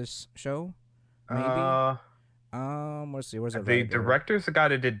write this show. Maybe. Uh, Let's see. Where's the the writer? director's the guy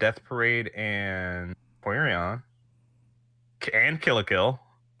that did Death Parade and Quarion and Kill a Kill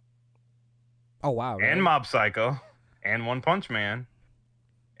Oh wow, and really? Mob Psycho and One Punch Man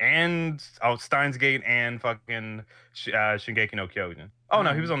and Steins Gate and fucking Shingeki no Kyojin. Oh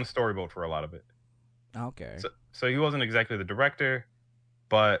no, he was on the storyboard for a lot of it. Okay. So he wasn't exactly the director,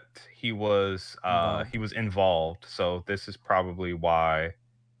 but Involved. he was involved. So this is probably why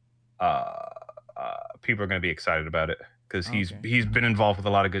uh, people are going to be excited about it because Okay. he's been involved with a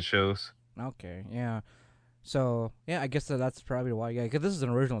lot of good shows. Okay. Yeah. So yeah, I guess that's probably why. Yeah, because this is an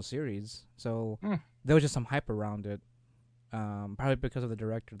original series, so Hmm. there was just some hype around it. Probably because of the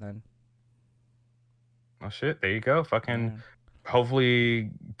director then. Oh shit! There you go. Fucking. Yeah. Hopefully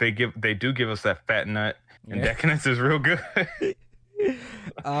they do give us that fat nut and Yeah. Decadence is real good.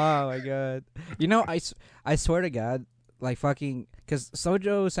 Oh my god. You know, I swear to God, like fucking, because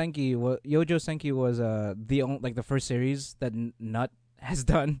Yojo Senki was the only, like the first series that Nut has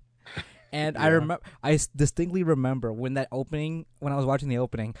done. And Yeah. I distinctly remember when when I was watching the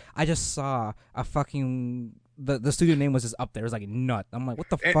opening, I just saw a fucking the studio name was just up there. It was like Nut. I'm like, what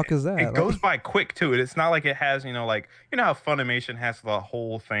the it, fuck is it that? goes Like, by quick too. It's not like it has, like how Funimation has the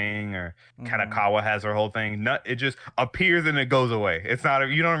whole thing or mhm. Katakawa has their whole thing. Not, it just appears and it goes away. It's not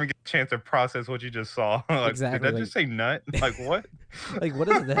you don't even get a chance to process what you just saw. Like, did Exactly. that just say nut? Like what? Like what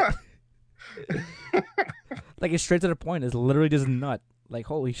is that? Like it's straight to the point. It's literally just Nut. Like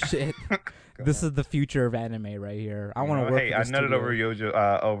holy shit. This God. is the future of anime right here. I want to work Hey, for I this nutted over studio.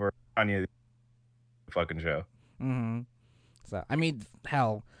 Yojo over Anya fucking show. Mm-hmm. So I mean,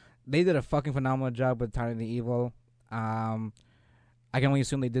 hell, they did a fucking phenomenal job with Tiny the Evil. Um, I can only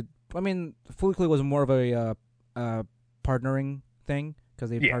assume they did. I mean, Fully Clue was more of a partnering thing because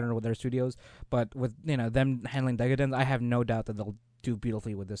they Yeah. partnered with their studios. But with them handling Decadence, I have no doubt that they'll do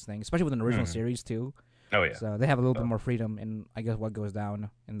beautifully with this thing, especially with an original Mhm. series too. Oh yeah. So they have a little bit So more freedom in, I guess, what goes down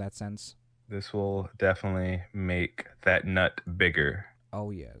in that sense. this will definitely make that nut bigger.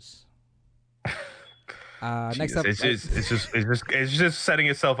 Oh yes. Next Jesus, up, it's just setting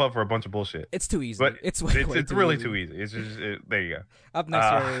itself up for a bunch of bullshit. it's too But easy. It's way, way it's too really easy. too easy. It's just there you go. Up next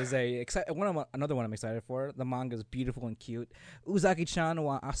Uh, here is another one I'm excited for. The manga is beautiful and cute. Uzaki-chan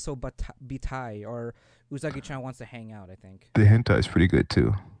wa bitai, or Uzaki-chan wants to hang out. I think the hentai is pretty good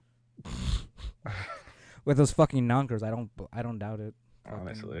too. with those fucking nonkers, I don't doubt it. Fucking,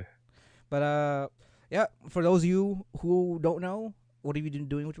 Honestly, but yeah. For those of you who don't know, what have you been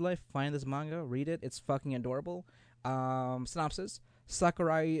doing with your life? Find this manga, read it. It's fucking adorable. Synopsis: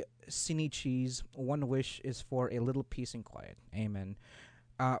 Sakurai Shinichi's one wish is for a little peace and quiet. Amen.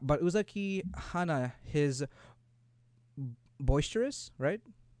 But Uzaki Hana, his boisterous, right?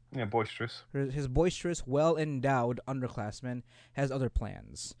 yeah, boisterous. His boisterous, well endowed underclassman has other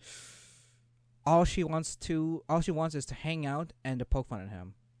plans. All she wants is to hang out and to poke fun at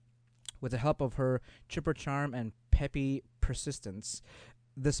him. With the help of her chipper charm and peppy persistence,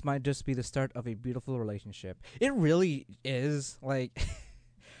 this might just be the start of a beautiful relationship. It really is. Like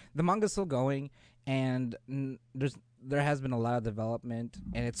the manga's still going, and there has been a lot of development,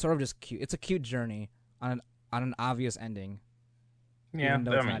 and it's sort of just cute. It's a cute journey on an obvious ending, Yeah, even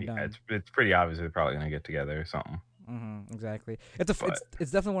though I it's not mean, yeah, done. it's pretty obvious they're probably gonna get together or something. Exactly. But It's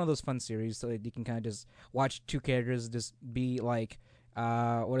definitely one of those fun series, so that you can kind of just watch two characters just be like,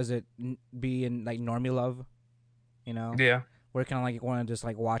 what is it? Be in like normie love, you know, yeah, where kind of like you want to just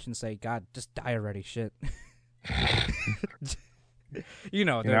like watch and say, God, just die already, shit. You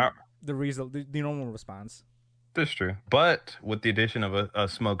know you know, the reason, the normal response. that's true. But with the addition of a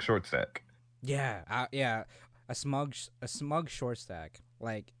smug short stack, Yeah, yeah, a smug short stack,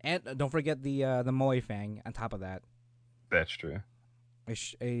 like, and don't forget the moe fang on top of that. that's true.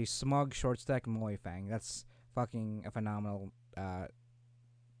 A smug short stack moe fang. That's fucking a phenomenal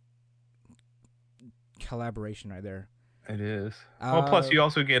collaboration right there. It is. Well, plus Uh, you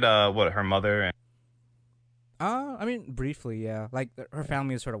also get what her mother and I mean, briefly, yeah. Like her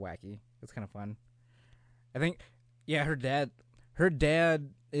family is sort of wacky. It's kind of fun. I think, yeah, her dad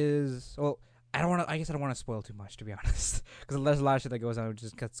is well. I don't want to. I guess I don't want to spoil too much, to be honest, because there's a lot of shit that goes on, which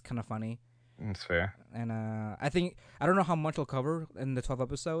just gets kind of funny. That's fair. And I think I don't know how much they'll cover in the 12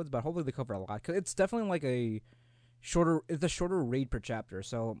 episodes, but hopefully they cover a lot. Cause it's definitely like a shorter. It's a shorter read per chapter,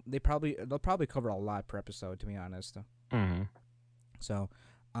 so they'll probably cover a lot per episode. To be honest. Mm-hmm. So,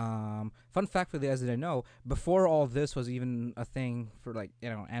 fun fact for the guys that I know, before all this was even a thing for like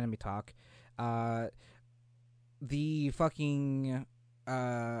anime talk, the fucking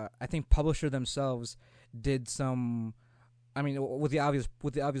I think publisher themselves did some. I mean, with the obvious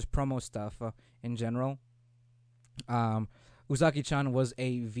promo stuff in general. Uzaki-chan was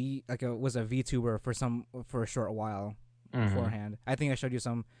a VTuber for a short while beforehand. I think I showed you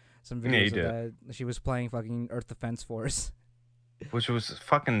some videos of that. She was playing fucking Earth Defense Force, which was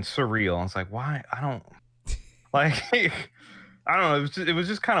fucking surreal. It's like, why? I don't like. I don't know. It was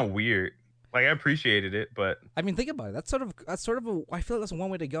just kind of weird. Like, I appreciated it, but I mean, think about it. That's sort of I feel like that's one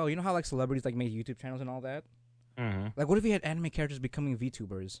way to go. You know how like celebrities like make YouTube channels and all that. Mm-hmm. Like, what if you had anime characters becoming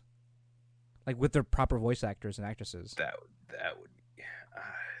VTubers, like with their proper voice actors and actresses? That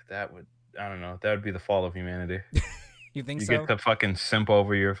would I don't know. That would be the fall of humanity. You think you so? You get to fucking simp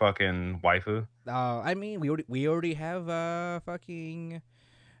over your fucking waifu. I mean, we already have fucking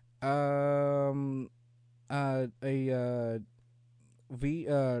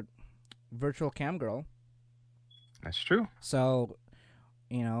virtual cam girl. That's true. So,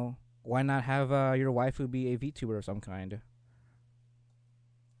 why not have your waifu be a VTuber of some kind?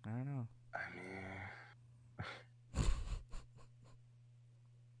 I don't know. I mean,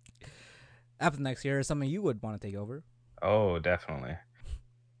 up next here is something you would want to take over. Oh, definitely.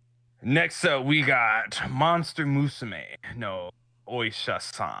 Next up, we got Monster Musume no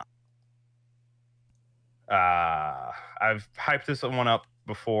Oisha-san. I've hyped this one up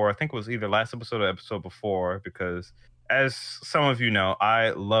before. I think it was either last episode or episode before, because as some of you know,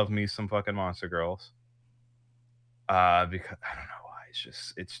 I love me some fucking monster girls. Because I don't know why.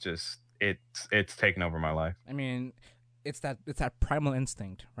 It's taken over my life. I mean, it's that primal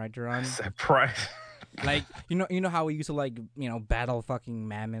instinct, right, Jerron? It's that like you know how we used to like battle fucking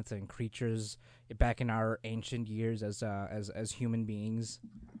mammoths and creatures back in our ancient years as human beings.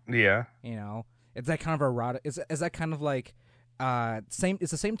 Yeah. It's that kind of erotic. Is that kind of like same?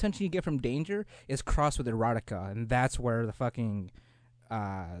 It's the same tension you get from danger is crossed with erotica, and that's where the fucking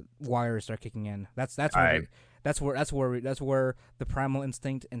wires start kicking in. That's where the primal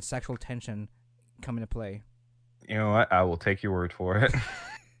instinct and sexual tension come into play. You know what? I will take your word for it.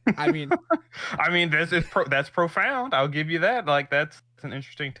 I mean, that's profound. I'll give you that. Like, that's an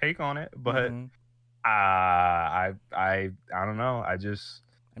interesting take on it. But I don't know. I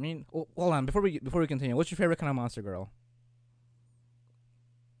mean, hold on. Before we continue, what's your favorite kind of monster girl?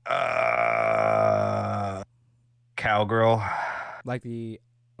 Cowgirl. Like the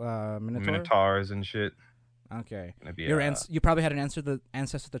Minotaurs and shit. Okay. You probably had an ancestor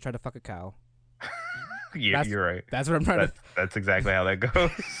that tried to fuck a cow. Yeah, you're right. That's what I'm trying to. That's exactly how that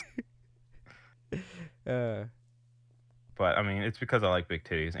goes. But I mean, it's because I like big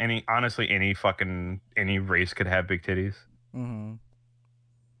titties. Any race could have big titties. Mm-hmm.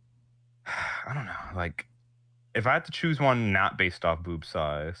 I don't know. Like, if I had to choose one not based off boob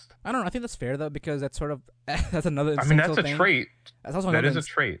sized, I don't know. I think that's fair though, because that's sort of that's another. I mean, that's a trait. That is a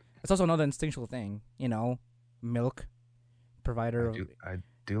trait. It's also another instinctual thing. Milk provider. I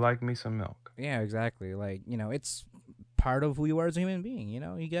do like me some milk. Yeah, exactly. Like, it's part of who you are as a human being. You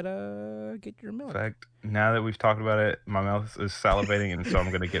gotta get your milk. In fact, now that we've talked about it, my mouth is salivating, and so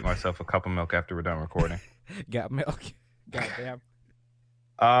I'm gonna get myself a cup of milk after we're done recording. Got milk. Goddamn.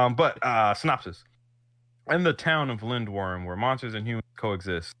 But synopsis. In the town of Lindworm, where monsters and humans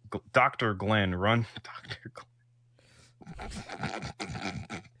coexist, Dr. Glenn runs... Dr. Glenn.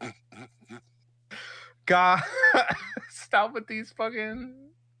 God, stop with these fucking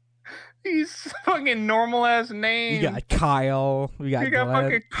normal ass names. You got Kyle. You got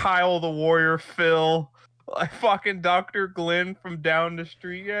fucking Kyle the Warrior, Phil, like fucking Dr. Glenn from down the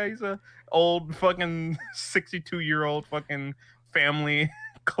street. Yeah, he's a old fucking 62-year-old fucking family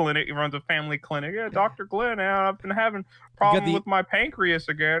clinic. He runs a family clinic. Yeah, Dr. Glenn. I've been having problems with my pancreas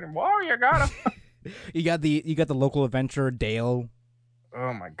again. Whoa, you got him. You got the local adventurer Dale.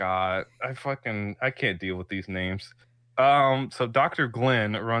 Oh my god, I can't deal with these names. So Dr.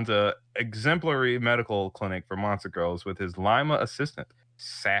 Glenn runs a exemplary medical clinic for monster girls with his Lima assistant,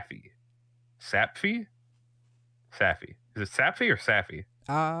 Safi. Sapfi? Safi. Is it Sapfi or Safi?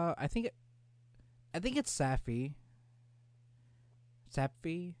 I think it's Safi.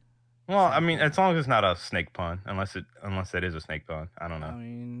 Sapfi? Well, I mean, as long as it's not a snake pun, unless it is a snake pun. I don't know. I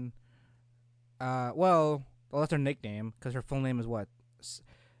mean, well, that's her nickname, because her full name is what?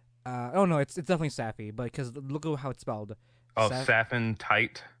 Oh no, it's definitely Safi, but because look at how it's spelled. Oh, Saf- Saffin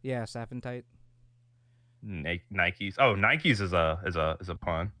Tight yeah, Saphantite. Nikes. Oh, Nikes is a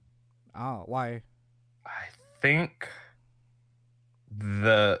pun. Oh, why? I think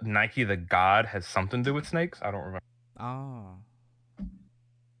the Nike the God has something to do with snakes. I don't remember. Oh,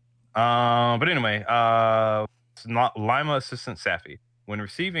 But anyway, it's not Lima assistant Safi. When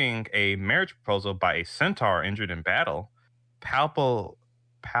receiving a marriage proposal by a centaur injured in battle, palpal,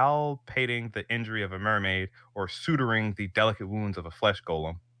 palpating the injury of a mermaid or suturing the delicate wounds of a flesh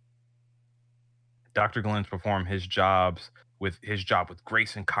golem, Dr. Glenn's performed his job with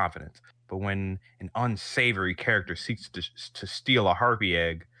grace and confidence. But when an unsavory character seeks to steal a harpy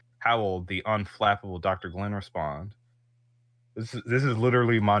egg, how will the unflappable Dr. Glenn respond? This is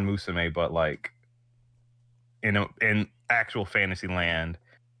literally Mon Musume, but like in actual fantasy land,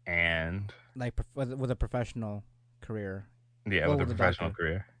 and like with a professional career. yeah, Well, with a with a professional doctor.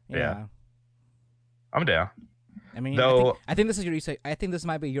 career. Yeah, Yeah. I'm down. I mean, Though, I think this is your isekai. I think this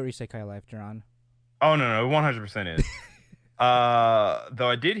might be your isekai life, Duran. oh no, 100% is. Though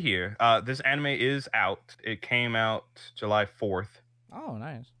I did hear, this anime is out. It came out July 4th. Oh,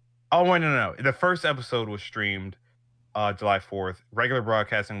 nice. Oh wait, no. The first episode was streamed July 4th. Regular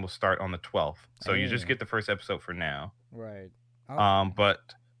broadcasting will start on the 12th. So you just Hey. get the first episode for now. Right. Okay. But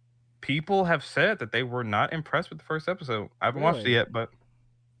people have said that they were not impressed with the first episode. I haven't watched it Really? yet, but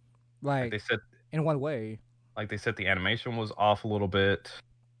Like, they said in what way? the animation was off a little bit.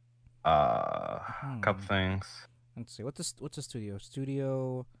 A couple Hmm. things. Let's see. What's the studio?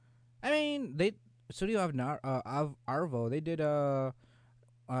 Studio. I mean, they Studio of Arvo. They did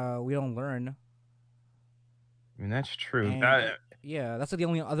We Don't Learn, I mean, that's true. and yeah, that's like the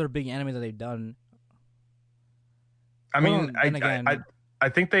only other big anime that they've done. I Well, mean, then again, I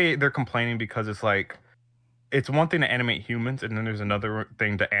think they're complaining because it's like it's one thing to animate humans, and then there's another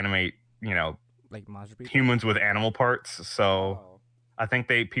thing to animate, like monster people. humans with animal parts. So Oh. I think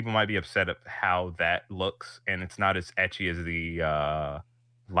people might be upset at how that looks, and it's not as etchy as the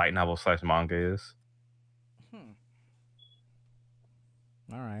light novel / manga is. Hmm.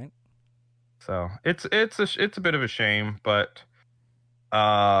 All right. So it's a bit of a shame, but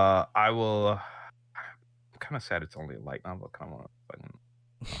I will. I'm kind of sad it's only a light novel. Kind of want fucking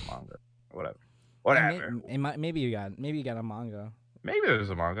a manga, whatever. Maybe you got a manga. Maybe there's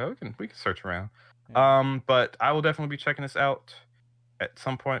a manga. We can search around. Yeah. But I will definitely be checking this out at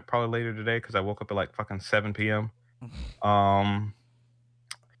some point, probably later today, because I woke up at like fucking 7 p.m. So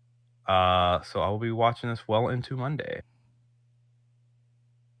I will be watching this well into Monday.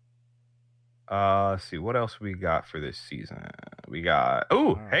 Let's see what else we got for this season. We got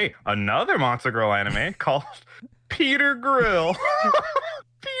hey, another Monster Girl anime called Peter Grill.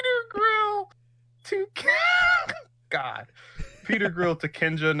 Peter Grill to God. Peter Grill to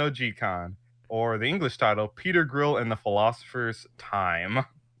Kenja no Jikan, or the English title, Peter Grill and the Philosopher's Time.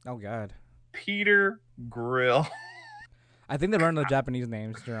 Oh God. Peter Grill. I think they learned the Japanese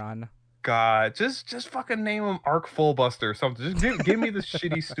names, Duran. God, just fucking name them Arc Fullbuster or something. Just give me the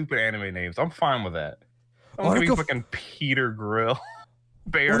shitty, stupid anime names. I'm fine with that. Don't give me fucking Peter Grill.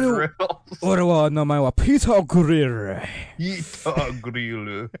 Bear Grylls. 俺は名前は Peter Grill. Peter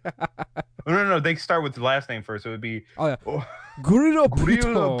Grill. No. They start with the last name first. So it would be Grill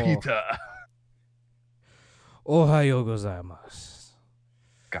Grill Peter. おはようございます.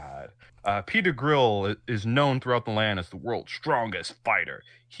 God. Peter Grill is known throughout the land as the world's strongest fighter.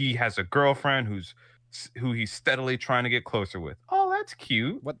 He has a girlfriend who he's steadily trying to get closer with. Oh, that's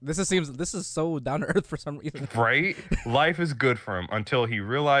cute. What this is so down to earth for some reason. Right? Life is good for him until he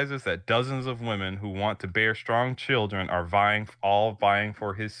realizes that dozens of women who want to bear strong children are vying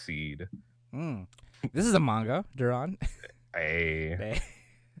for his seed. This is a manga, Duran. Hey.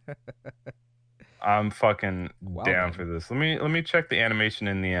 I'm fucking down for this. Let me check the animation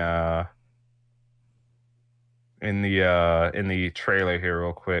in the trailer here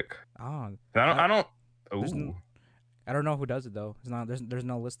real quick. Oh, I don't. I don't know who does it though. It's not. There's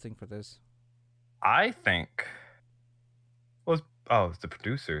no listing for this. I think. It's the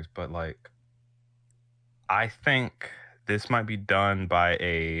producers, but like, I think this might be done by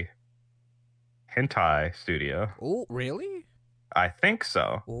a hentai studio. Oh, really? I think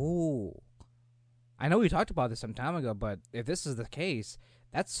so. Oh, I know we talked about this some time ago, but if this is the case,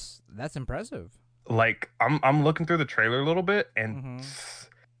 that's impressive. Like, I'm looking through the trailer a little bit, and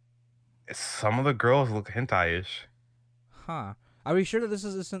some of the girls look hentai-ish. Huh? Are we sure that this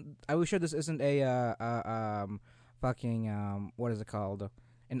isn't? Are we sure this isn't a fucking what is it called?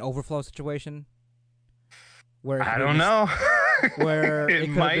 An overflow situation? Where I don't know. Where it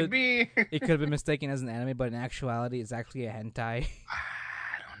might be. It could have been mistaken as an anime, but in actuality, it's actually a hentai.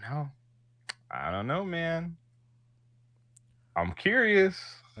 I don't know, man. I'm curious.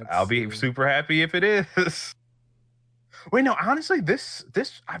 Let's I'll be see. super happy if it is. Wait, no, honestly, this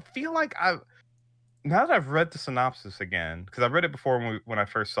I feel like now that I've read the synopsis again, because I read it before when I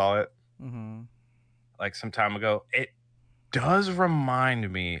first saw it, Mm-hmm. like some time ago, it does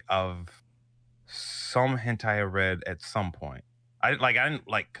remind me of some hentai I read at some point. I didn't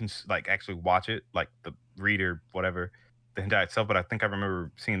like actually watch it, like the read or whatever, the hentai itself, but I think I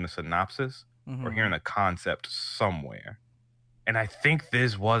remember seeing the synopsis or Mm-hmm. hearing the concept somewhere. And I think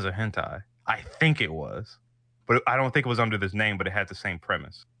this was a hentai. I think it was. But I don't think it was under this name, but it had the same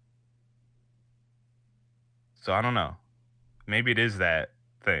premise. So I don't know. Maybe it is that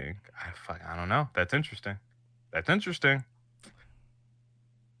thing. I don't know. That's interesting. That's interesting.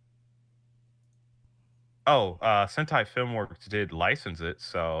 Oh, Sentai Filmworks did license it,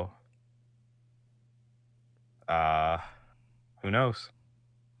 so uh who knows?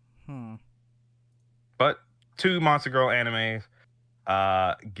 Hmm. But two Monster Girl animes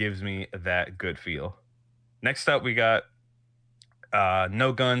gives me that good feel. Next up we got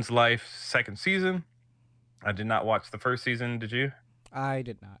No Guns Life second season. I did not watch the first season, did you? I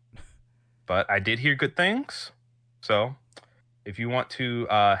did not. But I did hear good things. So if you want to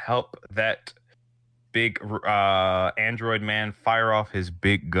help that big android man fire off his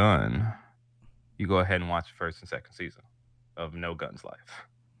big gun, you go ahead and watch the first and second season of No Guns Life.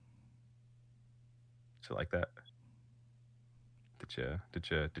 Did you like that?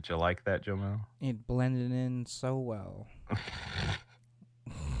 Did you like that, Jomo? It blended in so well.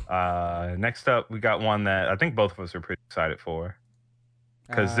 Next up, we got one that I think both of us are pretty excited for,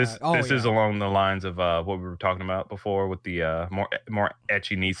 because this is Yeah. along the lines of what we were talking about before with the more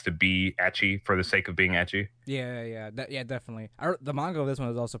ecchi needs to be ecchi for the sake of being ecchi. Yeah, definitely. The manga of this one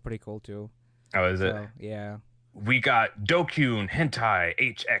is also pretty cool too. Oh, is it? So yeah. We got Dokyun Hentai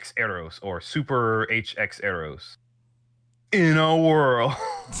HX Eros or Super HX Eros. In a world.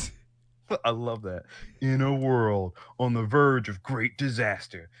 I love that. In a world on the verge of great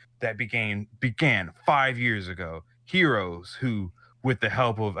disaster that began 5 years ago, heroes who, with the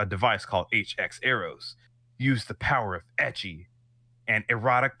help of a device called HX Eros, use the power of ecchi and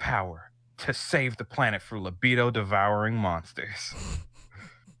erotic power to save the planet from libido devouring monsters.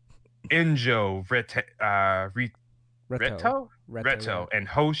 Enjo Reto. Reto and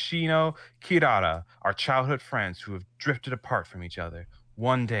Hoshino Kirara are childhood friends who have drifted apart from each other.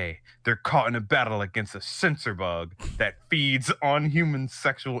 One day, they're caught in a battle against a censor bug that feeds on human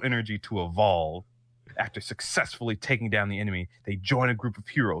sexual energy to evolve. After successfully taking down the enemy, they join a group of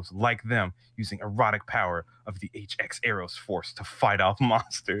heroes like them using erotic power of the HX Eros force to fight off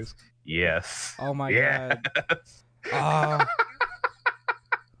monsters. Yes. Oh my Yes. god.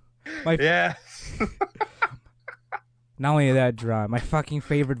 My Yes. Not only that, Dra, my fucking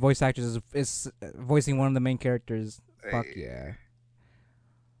favorite voice actor is voicing one of the main characters. Fuck yeah.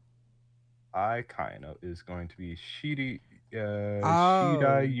 Kaino is going to be Oh.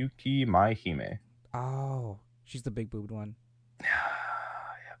 Shirayuki Maihime. Oh. She's the big boobed one.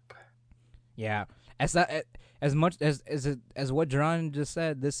 Yep. Yeah. As much as what Dran just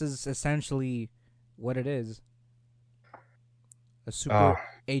said, this is essentially what it is. A super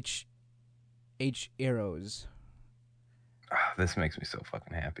H Eros. This makes me so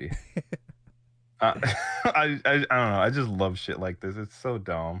fucking happy. I don't know. I just love shit like this. It's so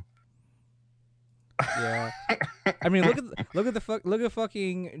dumb. Yeah. I mean, look at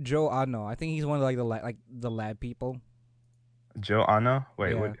fucking Joe Ano. I think he's one of the lab people. Joe Anna?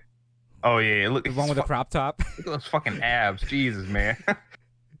 Wait, Yeah. what? Oh yeah, look, The one with the crop top. Look at those fucking abs. Jesus, man.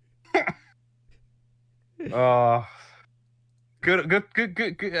 uh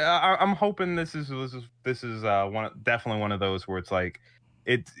good. I'm hoping this is definitely one of those where it's like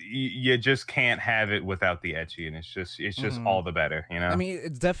you just can't have it without the ecchi, and it's just all the better, you know. I mean,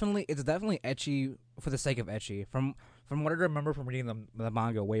 it's definitely ecchi for the sake of ecchi. From what I remember from reading the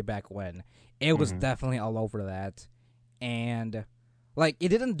manga way back when, it was definitely all over that, and like it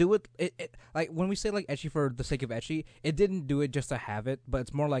didn't do it. It like when we say like ecchi for the sake of ecchi, it didn't do it just to have it, but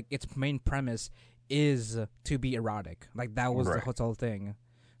it's more like its main premise is to be erotic. Like that was the whole thing.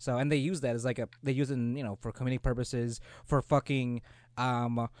 So and they use that as they use it for comedic purposes, for fucking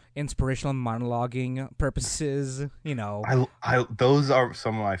inspirational monologuing purposes. I those are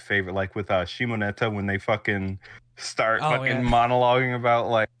some of my favorite. Like with Shimoneta when they fucking start monologuing about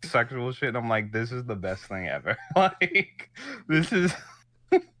like sexual shit. And I'm like, this is the best thing ever. Like this is.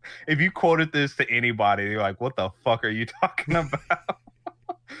 If you quoted this to anybody, you're like, what the fuck are you talking about?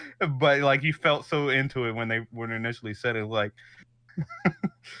 But like you felt so into it when initially said it, like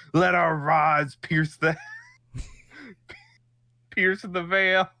let our rods pierce the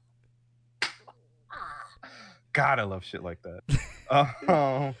veil. God, I love shit like that.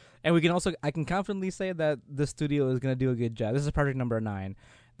 And I can confidently say that the studio is gonna do a good job. This is project number 9.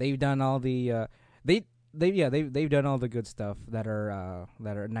 They've done all the they've done all the good stuff that are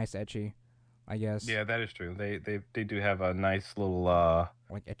nice etchy, I guess. Yeah, that is true. They do have a nice little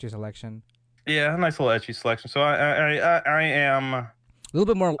Like etchy selection. yeah, a nice little etchy selection. So I am A little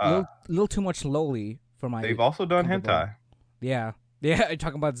bit more, uh little too much lowly for my they've also done comfortable. hentai. Yeah, yeah. You're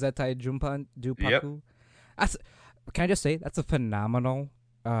talking about Zettai Yep. Jupaku. That's can I just say that's a phenomenal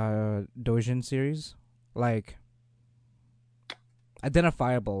doujin series. Like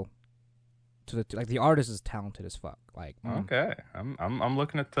identifiable to like the artist is talented as fuck. Like Okay. I'm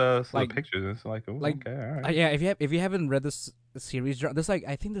looking at some of like the pictures. It's like, oh, like okay, all right. yeah. If you haven't read this series, there's like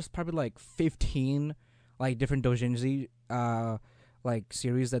I think there's probably like 15 like different doujinshi like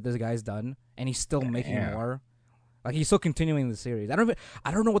series that this guy's done, and he's still making Damn. more. Like he's still continuing the series. I don't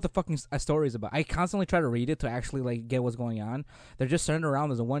know what the fucking story is about. I constantly try to read it to actually like get what's going on. They're just centered around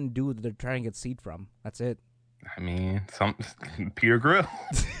there's one dude that they're trying to get seed from. That's it. I mean, some Peter Grill.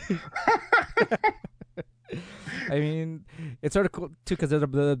 I mean, it's sort of cool too because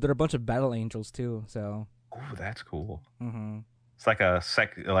they're a bunch of battle angels too. So. Oh, that's cool. Mm-hmm. It's like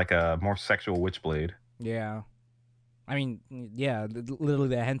like a more sexual witchblade. Yeah. I mean, yeah, literally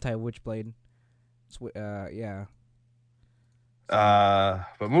the hentai witchblade. Yeah.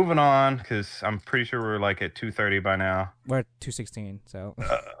 But moving on, because I'm pretty sure we're like at 2:30 by now. We're at 216, so.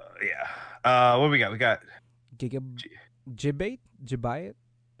 Yeah. What we got? We got Gibate?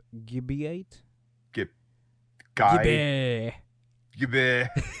 Gibiate? Guy. Gibe. Gibbe.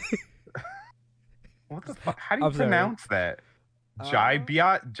 What the fuck? How do you I'm sorry. pronounce that?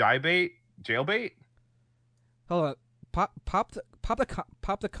 Jibate? Jailbait? Hold on. Pop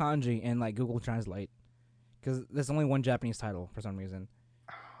the kanji and like Google Translate, because there's only one Japanese title for some reason.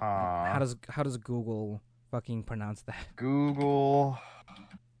 How does Google fucking pronounce that? Google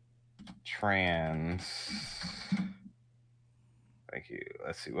Trans. Thank you.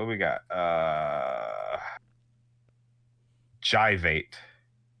 Let's see what we got. Jivate.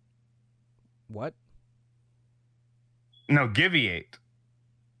 What? No, Giviate.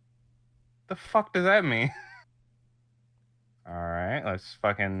 The fuck does that mean? All right, let's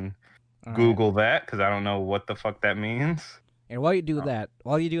fucking Google that because I don't know what the fuck that means. And while you do that,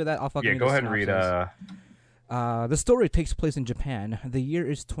 I'll fucking yeah. Go ahead and read. The story takes place in Japan. The year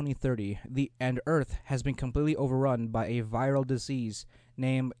is 2030. And Earth has been completely overrun by a viral disease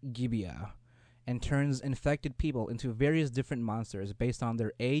named Gibia, and turns infected people into various different monsters based on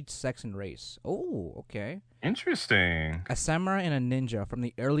their age, sex, and race. Oh, okay. Interesting. A samurai and a ninja from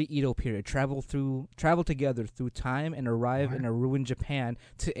the early Edo period travel together through time and arrive in a ruined Japan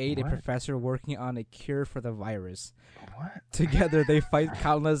to aid a professor working on a cure for the virus. What? Together, they fight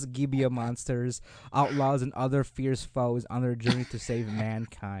countless Gibia monsters, outlaws, and other fierce foes on their journey to save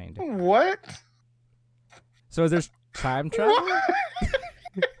mankind. What? So there's time travel?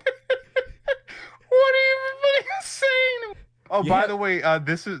 What are you saying? Oh, Yeah. by the way,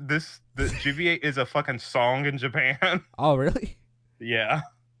 the Jiviate is a fucking song in Japan. Oh, really? Yeah.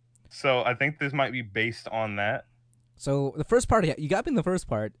 So I think this might be based on that. So the first part, you got me in the first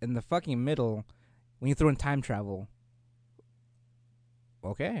part. In the fucking middle, when you throw in time travel.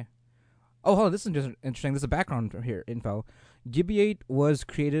 Okay. Oh, hold on. This is just interesting. There's a background here info. Gibiate was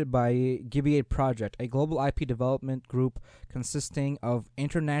created by Gibiate Project, a global IP development group consisting of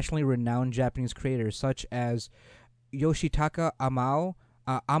internationally renowned Japanese creators such as Yoshitaka Amano,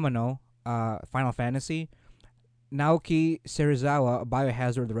 Final Fantasy, Naoki Serizawa,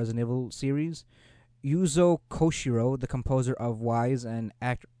 Biohazard, the Resident Evil series, Yuzo Koshiro, the composer of Wise and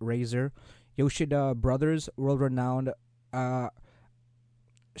Act Razor, Yoshida Brothers, world-renowned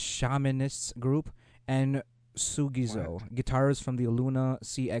shamanists group, and Sugizo, guitarists from the Luna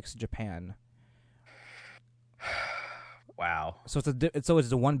CX Japan. Wow. So it's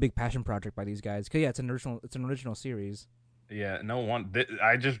the one big passion project by these guys. 'Cause yeah, it's an original series. Yeah, no one.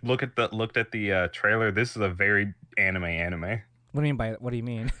 I just looked at the trailer. This is a very anime. What do you mean by it? What do you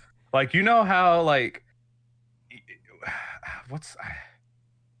mean? Like, you know how like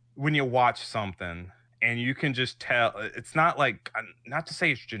when you watch something and you can just tell it's not like, not to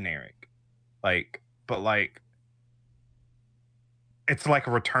say it's generic, like, but like it's like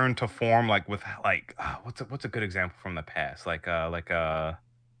a return to form, like with like what's a good example from the past, what's a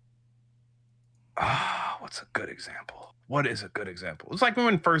good example? What is a good example? It's like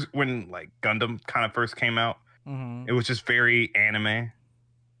when like Gundam kind of first came out. Mm-hmm. It was just very anime.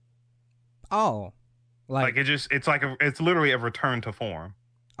 Oh, Like it's literally a return to form.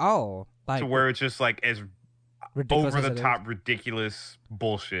 Oh, like to where it's just like as Ridiculous over as the it is. top, ridiculous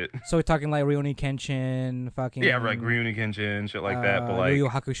bullshit. So we're talking like Rurouni Kenshin, fucking Yeah, like Rurouni Kenshin, shit like that. But Yu Yu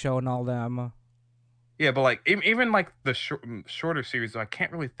like, Hakusho and all them. yeah, but like even like the shorter series, I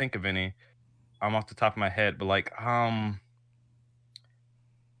can't really think of any. I'm off the top of my head, but like God,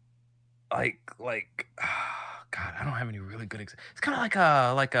 I don't have any really good. It's kind of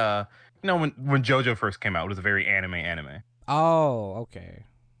like a when JoJo first came out, it was a very anime. Oh, okay.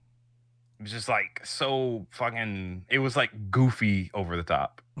 It was just like so fucking. It was like goofy over the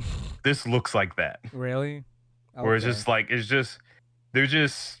top. This looks like that, Really? where it's Okay. just like they're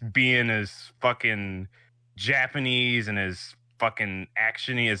just being as fucking Japanese and as fucking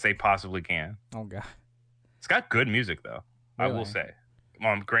actiony as they possibly can. Oh god. It's got good music though, I will Really? say.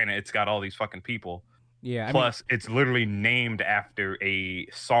 Granted, it's got all these fucking people. Yeah, I mean, Plus, it's literally named after a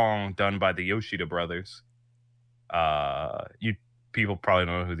song done by the Yoshida brothers. You people probably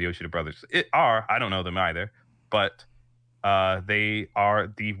don't know who the Yoshida brothers are. I don't know them either, but they are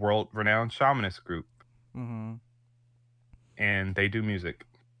the world-renowned shamanist group, mhm. and they do music.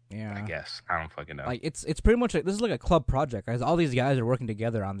 Yeah. I guess I don't fucking know. Like it's pretty much this is like a club project, guys. All these guys are working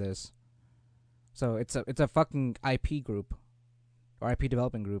together on this. So it's a fucking IP group or IP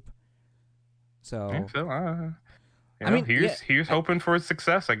development group. So Yeah, so, I mean, here's hoping for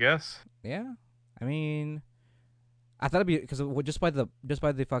success, I guess. yeah. I mean, I thought it'd be because just by the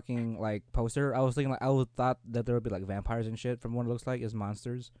fucking like poster, I was thinking like thought that there would be like vampires and shit from what it looks like is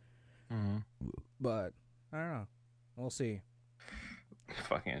monsters, but I don't know. We'll see.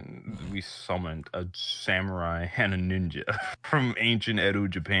 Fucking, we summoned a samurai and a ninja from ancient Edo,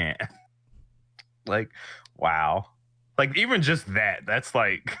 Japan. Like, wow. Like, even just that's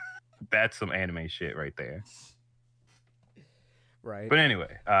like, that's some anime shit right there. Right. But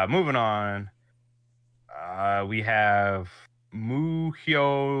anyway, moving on. We have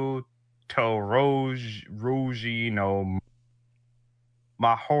Muhyo to Roji no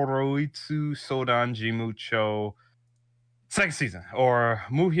Mahoroitsu Sodanji Mucho second season, or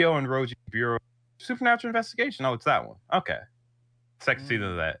Muhyo and Roji Bureau Supernatural Investigation. Oh, it's that one. Okay. Second season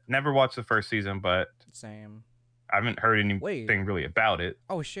of that. Never watched the first season, but Same. I haven't heard anything really about it.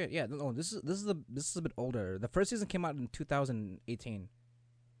 Oh shit! Yeah, no, this is a bit older. The first season came out in 2018,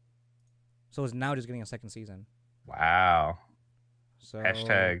 so it's now just getting a second season. Wow. So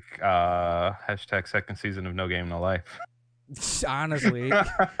Hashtag second season of No Game No Life. honestly,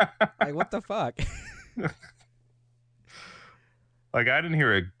 like what the fuck? Like, I didn't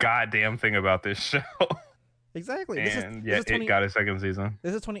hear a goddamn thing about this show. Exactly. And yet it got a second season.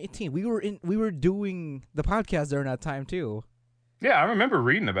 This is 2018. We were doing the podcast during that time too. Yeah, I remember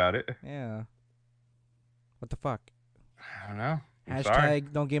reading about it. Yeah. What the fuck? I don't know.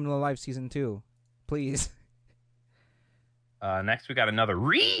 Hashtag Don't Game No Life season 2, please. Next, we got another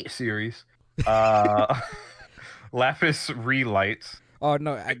series. Lapis Relights. Oh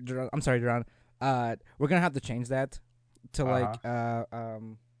no, I'm sorry, Duran. We're gonna have to change that to like Oh,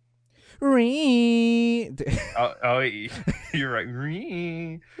 you're right.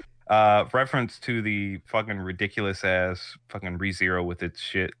 Reference to the fucking ridiculous ass fucking ReZero with its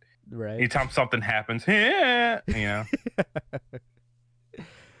shit. Right. Anytime something happens, you know.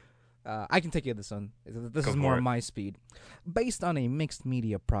 I can take you this one. This Go is for more it. my speed. Based on a mixed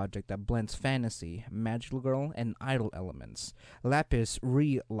media project that blends fantasy, magical girl, and idol elements, Lapis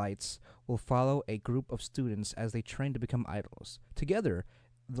Relights will follow a group of students as they train to become idols. Together,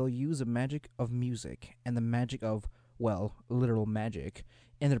 they'll use the magic of music and the magic of, well, literal magic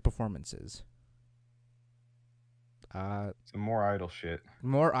in their performances. Some more idle shit.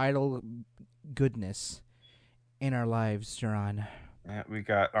 More idol goodness in our lives, Jaron. Yeah, we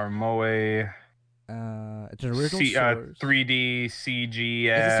got our Moe It's an original source. 3D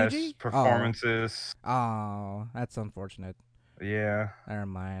CGS CG? performances. Oh, that's unfortunate. Yeah. Never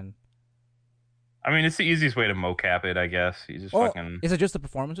mind. I mean, it's the easiest way to mocap it, I guess. You just fucking. Is it just the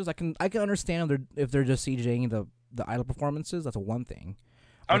performances? I can understand if they're just CGing the idol performances. That's one thing.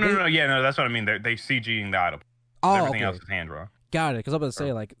 Oh, no, yeah, no, that's what I mean. They CGing the idol. Oh, Everything okay. else is hand drawn. Got it. Because I'm about to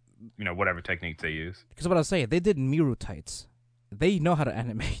say like. Whatever techniques they use. Because I'm about to say they did Miru tights. They know how to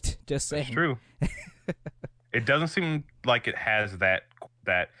animate. Just saying. It's true. It doesn't seem like it has that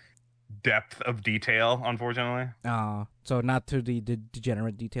depth of detail, unfortunately. So not to the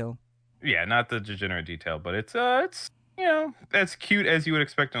degenerate detail. Yeah, not the degenerate detail, but it's as cute as you would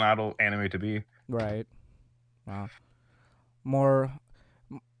expect an idol anime to be. Right. Wow. More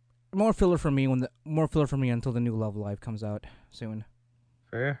filler for me until the new Love Live comes out soon.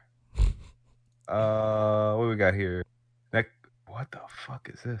 Fair. What we got here? What the fuck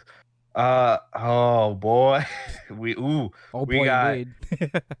is this? Oh boy. We Oh we boy, got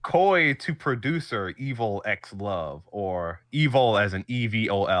indeed. Koi to producer Evil X Love, or Evil as an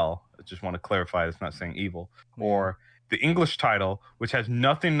EVOL. I just want to clarify it's not saying evil. Yeah, Or the English title, which has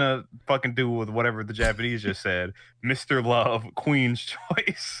nothing to fucking do with whatever the Japanese just said, Mr. Love, Queen's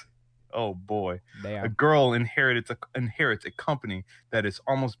Choice. Oh boy. A damn. girl inherits a company that is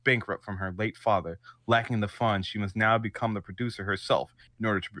almost bankrupt from her late father. Lacking the funds, she must now become the producer herself in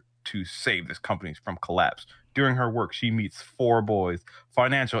order to save this company from collapse. During her work, she meets four boys: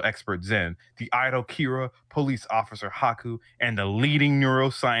 financial expert Zen, the idol Kira, police officer Haku, and the leading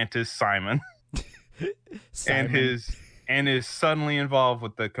neuroscientist Simon, and Simon. his and is suddenly involved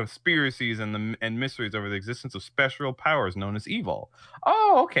with the conspiracies and mysteries over the existence of special powers known as evil.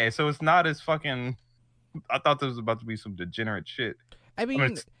 Oh, okay, so it's not as fucking. I thought this was about to be some degenerate shit. I I mean,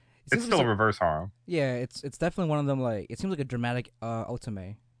 mean, it it's seems like still a reverse harm. yeah, it's definitely one of them. Like it seems like a dramatic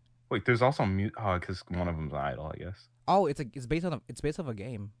otome. Wait, there's also oh, because one of them's an idol, I guess. Oh, it's based on it's based off a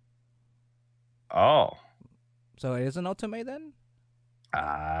game. Oh, So it is an otome then.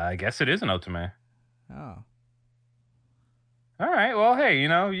 I guess it is an otome. Oh, All right. Well, hey,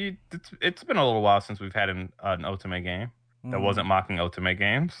 it's been a little while since we've had an Otome game that mm, wasn't mocking Otome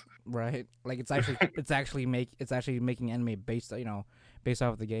games. right. Like it's actually making anime based based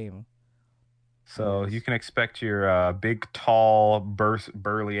off of the game. So you Yes. can expect your big, tall,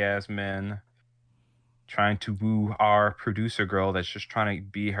 burly ass men trying to woo our producer girl that's just trying to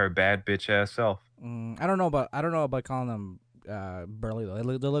be her bad bitch ass self. I don't know about calling them burly though.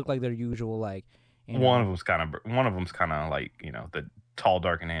 They look like their usual like you One know of them's like the tall,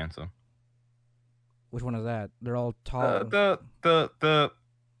 dark, and handsome. which one is that? They're all The tall. the the the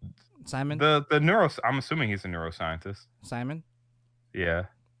Simon. the neuro. I'm assuming he's a neuroscientist. Simon. Yeah.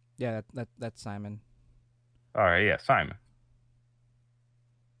 Yeah, that's Simon. All right. Yeah. Simon.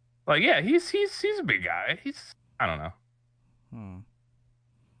 Like, yeah, he's a big guy. I don't know. Hmm.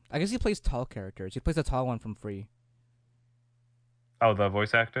 I guess he plays tall characters. He plays the tall one from Free. Oh, the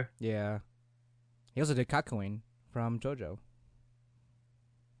voice actor. Yeah. He also did Kakyoin from JoJo.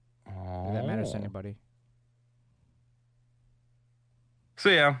 If that matters to Oh. anybody. So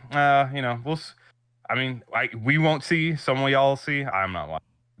yeah, I mean, like we won't see. Some of y'all will see. I'm not watching,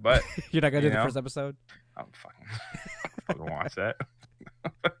 but You're not gonna do you the know, first episode. I'm fucking, fucking watch that.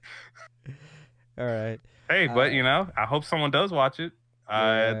 All right. Hey, but Uh, I hope someone does watch it.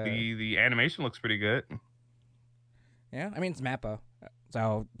 yeah. The animation looks pretty good. Yeah. I mean, it's Mappa,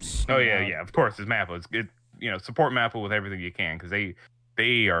 so Oh you yeah, know yeah. Of course, it's Mappa. It's good. Support Mappa with everything you can because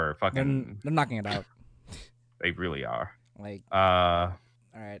they are fucking. they're knocking it out. They really are. Like, Uh,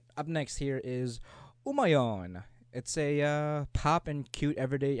 all right. Up next here is Umayon. It's a pop and cute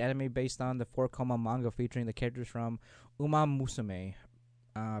everyday anime based on the 4 Koma manga featuring the characters from Uma Musume,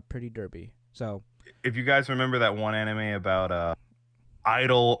 Pretty Derby. So if you guys remember that one anime about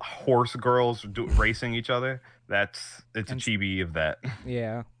idle horse girls racing each other. It's a and chibi of that.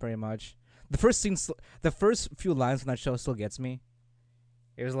 yeah, pretty much. The first scene, the first few lines from that show still gets me.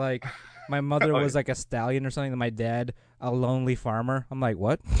 It was like my mother Oh, was like a stallion or something, and my dad a lonely farmer. I'm like,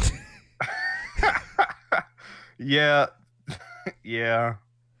 what? yeah, yeah.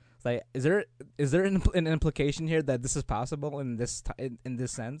 It's like, is there an implication here that this is possible in in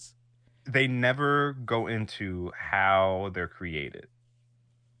this sense? They never go into how they're created.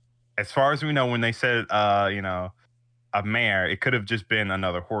 As far as we know, when they said, a mare, it could have just been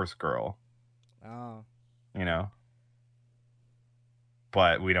another horse girl, Oh, you know.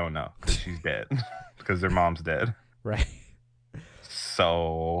 But we don't know because she's dead, because their mom's dead. right.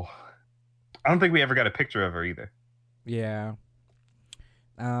 So I don't think we ever got a picture of her either. Yeah.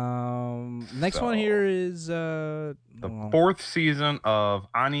 Next one So here is the well, fourth season of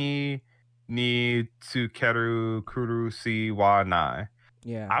Ani ni Tsukeru Kuru si wa Nai.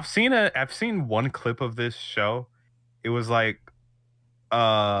 yeah. I've seen one clip of this show. It was like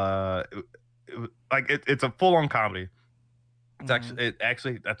uh it's a full on comedy. Mm-hmm. It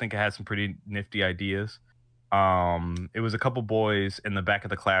actually I think it has some pretty nifty ideas. It was a couple boys in the back of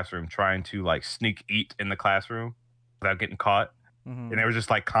the classroom trying to like sneak eat in the classroom without getting caught, and Mm-hmm. they were just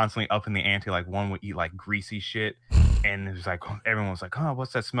like constantly up in the ante. Like one would eat like greasy shit, and it was like everyone was like, "Oh,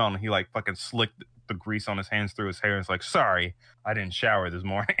 what's that smell?" And he like fucking slicked the grease on his hands through his hair, and it's like, "Sorry, I didn't shower this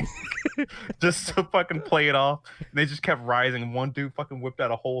morning," just to fucking play it off. And they just kept rising. One dude fucking whipped out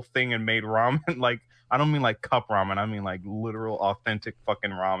a whole thing and made ramen. Like I don't mean like cup ramen. I mean like literal authentic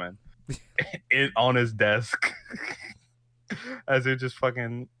fucking ramen on his desk as they're just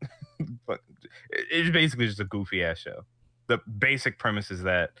fucking. It's basically just a goofy ass show. The basic premise is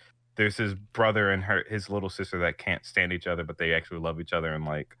that there's his brother and his little sister that can't stand each other, but they actually love each other, and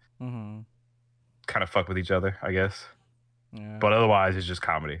like Mm-hmm. kind of fuck with each other, I guess. Yeah. But otherwise, it's just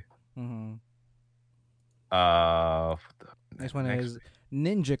comedy. Mm-hmm. Uh, Next one is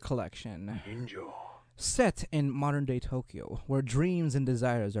Ninja Collection. Ninja. Set in modern day Tokyo, where dreams and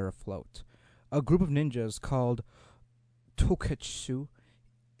desires are afloat, a group of ninjas called Toketsu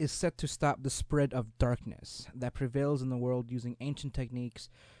is set to stop the spread of darkness that prevails in the world using ancient techniques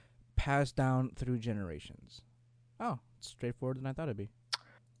passed down through generations. Oh, it's straightforward than I thought it'd be.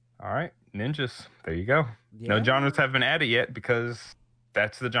 All right, ninjas. There you go. Yeah. No genres have been added yet because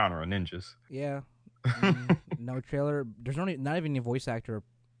that's the genre, ninjas. Yeah. No trailer. There's not even any voice actor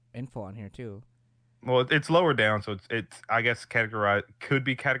info on here too. Well, it's lower down, so it's I guess could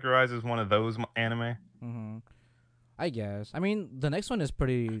be categorized as one of those anime. Mm-hmm. I guess. I mean, the next one is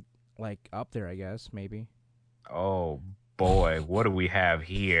pretty like up there. I guess maybe. Oh boy, what do we have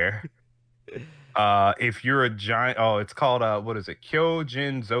here? If you're a giant, it's called what is it?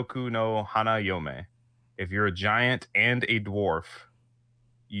 Kyojin Zoku no Hanayome. If you're a giant and a dwarf,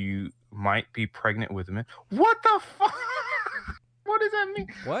 you might be pregnant with men. What the fuck? What does that mean?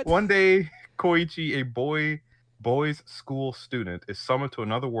 What? One day, Koichi, a boys' school student, is summoned to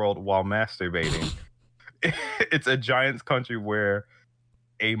another world while masturbating. It's a giant's country where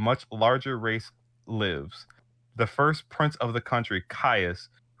a much larger race lives. The first prince of the country, Caius,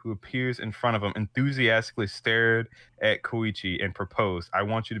 who appears in front of him, enthusiastically stared at Koichi and proposed, "I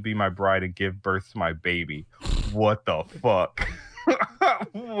want you to be my bride and give birth to my baby." What the fuck?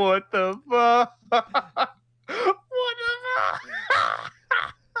 What the fuck? What the fuck?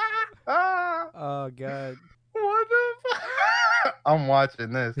 Oh god. What the fuck? I'm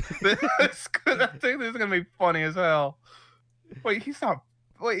watching this. I think this is gonna be funny as hell. Wait, he's not.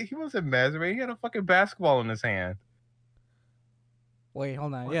 Wait, he wasn't masturbating. He had a fucking basketball in his hand. Wait,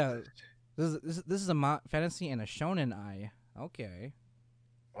 hold on. What? Yeah, this is a fantasy and a shonen ai. Okay.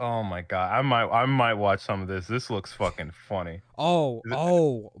 Oh my god, I might watch some of this. This looks fucking funny. Oh, Is it-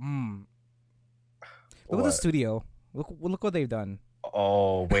 oh, Look at the What? studio. Look what they've done.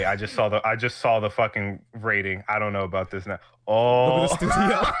 Oh wait, I just saw the fucking rating. I don't know about this now. Oh, Look at the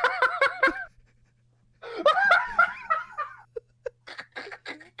studio.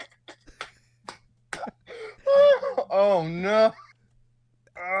 Oh no.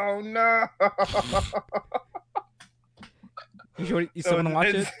 Oh no. You still want to watch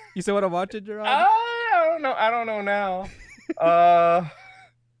it? You still want to watch it, Gerard? I don't know. I don't know now.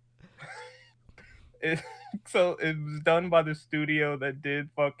 So it was done by the studio that did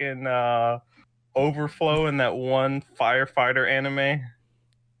fucking Overflow in that one firefighter anime.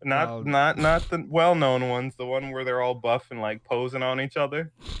 Wow. Not the well-known ones, the one where they're all buff and like posing on each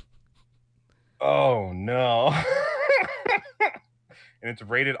other. Oh no. And it's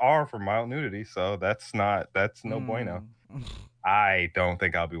rated R for mild nudity, so that's no bueno. I don't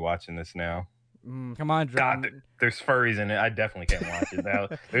think I'll be watching this now. Come on, Gerard. God, there's furries in it. I definitely can't watch it now.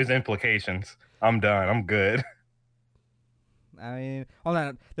 There's implications. I'm done. I'm good. I mean, hold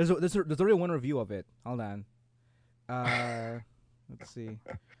on. There's already one review of it. Hold on. Let's see.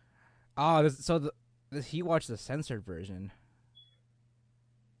 Oh, he watched the censored version.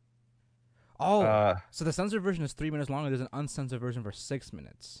 Oh, so the censored version is 3 minutes long, and there's an uncensored version for 6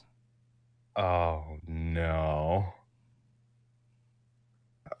 minutes. Oh no.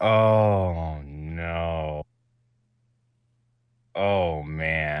 Oh no. Oh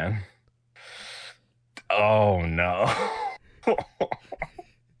man. Oh no.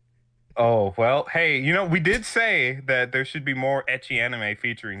 Oh well, hey, we did say that there should be more ecchi anime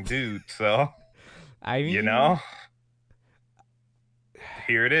featuring dudes, so I mean,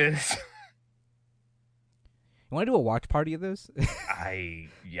 here it is. You want to do a watch party of this?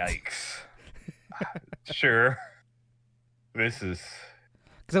 Yikes. Sure. This is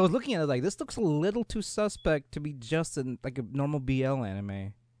Because I was looking at it like, this looks a little too suspect to be just like a normal BL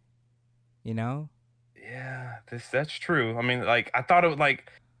anime. You know? Yeah, that's true. I mean, like I thought it was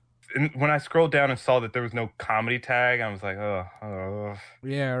like when I scrolled down and saw that there was no comedy tag, I was like, oh.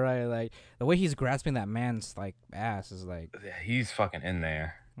 Yeah, right. Like the way he's grasping that man's like ass is like, Yeah, he's fucking in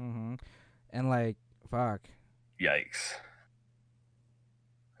there. And like, fuck. Yikes.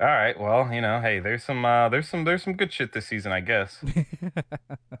 All right, well, hey, there's some good shit this season, I guess. We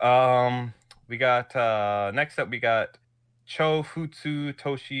got next up we got Cho Futsu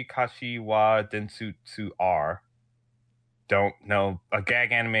Toshi Kashi wa Densutsu R. Don't know, a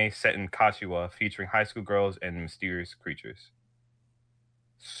gag anime set in Kashiwa featuring high school girls and mysterious creatures.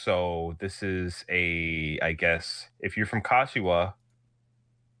 So this is I guess, if you're from Kashiwa,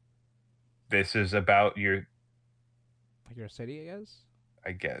 this is about your city, I guess?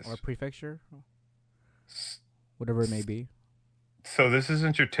 I guess. Or prefecture? Whatever it may be. So this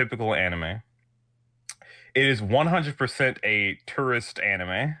isn't your typical anime. It is 100% a tourist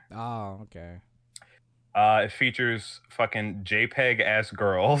anime. Oh, okay. It features fucking JPEG ass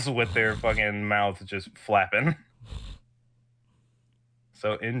girls with their fucking mouths just flapping.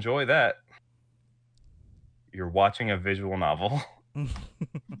 So enjoy that. You're watching a visual novel.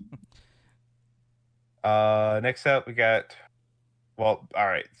 Next up we got well, all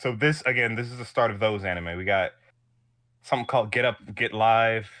right. So this again, this is the start of those anime. We got something called Get Up, Get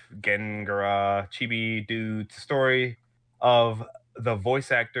Live, Gengara, Chibi Dude. It's a story of the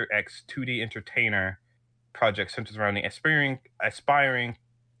voice actor X 2D entertainer project centers around the aspiring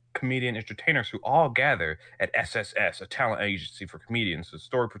comedian entertainers who all gather at SSS, a talent agency for comedians. The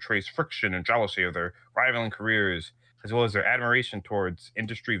story portrays friction and jealousy of their rivaling careers, as well as their admiration towards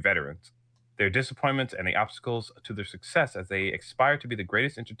industry veterans, their disappointments, and the obstacles to their success as they aspire to be the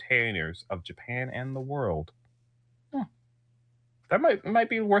greatest entertainers of Japan and the world. Hmm. That might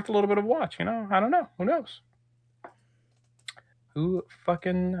be worth a little bit of watch, you know? I don't know. Who knows? Who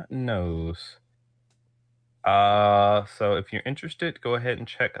fucking knows? So if you're interested, go ahead and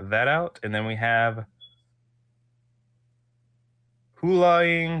check that out. And then we have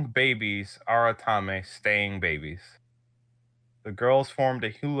Hulaing Babies Aratame Staying Babies. The girls formed a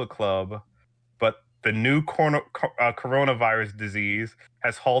hula club, but the new coronavirus disease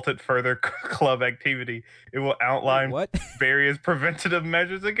has halted further club activity. It will Wait, outline what? various preventative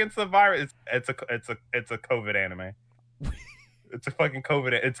measures against the virus. It's a COVID anime. It's a fucking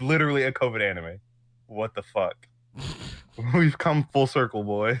COVID. It's literally a COVID anime. What the fuck? We've come full circle,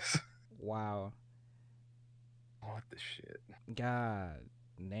 boys. Wow. What the shit? God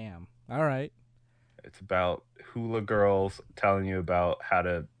damn. All right. It's about hula girls telling you about how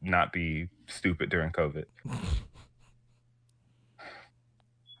to not be stupid during COVID.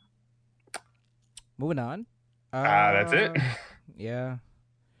 Moving on. That's it. Yeah.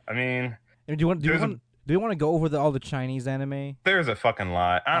 I mean, And do you want? Do you there's a want? Do you want to go over all the Chinese anime there's a fucking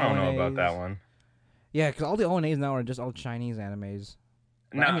lot. I don't know about that ONAs? one. Yeah, because all the ONAs now are just all Chinese animes.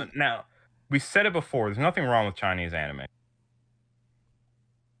 Like, I Now, mean, now, we said it before. There's nothing wrong with Chinese anime,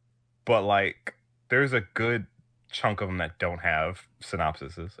 but like, there's a good chunk of them that don't have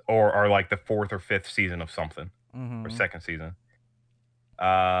synopsises or are like the fourth or fifth season of something or mm-hmm. second season.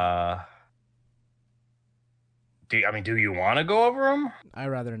 Uh, do you want to go over them? I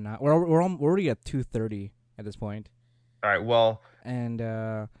rather not. We're already at 2:30 at this point, All right. Well, and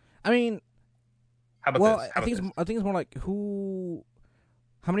I mean, how about well, this? I think it's more like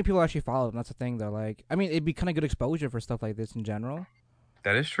how many people actually follow them. That's the thing, though. Like, I mean, it'd be kind of good exposure for stuff like this in general.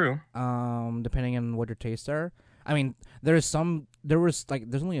 That is true. Depending on what your tastes are. I mean, there's only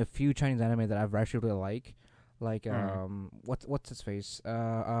a few Chinese anime that I've actually really like Mm. what's his face?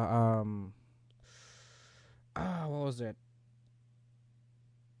 What was it?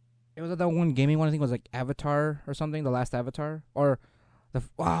 It was that one gaming one. I think it was like Avatar or something. The last Avatar or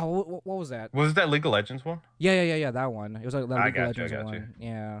wow. What was that? Was that League of Legends one? Yeah. That one. It was like that I League of got you. I Legends got you. one.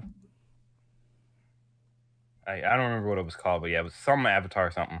 Yeah. I don't remember what it was called, but yeah, it was some Avatar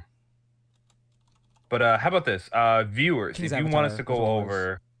or something. But how about this? Viewers, King's if you want us Avatar. to That's what go it was.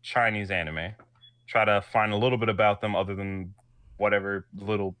 over Chinese anime, try to find a little bit about them other than whatever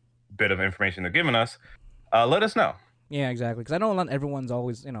little bit of information they're giving us, let us know. Yeah, exactly. Because I know not everyone's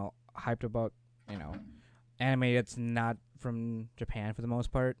always hyped about you know anime that's not from Japan for the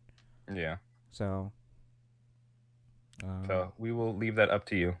most part. Yeah. So, So we will leave that up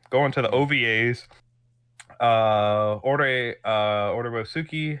to you. Going to the yeah. OVAs. Order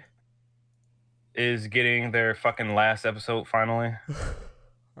Bosuki is getting their fucking last episode finally.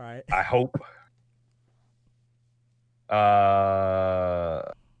 Right. I hope. Uh,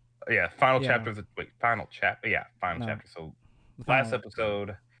 yeah, final Yeah. chapter. Final chapter. Yeah, final No. chapter. So The last final.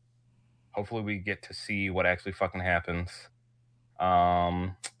 episode. Hopefully, we get to see what actually fucking happens.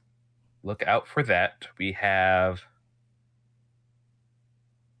 Um, look out for that. We have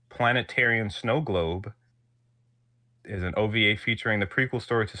Planetarian Snow Globe is an OVA featuring the prequel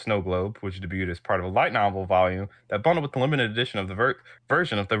story to Snow Globe, which debuted as part of a light novel volume that bundled with the limited edition of the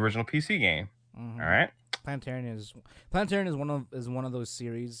version of the original PC game. All Mm-hmm. right. Planetarian is one of those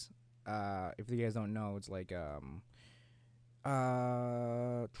series. If you guys don't know, it's like I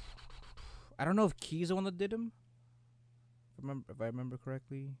don't know if Key's the one that did him. If I remember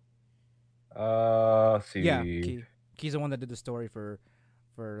correctly. Let's Yeah, see. Key's the one that did the story for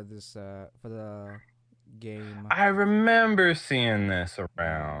this for the game. I remember seeing this Yeah.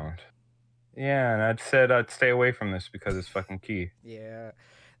 around. Yeah, and I'd said I'd stay away from this because it's fucking key. Yeah.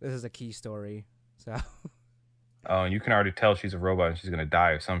 This is a Key story. So Oh, and you can already tell she's a robot and she's gonna die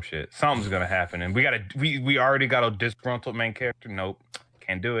or some shit. Something's gonna happen, and we already got a disgruntled main character. Nope,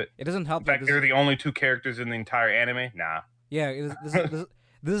 can't do it. It doesn't In help that fact, they're the only two characters in the entire anime. Nah. yeah,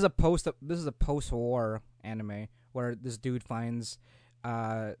 this is a post-war anime where this dude finds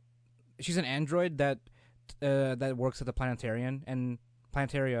uh she's an android that works at the planetarium and kind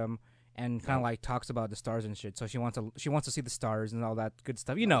of Nope. like talks about the stars and shit. So she wants to see the stars and all that good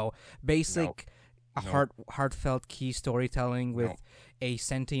stuff. You Nope. know, basic Nope. Nope. heartfelt key storytelling with Nope. a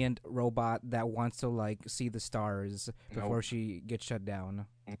sentient robot that wants to like see the stars before Nope. she gets shut down.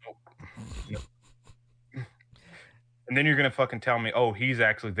 Nope. Nope. And then you're gonna fucking tell me, oh, he's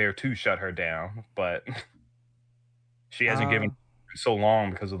actually there to shut her down, but she hasn't Uh, given so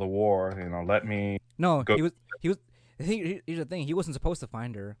long because of the war. Let me no, go. he was. Here's the thing. He wasn't supposed to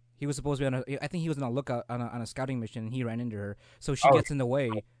find her. He was supposed to be on a. I think he was on a lookout on a scouting mission, and he ran into her. So she Oh, gets in the way.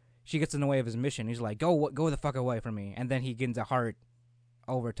 She gets in the way of his mission. He's like, go the fuck away from me. And then he gains a heart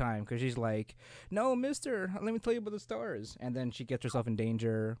over time because she's like, no, Mister, let me tell you about the stars. And then she gets herself in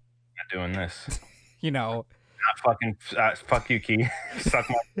danger. not doing this. You know. Fuck you, Key. Suck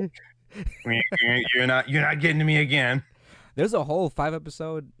my. You're not getting to me again. There's a whole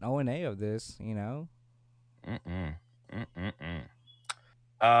 5-episode ONA of this. You know. Mm-mm. Mm-mm-mm.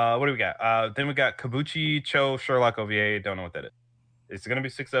 What do we got? Then we got Kabuchi Cho Sherlock OVA. Don't know what that is. It's gonna be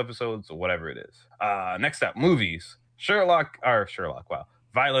 6 episodes or whatever it is. Next up, movies. Sherlock. Wow.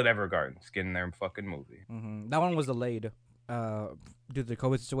 Violet Evergarden's getting their fucking movie. That one was delayed due to the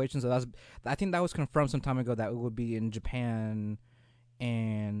COVID situation. So I think that was confirmed some time ago that it would be in Japan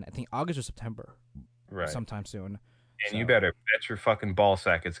in I think August or September, Right. sometime soon. And you better bet your fucking ball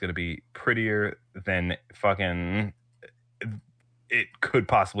sack it's gonna be prettier than fucking it could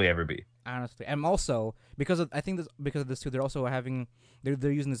possibly ever be. Honestly, and also because of this too, they're also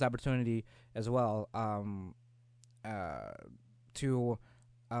they're using this opportunity as well to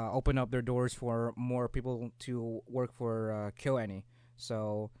open up their doors for more people to work for KyoAni.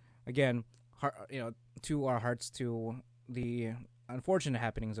 So again, to our hearts to the unfortunate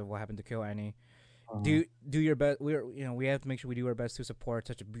happenings of what happened to KyoAni. Do your best. We have to make sure we do our best to support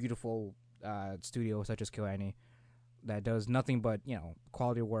such a beautiful studio such as KyoAni that does nothing but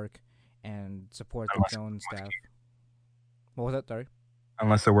quality work and support its own staff. What was that? Sorry.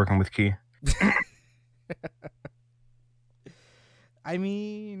 Unless they're working with Key. I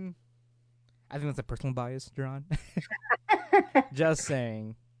mean, I think that's a personal bias, John. Just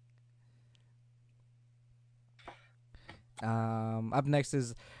saying. Up next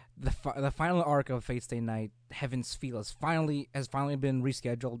is the final arc of Fate Stay Night. Heaven's Feel has finally been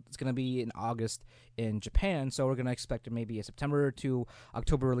rescheduled. It's gonna be in August in Japan, so we're gonna expect maybe a September to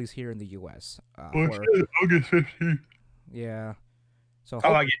October release here in the U.S. August 15th. Yeah. So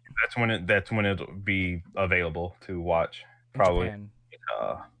I get it. That's when it'll be available to watch. Probably.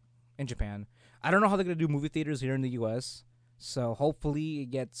 In Japan. I don't know how they're gonna do movie theaters here in the U.S. So hopefully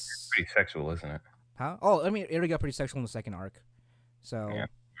it gets pretty sexual, isn't it? Huh? Oh, I mean, it already got pretty sexual in the second arc. So, yeah.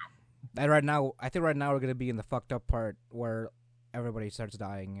 I think right now we're gonna be in the fucked up part where everybody starts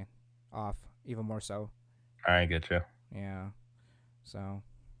dying off even more so. I get you. Yeah. So.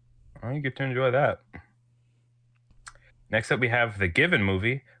 Well, you get to enjoy that. Next up, we have the Given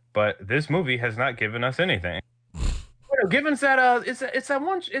movie, but this movie has not given us anything. Given's that it's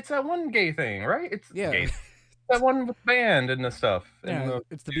that one gay thing, right? It's gay. That one with the band and the stuff. Yeah,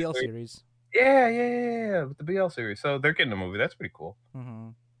 it's the BL series. Yeah, with the BL series. So they're getting a movie. That's pretty cool. Mm-hmm.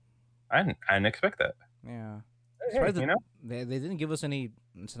 I didn't expect that. Yeah. Hey, they didn't give us any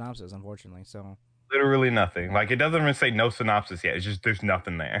synopsis, unfortunately. So literally nothing. Like it doesn't even say no synopsis yet. It's just there's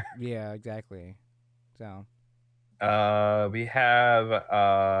nothing there. Yeah, exactly. So. We have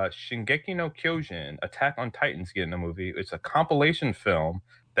Shingeki no Kyojin, Attack on Titans getting a movie. It's a compilation film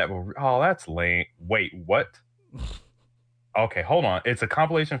that will. Oh, that's lame. Wait, what? Okay, hold on. It's a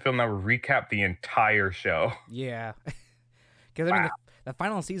compilation film that will recap the entire show. Yeah, because I mean the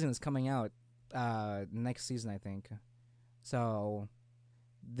final season is coming out next season, I think. So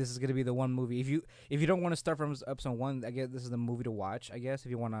this is gonna be the one movie. If you don't want to start from episode 1, I guess this is the movie to watch. I guess if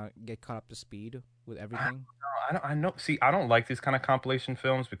you want to get caught up to speed with everything. I know. See, I don't like these kind of compilation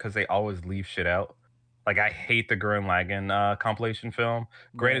films because they always leave shit out. Like I hate the Gurren Lagann compilation film.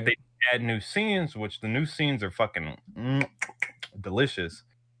 Granted, they add new scenes, which the new scenes are fucking delicious,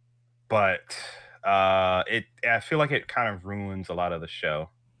 but I feel like it kind of ruins a lot of the show,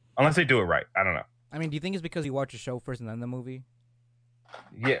 unless they do it right. I don't know. I mean, do you think it's because you watch the show first and then the movie?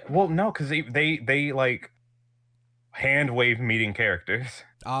 Yeah, well, no, because they like hand wave meeting characters.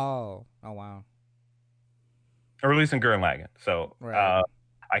 Oh wow. Or at least in Gurren Lagann. So right.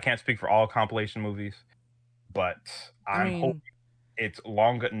 I can't speak for all compilation movies, but I I'm hoping mean, it's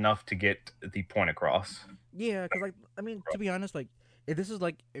long enough to get the point across. yeah, because like I mean, to be honest, like if this is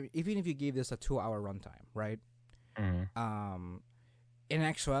like even if you gave this a 2 hour runtime, right? Mm, Um, in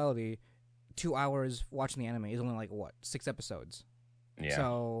actuality, 2 hours watching the anime is only like what 6 episodes. yeah.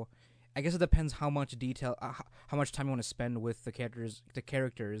 So, I guess it depends how much detail, how much time you want to spend with the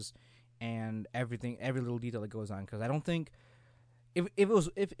characters, and everything, every little detail that goes on. Because I don't think if it was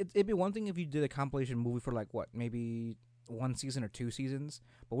if it'd be one thing if you did a compilation movie for like what maybe 1 season or 2 seasons,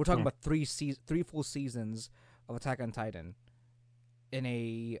 but we're talking Mm, about three full seasons of Attack on Titan in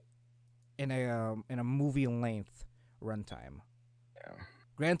a movie length runtime. yeah.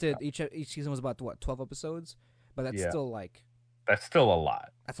 Granted, each season was about what 12 episodes, but that's Yeah. still like That's still a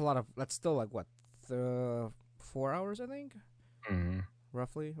lot. that's a lot of that's still like what 4 hours I think Mm,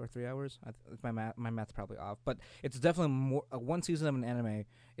 roughly or 3 hours. My math's probably off, but it's definitely more. One season of an anime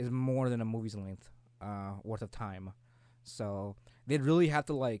is more than a movie's length worth of time. So they'd really have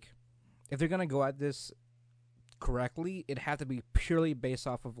to like if they're gonna go at this correctly, it'd have to be purely based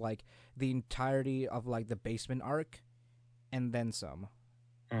off of like the entirety of like the basement arc and then some.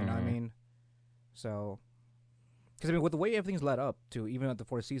 You know what I mm. mean? So because I mean, with the way everything's led up to, even at the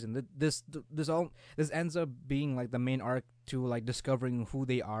fourth season, this ends up being like the main arc to like discovering who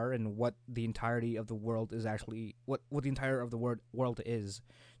they are and what the entirety of the world is actually what the entire of the world is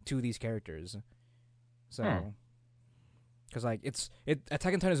to these characters. Hmm. So, because like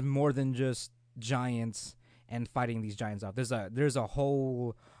Attack on Titan is more than just giants and fighting these giants off. There's a whole There's a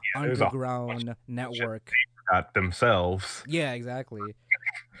whole bunch underground of shit network. they got themselves. Yeah, exactly.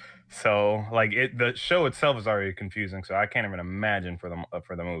 So like the show itself is already confusing. So I can't even imagine for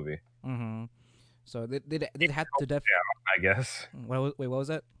the movie. Mm-hmm. So they'd have to I guess. wait, what was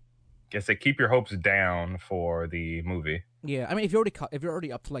that? Guess they keep your hopes down for the movie. Yeah, I mean, if you're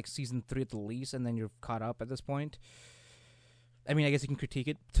already up to like season 3 at the least, and then you're caught up at this point, I mean, I guess you can critique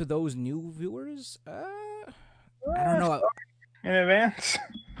it. To those new viewers, I don't know. In advance.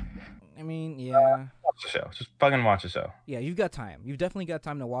 I mean, yeah, Watch the show. Just fucking watch the show. yeah, you've got time. You've definitely got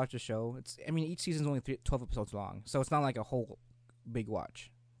time to watch the show. I mean, each season's only 12 episodes long, so it's not like a whole big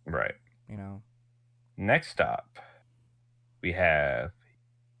watch. Right. You know. Next up, we have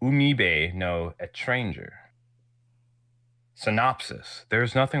Umibe no Etranger. Synopsis: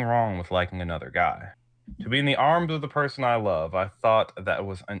 There's nothing wrong with liking another guy. To be in the arms of the person I love, I thought that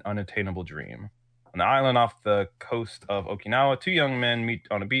was an unattainable dream. On the island off the coast of Okinawa, two young men meet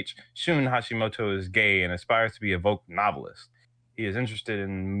on a beach. Shun Hashimoto is gay and aspires to be a Vogue novelist. He is interested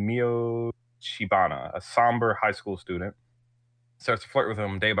in Mio Shibana, a somber high school student. Starts to flirt with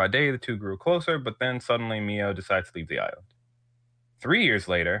him day by day. The two grew closer, but then suddenly Mio decides to leave the island. 3 years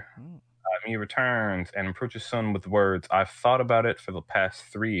later, Mm. Mio returns and approaches Sun with the words, I've thought about it for the past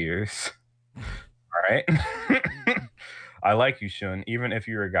 3 years. All right. I like you, Shun, even if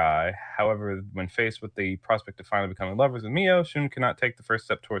you're a guy. However, when faced with the prospect of finally becoming lovers with Mio, Shun cannot take the first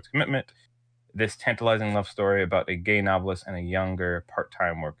step towards commitment. This tantalizing love story about a gay novelist and a younger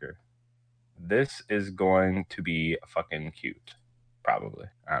part-time worker. This is going to be fucking cute. Probably.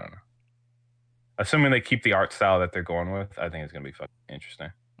 I don't know. Assuming they keep the art style that they're going with, I think it's gonna be fucking interesting.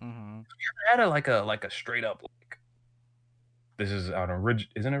 Mm-hmm. Had a like a straight up like this is an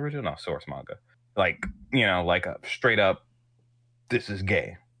original isn't it original? No, source manga. Like, like a straight up this is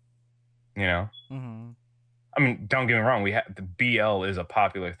gay. You know? Mm-hmm. I mean, don't get me wrong, we have the BL is a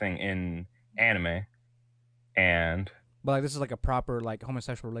popular thing in anime and But like, this is like a proper like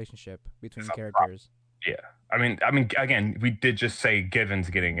homosexual relationship between it's a characters. yeah. I mean again, we did just say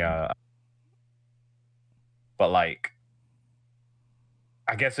Given's getting but like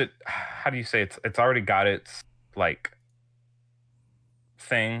I guess how do you say it's already got its like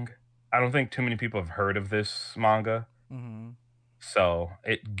thing. I don't think too many people have heard of this manga. Mm-hmm. So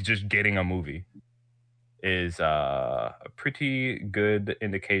it just getting a movie is a pretty good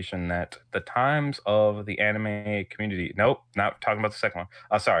indication that the times of the anime community. Nope, not talking about the second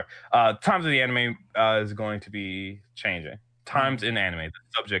one. Sorry. Times of the anime is going to be changing. Times in anime, the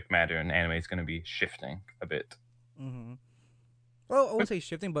subject matter in anime is going to be shifting a bit. Mm-hmm. Well, I won't say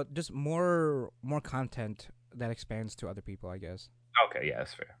shifting, but just more content that expands to other people, I guess. Okay, yeah,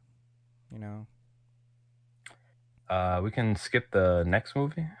 that's fair. You know. We can skip the next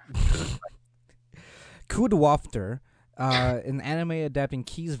movie. Kudwafter, an anime adapting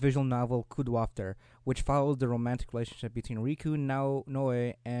Key's visual novel Kudwafter, which follows the romantic relationship between Riku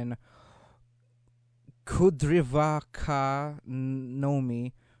Noe and Kudrivaka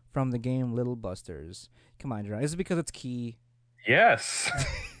Nomi from the game Little Busters. Come on, John. Is it because it's Key? Yes.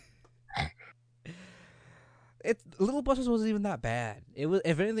 Little Busters wasn't even that bad. It was,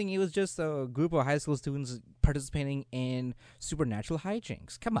 if anything, it was just a group of high school students participating in supernatural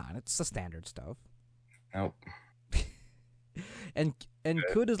hijinks. Come on, it's the standard stuff. Nope. And Good.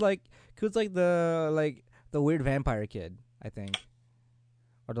 Cood's like the weird vampire kid, I think,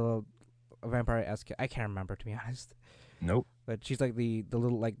 or the vampire esque. I can't remember, to be honest. Nope. But she's like the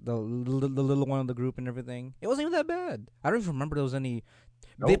little the little one of the group and everything. It wasn't even that bad. I don't even remember there was any.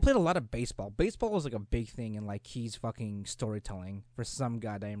 They Nope. played a lot of baseball. Baseball was like a big thing in like Key's fucking storytelling for some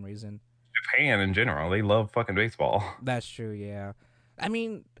goddamn reason. Japan in general, they love fucking baseball. That's true. Yeah, I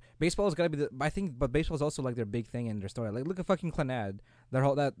mean, baseball's got to be the. I think, but baseball's also like their big thing in their story. Like, look at fucking Clannad. Their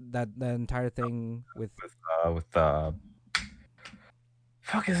whole that entire thing with With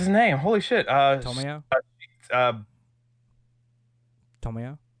fuck is his name? Holy shit. Tomoya. Uh,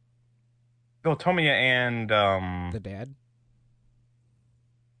 Tomoya, Bill Tomiya and the dad.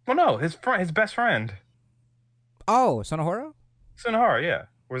 well, no, his best friend, Oh, Sonohara. Sunohara. Yeah,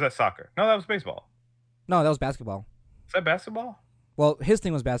 or was that soccer? No, that was baseball. No, that was basketball. Is that basketball? Well, his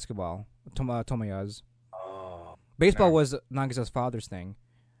thing was basketball. Tomoya's. Oh, Baseball never- was Nagasa's father's thing.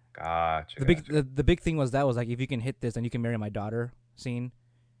 gotcha. The big Gotcha. the big thing was that was like, if you can hit this, then you can marry my daughter scene.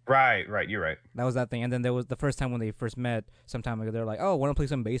 Right, right. You're right. That was that thing. And then there was the first time when they first met, some time ago, they're like, "Oh, want to play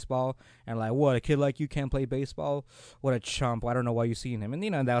some baseball?" And like, "What, a kid like you can't play baseball? What a chump! I don't know why you seen him."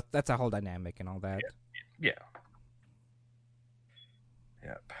 And that's a whole dynamic and all that. Yeah.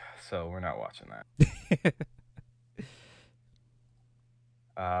 Yep. So we're not watching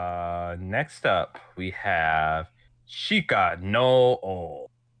that. Next up we have Shika no O.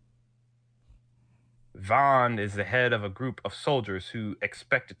 Vaughn is the head of a group of soldiers who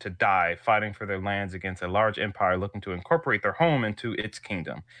expected to die fighting for their lands against a large empire looking to incorporate their home into its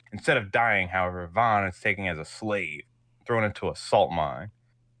kingdom. Instead of dying, however, Vaughn is taken as a slave, thrown into a salt mine.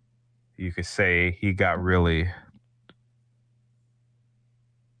 You could say he got really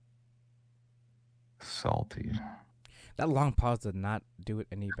salty. That long pause did not do it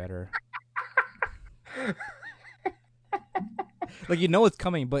any better. Like, it's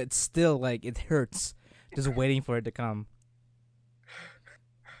coming, but it's still like it hurts just waiting for it to come.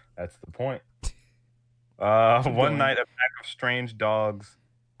 That's the point. Keep One going. night, a pack of strange dogs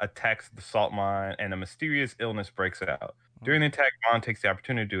attacks the salt mine, and a mysterious illness breaks out. During the attack, Vaughn takes the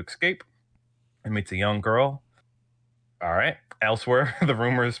opportunity to escape and meets a young girl. All right. Elsewhere, the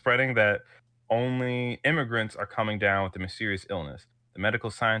rumor is spreading that only immigrants are coming down with the mysterious illness. The medical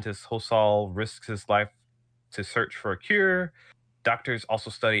scientist Hosal risks his life to search for a cure. Doctors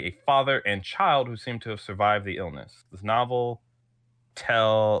also study a father and child who seem to have survived the illness. The novels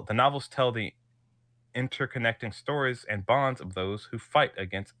tell the interconnecting stories and bonds of those who fight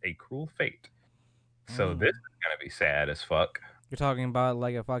against a cruel fate. So this is gonna be sad as fuck. You're talking about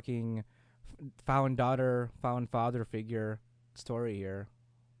like a fucking found daughter, found father figure story here.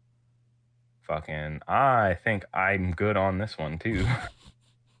 Fucking, I think I'm good on this one too.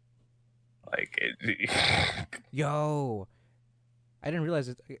 Yo, I didn't realize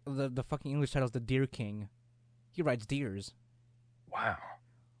it. The fucking English title is The Deer King. He writes deers. Wow.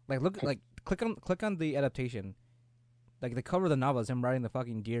 Like, look, like click on the adaptation. Like, the cover of the novel is him riding the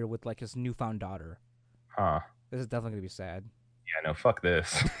fucking deer with like his newfound daughter. Huh. This is definitely gonna be sad. Yeah, no, fuck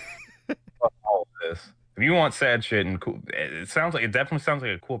this. Fuck all of this. If you want sad shit and cool, it definitely sounds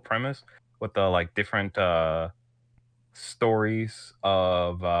like a cool premise with the like different stories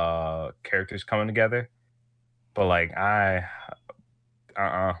of characters coming together. But like I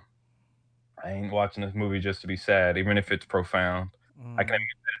ain't watching this movie just to be sad, even if it's profound. I can admit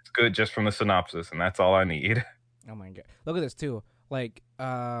that it's good just from the synopsis, and that's all I need. Oh my god! Look at this too. Like,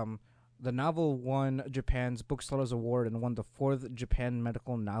 the novel won Japan's Booksellers Award and won the 4th Japan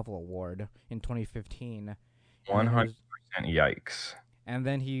Medical Novel Award in 2015. 100% yikes. And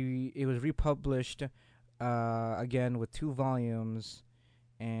then it was republished again with 2 volumes,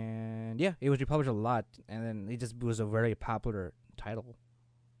 and yeah, it was republished a lot, and then it just was a very popular title.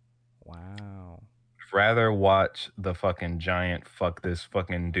 Wow. Rather watch the fucking giant fuck this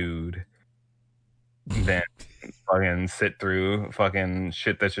fucking dude than fucking sit through fucking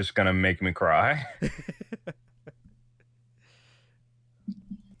shit that's just gonna make me cry.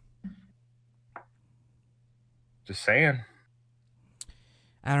 Just saying.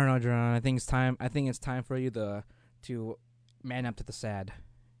 I don't know, Jerron. I think it's time. I think it's time for you to man up to the sad.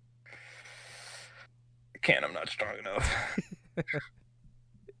 I can't. I'm not strong enough.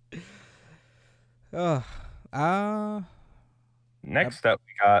 Next up,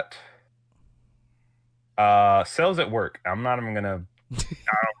 we got Cells at Work. I'm not even gonna.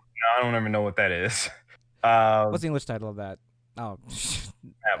 I don't even know what that is. What's the English title of that? Oh,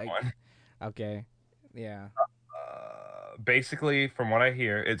 That one. Okay, yeah. basically, from what I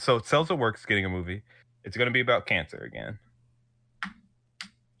hear, so Cells at Work's getting a movie. It's going to be about cancer again.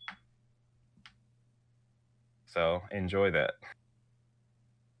 So enjoy that.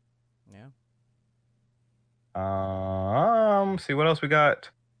 Yeah. See what else we got.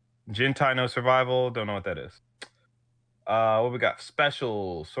 Gentai no Survival. Don't know what that is. What we got?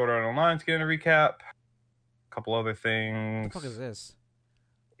 Special Sword Art Online's getting a recap. A couple other things. What the fuck is this?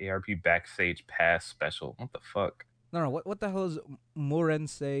 ARP Backstage Pass Special. What the fuck? No. What the hell is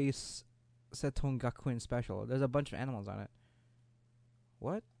Morensei Seton Gakuen special? There's a bunch of animals on it.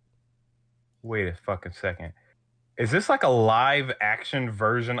 What? Wait a fucking second. Is this like a live action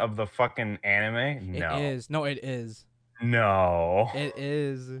version of the fucking anime? No. It is. No, it is. No. It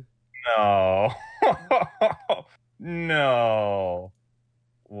is. No. No.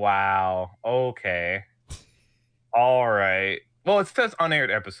 Wow. Okay. All right. Well, it says unaired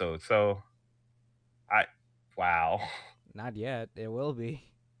episode, so wow. Not yet. It will be.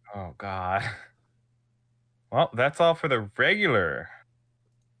 Oh god. Well, that's all for the regular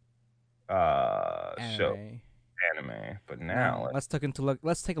show anime. But now let's take a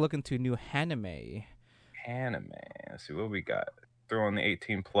look into new anime. Let's see what we got. Throw on the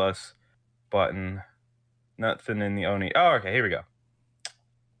 18 plus button. Nothing in the Oni. Oh, okay, here we go.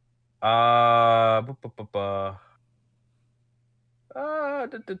 Where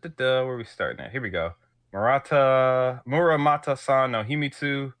are we starting at? Here we go. Muramata-san no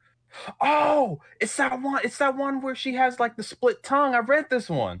Himitsu. Oh, it's that one. It's that one where she has like the split tongue. I read this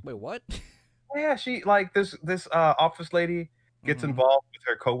one. Wait, what? Yeah, she like this office lady gets involved with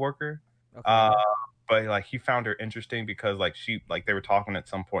her coworker. Okay. But like he found her interesting because like they were talking at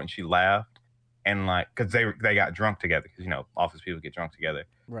some point and she laughed and like because they got drunk together because office people get drunk together.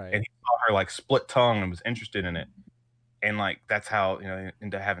 Right. And he saw her like split tongue and was interested in it. And like that's how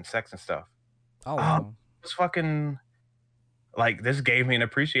into having sex and stuff. Oh, wow. It's fucking like this gave me an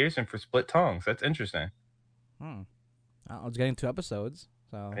appreciation for split tongues. That's interesting. I was getting 2 episodes,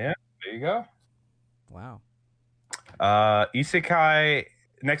 so yeah, there you go. Wow. Isekai.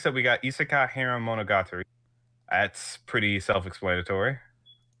 Next up, we got Isekai Harem Monogatari. That's pretty self-explanatory.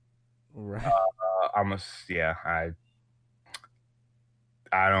 Right.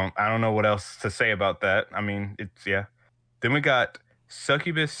 I don't know what else to say about that. I mean, it's yeah. Then we got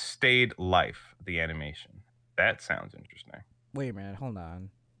Succubus Stayed Life, the animation. That sounds interesting. Wait a minute, hold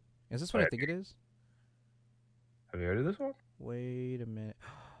on. Is this what I think it is? Have you heard of this one? Wait a minute.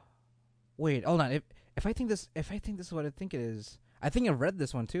 Wait, hold on. If I think this is what I think it is, I think I read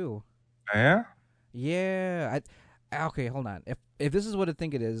this one too. Yeah. Yeah. Okay, hold on. If this is what I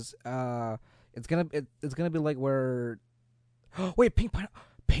think it is, it's gonna be like where. Wait, Pink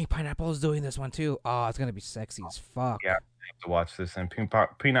Pineapple is doing this one too. Oh, it's gonna be sexy as fuck. Yeah, I have to watch this. And Pink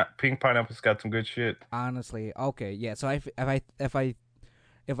Pineapple's got some good shit. Honestly, okay, yeah. So if I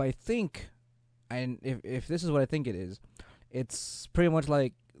think, and if this is what I think it is, it's pretty much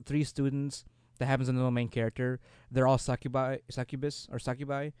like 3 students that happens to know the main character. They're all succubus,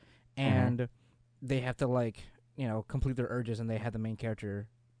 and they have to like complete their urges, and they have the main character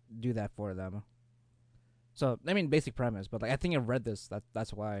do that for them. So I mean, basic premise, but like I think I read this.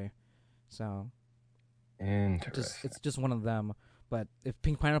 That's why. So interesting. It's just one of them. But if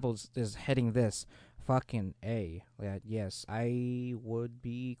Pink Pineapple is heading this, fucking A, yes, I would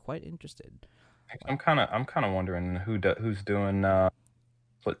be quite interested. I'm kind of wondering who's doing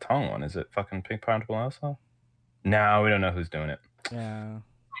split tongue one. Is it fucking Pink Pineapple also? No, we don't know who's doing it. Yeah.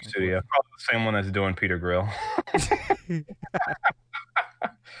 Studio, probably the same one that's doing Peter Grill.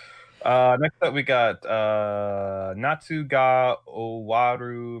 Next up, we got Natsu ga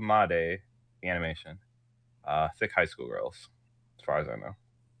Owaru Made, the animation. Thick high school girls, as far as I know.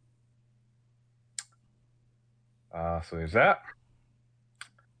 So there's that.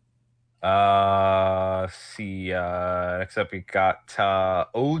 Next up, we got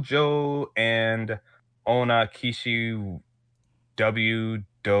Ojo and Ona Kishi W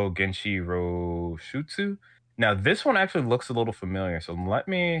Do Genshi Ro Shutsu. Now, this one actually looks a little familiar, so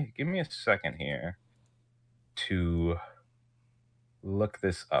give me a second here to look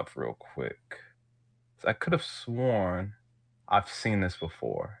this up real quick. So I could have sworn I've seen this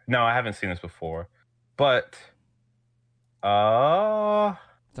before. No, I haven't seen this before, but it's a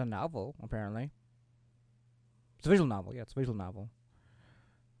novel apparently. It's a visual novel. Yeah, it's a visual novel.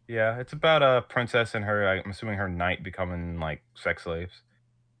 Yeah, it's about a princess and her. I'm assuming her knight becoming like sex slaves.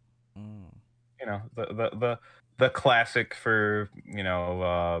 The classic for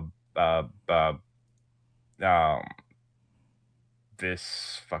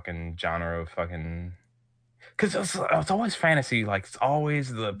this fucking genre of fucking because it's always fantasy, like it's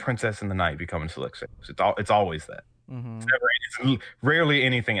always the princess and the knight becoming sex slaves. It's always that. Mm-hmm. It's rarely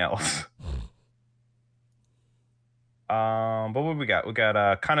anything else. But what we got? We got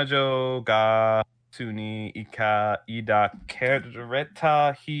Kanajo ga Tsuni Ika Ida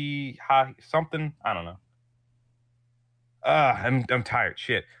Kereta Hi Ha something. I don't know. I'm tired.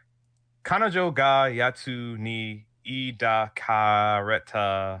 Shit. Kanajo ga Yatsu ni Ida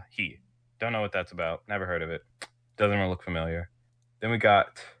Kareta Hi. Don't know what that's about. Never heard of it. Doesn't really look familiar. Then we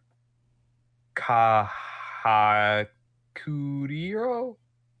got Kahakuriro?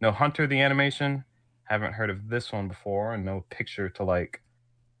 No, Hunter the animation. Haven't heard of this one before, and no picture to like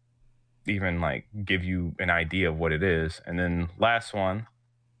even like give you an idea of what it is. And then last one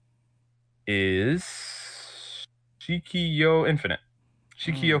is Shikio Infinite.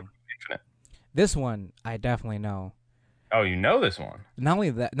 Shikio Mm. Infinite. This one I definitely know. Oh, you know this one. Not only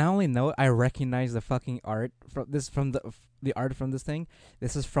that, not only know it, I recognize the fucking art from the art from this thing.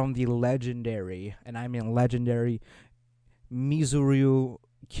 This is from the legendary, and I mean legendary, Mizuryu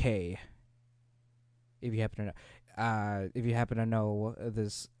K. If you happen to know,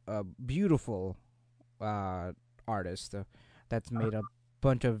 this beautiful artist that's made a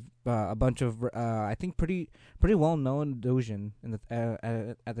bunch of I think pretty well known doujin in the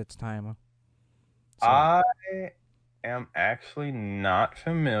at its time. So I am actually not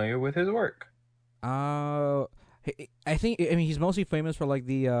familiar with his work. Uh, I think I mean he's mostly famous for like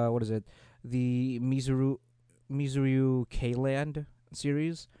the what is it, the Mizuru K Land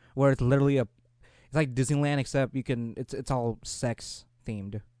series, where it's literally it's like Disneyland except you can it's all sex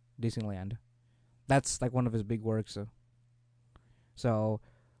themed Disneyland. That's like one of his big works. So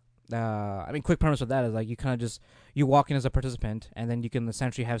I mean, quick premise of that is like you kind of just you walk in as a participant, and then you can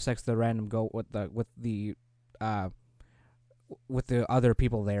essentially have sex with a random go uh with the other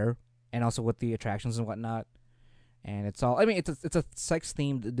people there, and also with the attractions and whatnot. And it's all I mean, it's a sex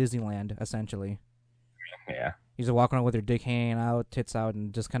themed Disneyland essentially. Yeah. You just walk around with your dick hanging out, tits out,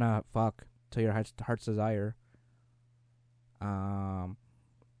 and just kind of fuck to your heart's desire. Um,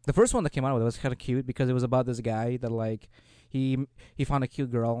 the first one that came out with it was kind of cute because it was about this guy that like he he found a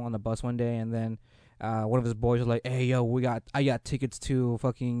cute girl on the bus one day, and then one of his boys was like, "Hey, yo, I got tickets to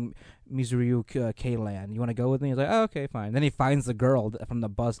fucking Mizuryu K Land. You want to go with me?" He's like, "Oh, okay, fine." Then he finds the girl from the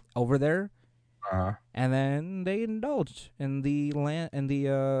bus over there, Uh-huh. and then they indulge in the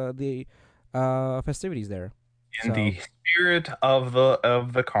festivities there. In So the spirit of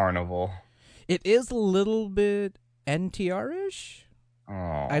the carnival. it is a little bit NTR ish.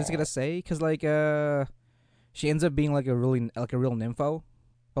 I just gotta Oh. say, because like she ends up being like a real nympho,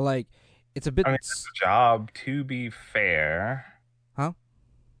 but like it's a bit I mean, it's a job to be fair. huh?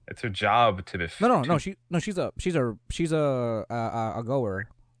 It's her job to be No, to. she's a goer,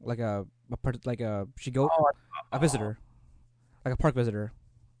 like she go Oh, a oh, visitor, like a park visitor.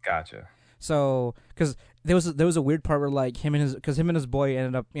 gotcha. So, because there was a weird part where like him and his boy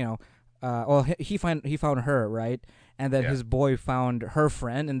ended up, well, he found her, right, and then Yeah. his boy found her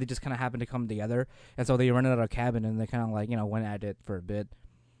friend, and they just kind of happened to come together, and so they rented out a cabin, and they kind of like went at it for a bit,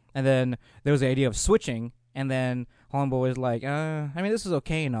 and then there was the idea of switching, and then homeboy was like, I mean, this is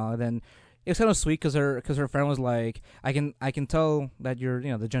okay and all. And then it was kind of sweet because her friend was like, I can tell that you're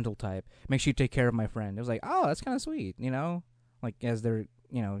the gentle type. Make sure you take care of my friend. It was like, oh, that's kind of sweet, like as they're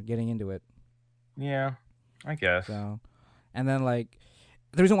getting into it. Yeah, I guess. So, and then like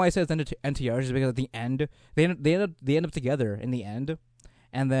the reason why I said it's NTR is because at the end they end up together in the end,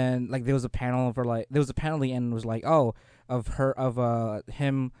 and then like there was a panel at the end was like of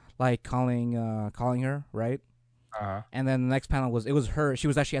him like calling her, right, Uh-huh. and then the next panel was it was her, she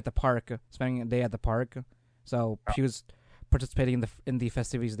was actually at the park spending a day at the park, so Oh, she was participating in the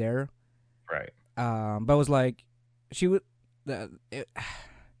festivities there, right. but it was like she would it,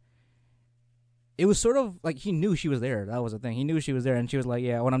 it was sort of like he knew she was there. That was the thing. He knew she was there, and she was like,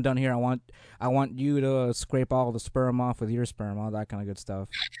 "Yeah, when I'm done here, I want you to scrape all the sperm off with your sperm, all that kind of good stuff."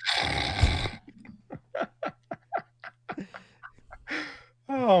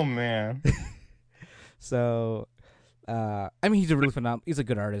 Oh man. So, I mean, he's a really phenomenal. He's a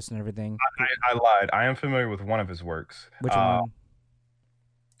good artist and everything. I lied. I am familiar with one of his works. Which one?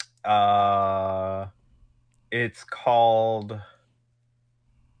 Uh it's called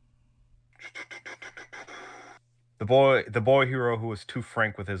the boy hero who was too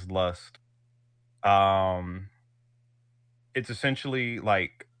frank with his lust. Um it's essentially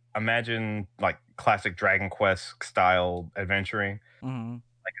like imagine like classic Dragon Quest style adventuring. Mm-hmm.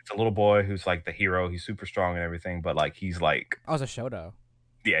 Like it's a little boy who's like the hero. He's super strong and everything, but like he's like Oh, it's a Shoto.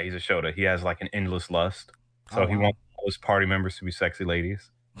 yeah, he's a Shota. He has like an endless lust. Oh So he wow. wants all his party members to be sexy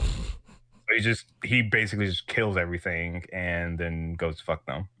ladies. So he basically just kills everything and then goes to fuck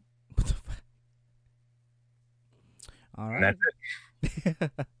them. What the fuck? All And right. that's it.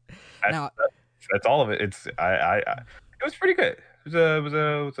 That's Now, that's all of it. It was pretty good.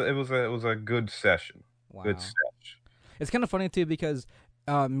 It was a good session. Good wow. session. It's kind of funny too because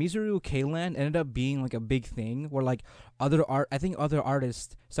Mizuru K-Land ended up being like a big thing where like I think other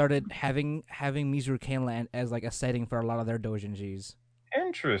artists started having Mizuru K-Land as like a setting for a lot of their doujinshis.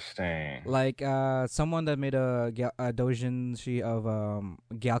 Interesting. Like someone that made a doujinshi of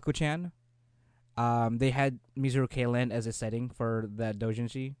Gyaku-chan. They had Mizuru K-Land as a setting for that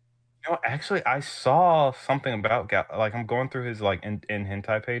doujinshi. Actually, I saw something about like I'm going through his like in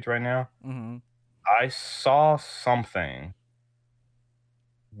hentai page right now. Mm-hmm. I saw something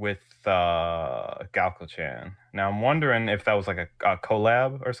with Galco-chan. Now I'm wondering if that was like a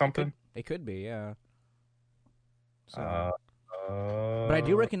collab or something. It could be, yeah. So, Uh, but uh, I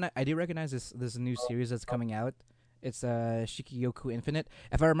do recognize this new series that's coming out. It's Shikioku Infinite.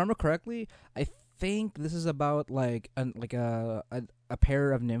 If I remember correctly, I think this is about like a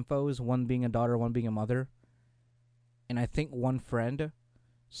pair of nymphos, one being a daughter, one being a mother, and I think one friend.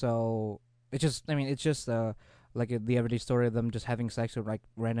 So it's just the everyday story of them just having sex with like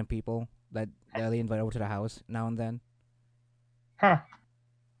random people that they invite over to the house now and then. huh.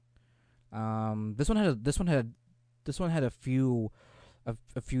 This one had a few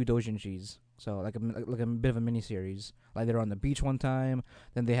doujinshis. So like a bit of a mini series. Like they were on the beach one time,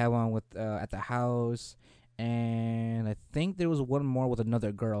 then they had one with at the house, and I think there was one more with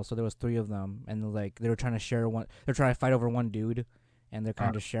another girl. So there was three of them, and like they were trying to share one. They're trying to fight over one dude, and they're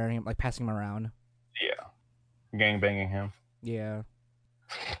kind of sharing him, like passing him around. Yeah. Gang banging him. Yeah.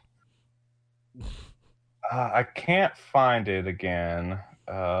 I can't find it again.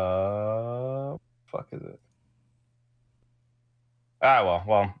 Fuck is it?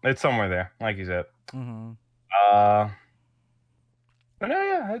 Well, it's somewhere there, like you said. Mm-hmm. Uh, but no,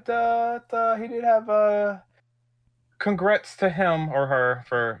 yeah, he did have congrats to him or her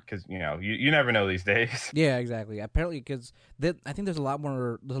for because you never know these days. Yeah, exactly. Apparently, because I think there's a lot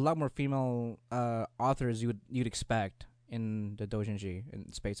more female authors you'd expect in the doujinshi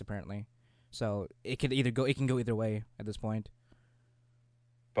in space apparently. So it can go either way at this point.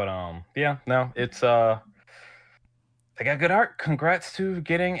 But yeah, no, it's they got good art. Congrats to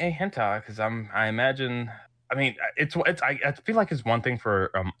getting a hentai because I imagine. I mean, I feel like it's one thing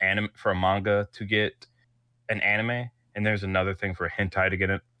for for a manga to get an anime, and there's another thing for hentai to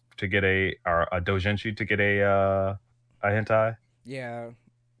get a or a doujinshi to get a hentai. Yeah,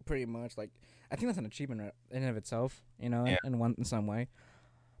 pretty much. Like I think that's an achievement in and of itself, Yeah, in some way.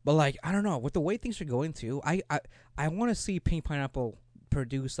 But like I don't know, with the way things are going too, I want to see Pink Pineapple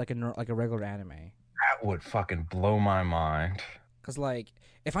produce like like a regular anime. that would fucking blow my mind. Cause like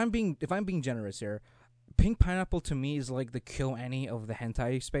if I'm being generous here, Pink Pineapple to me is like the Kyo Annie of the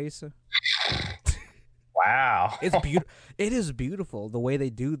hentai space. Wow. It's It is beautiful the way they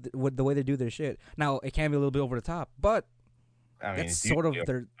do the way they do their shit. Now it can be a little bit over the top, but I mean, that's it's sort usually of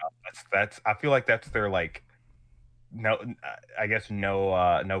their that's. I feel like that's their like no. I guess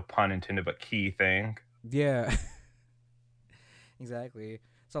no pun intended, but key thing. yeah. Exactly.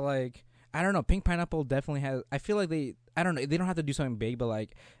 So like I don't know, Pink Pineapple definitely has. I feel like I don't know. They don't have to do something big, but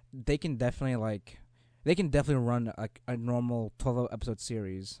like they can definitely run a normal 12 episode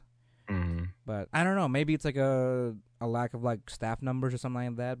series. Mm. But I don't know. Maybe it's like a lack of like staff numbers or something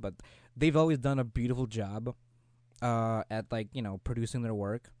like that. But they've always done a beautiful job at like producing their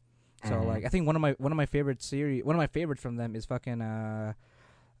work. So Mm. like I think one of my favorite series one of my favorites from them is fucking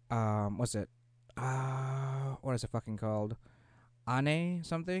what's it what is it fucking called, Ane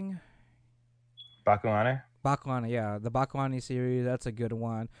something. Bakuane. Bakuani, yeah, the Bakuani series. That's a good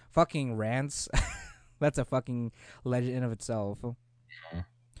one. Fucking Rants. That's a fucking legend in of itself. Mm.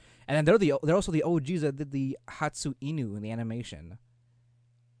 And then they're also the OGs that did the Hatsu Inu in the animation.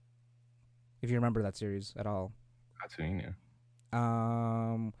 If you remember that series at all. Katsuinu.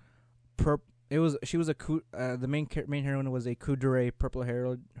 Um, it was she was the main heroine was a kudere purple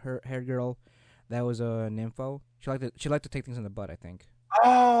hair girl. That was a nympho. She liked to take things in the butt, I think.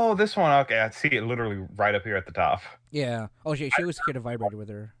 Oh, this one. Okay, I see it literally right up here at the top. Yeah. Oh, she always carried a vibrator with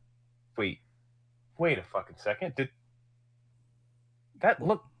her. Wait, wait a fucking second. Did that Well,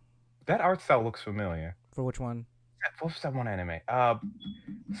 look? That art style looks familiar. for which one? What was that one anime?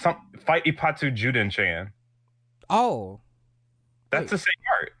 Some Fight Ipatsu Juden-chan. Oh, That's wait, the same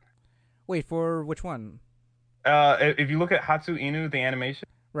art. wait for which one? If you look at Hatsu Inu, the animation,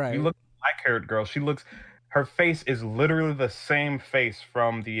 you Right. look at black haired girl. Her face is literally the same face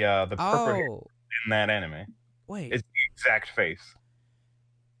from the purple hair Oh, in that anime. wait. It's the exact face.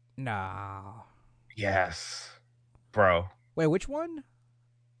 Nah. Yes, bro. Wait, which one?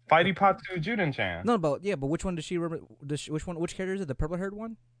 Fighty Patsu Juden-chan. No, but yeah, but which one does she remember? Which character is it? The purple haired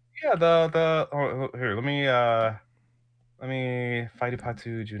one? Yeah, here, let me Fighty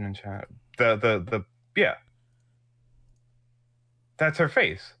Patsu Juden-chan. The yeah, that's her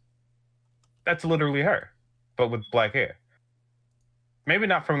face. That's literally her, but with black hair. Maybe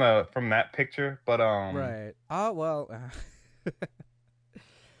not from that picture, but Right. Oh well,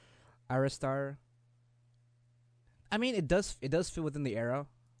 Aristar. I mean, it does fit within the era.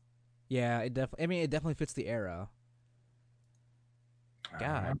 Yeah, it definitely fits the era.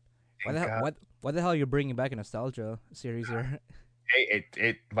 God, why the hell? Why the hell are you bringing back a nostalgia series here?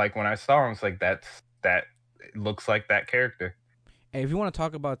 it like when I saw him, it's like that it looks like that character, Hey, if you want to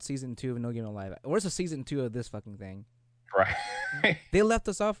talk about season 2 of No Game No Life, where's the season 2 of this fucking thing? right? They left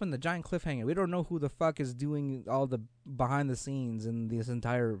us off in the giant cliffhanger. We don't know who the fuck is doing all the behind the scenes in this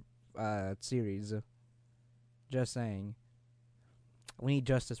entire series. Just saying. We need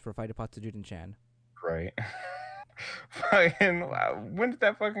justice for Fighter Pot to Juden-chan. Right. Fucking, when did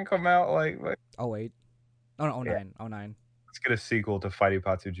that fucking come out? Like Oh, wait. Oh, no, 09. Yeah. 09. Let's get a sequel to Fighty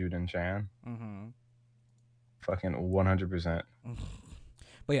Patsu Juden-chan. Mm-hmm. Fucking 100%.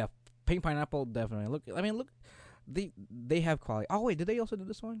 But yeah, Pink Pineapple, definitely. Look. They have quality. Oh, wait, did they also do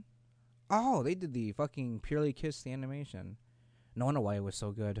this one? Oh, they did the fucking Purely Kiss the animation. No wonder why it was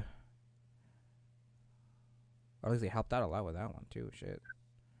so good. Or at least they helped out a lot with that one, too. Shit.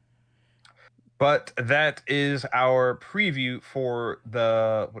 But that is our preview for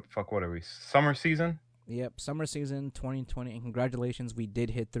the what are we? Summer season? Yep, summer season 2020, and congratulations, we did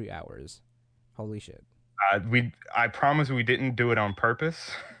hit 3 hours. Holy shit. I promise we didn't do it on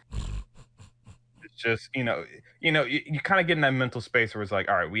purpose. It's just, you kind of get in that mental space where it's like,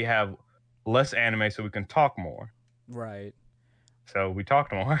 all right, we have less anime so we can talk more. Right. So we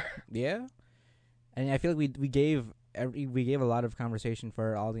talked more. Yeah. And I feel like we gave a lot of conversation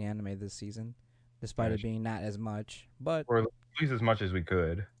for all the anime this season, despite it being not as much. But or at least as much as we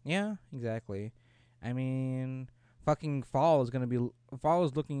could. Yeah, exactly. I mean, fucking fall is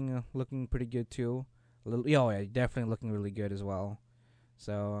looking pretty good too. Yeah, definitely looking really good as well.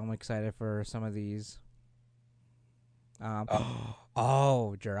 So I'm excited for some of these.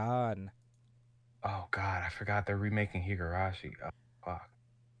 Oh, Jiran. Oh God, I forgot they're remaking Higurashi. Oh, fuck.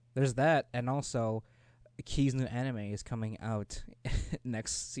 There's that, and also Key's new anime is coming out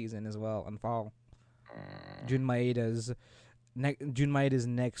next season as well in fall. Jun Maeda's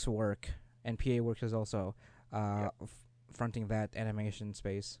next work, and PA Works is also fronting that animation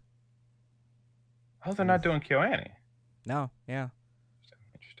space. Oh, they're not doing KyoAni. No, yeah.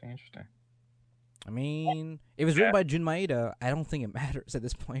 Interesting. I mean, if it's written by Jun Maeda, I don't think it matters at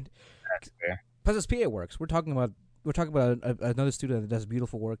this point. That's fair. Plus, it's PA Works. We're talking about another studio that does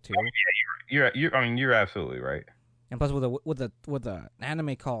beautiful work too. You're absolutely right. And plus, with a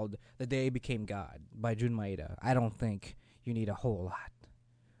anime called "The Day Became God" by Jun Maeda, I don't think you need a whole lot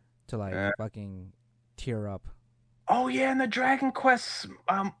to fucking tear up. Oh yeah, and the Dragon Quest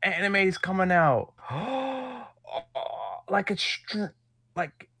anime is coming out. Like it's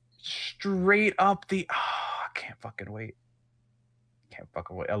straight up the. I can't fucking wait.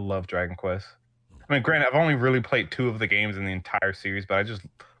 I love Dragon Quest. I mean, granted, I've only really played 2 of the games in the entire series, but I just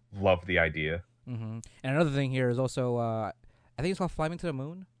love the idea. Mm-hmm. And another thing here is also, I think it's called Fly Me to the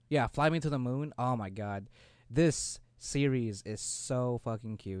Moon. Yeah, Fly Me to the Moon. Oh my god, this series is so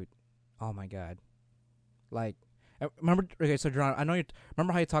fucking cute. Oh my god, like. Remember, okay, so John, I know you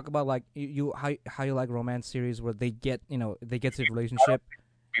remember how you talk about like how you like romance series where they get to the relationship.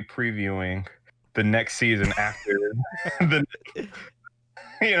 Be previewing the next season after the,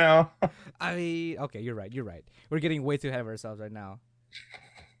 I mean, okay, you're right. We're getting way too ahead of ourselves right now.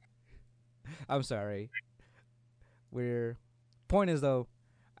 I'm sorry. Point is though,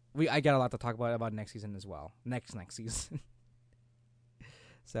 I got a lot to talk about next season as well. Next season.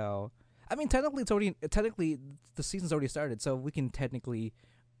 So. I mean, technically the season's already started, so we can technically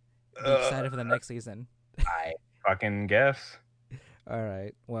be excited for the next season. I fucking guess. All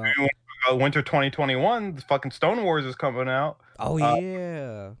right. Well, winter 2021, the fucking Stone Wars is coming out. Oh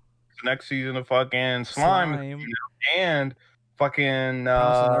yeah. The next season of fucking Slime. And fucking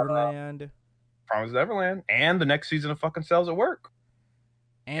Promise Neverland, and the next season of fucking Cells at Work.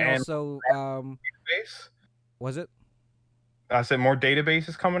 And also, Database. Was it? I said more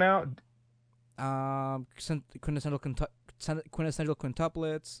databases coming out. Quintessential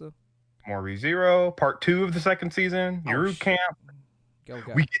quintuplets. More ReZero, part 2 of the second season. Yuru Camp. Go.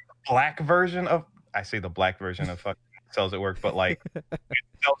 We get the black version of. I say the black version of fucking Cells at Work, but like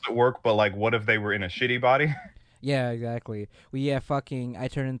Cells at Work, but like, what if they were in a shitty body? Yeah, exactly. I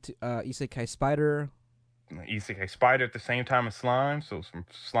turned into Isekai Spider. isekai spider at the same time as slime, so from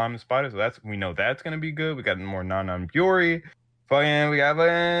slime to spider. So we know that's gonna be good. We got more non Buri. Fucking, we got.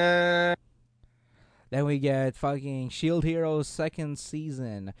 Then we get fucking Shield Heroes second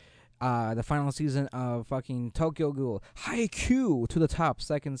season. The final season of fucking Tokyo Ghoul. Haikyuu to the top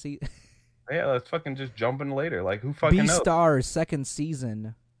second season. Yeah, let's fucking just jump in later. Like, who fucking knows? Beastars second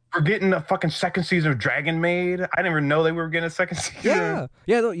season. We're getting a fucking second season of Dragon Maid. I didn't even know they were getting a second season. Yeah.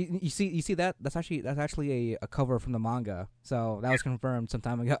 No, you see that? That's actually a cover from the manga. So that was confirmed some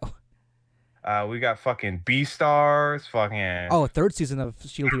time ago. We got fucking Beastars. Fucking. Third season of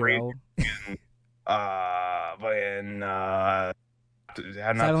Shield Hero. Some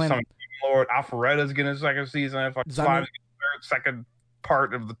Lord Alpharetta's getting a second season. Fucking Slime's getting a second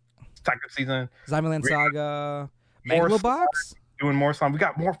part of the second season. Zombieland Saga. Megalobox? Doing more slime. We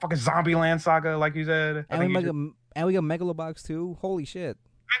got more fucking Zombieland Saga, like you said. And we got Megalobox 2. Holy shit.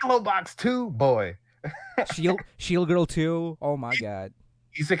 Megalobox 2, boy. Shield Girl 2. Oh my god.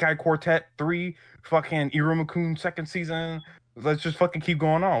 Isekai Quartet 3. Fucking Irumakun second season. Let's just fucking keep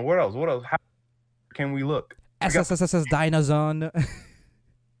going on. What else? How can we look? SSSS Dynazone.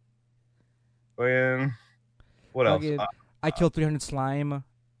 And what else? I Killed 300 Slime.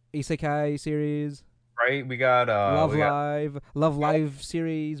 Isekai series. Right, we got Love Live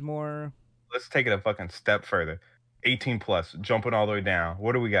series more. Let's take it a fucking step further. 18 plus, jumping all the way down.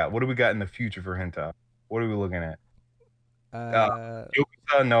 What do we got? What do we got in the future for hentai? What are we looking at?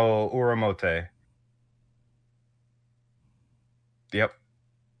 Yokusa no Uramote. Yep.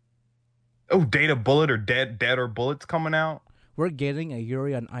 Oh, Data Bullet or Dead or Bullets coming out. We're getting a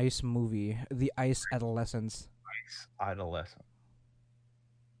Yuri on Ice movie, The Ice Adolescence. Ice Adolescence.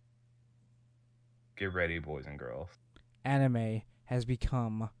 Get ready, boys and girls. Anime has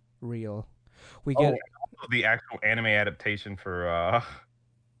become real. We get the actual anime adaptation for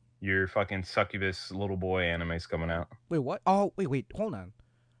your fucking succubus little boy anime's coming out. Wait, what? Oh, wait, hold on.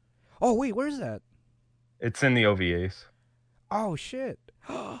 Oh, wait, where's that? It's in the OVAs. Oh, shit.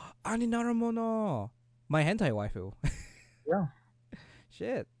 Ani Naramono. My hentai waifu. Yeah.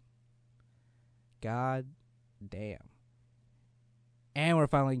 Shit. God damn. And we're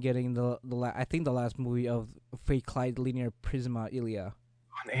finally getting I think the last movie of Fate Clyde Linear Prisma Ilia.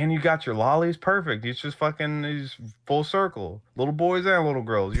 And you got your lollies perfect. It's just fucking it's full circle. Little boys and little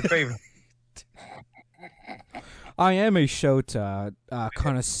girls. Your favorite. I am a Shota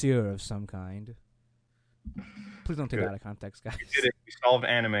connoisseur of some kind. Please don't take that out of context, guys. We did it. We solved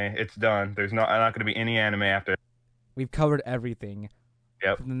anime. It's done. There's not going to be any anime after. We've covered everything.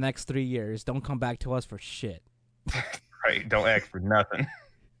 Yep. For the next 3 years. Don't come back to us for shit. Right. Don't ask for nothing.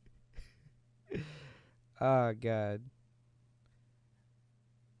 Oh, God.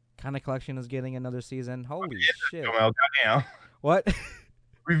 Kind of Collection is getting another season. Holy shit. Well, goddamn. What?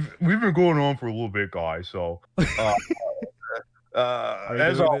 We've been going on for a little bit, guys. So, as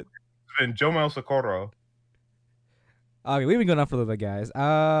always, it's been Jomel Socorro. Okay, we've been going on for a little bit, guys.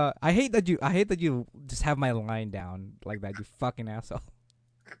 I hate that you just have my line down like that, you fucking asshole.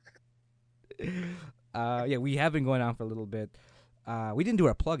 Yeah, we have been going on for a little bit. We didn't do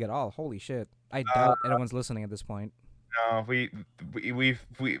our plug at all. Holy shit! I doubt anyone's listening at this point. No, I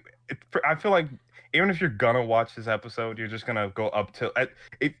feel like even if you're gonna watch this episode, you're just gonna go up to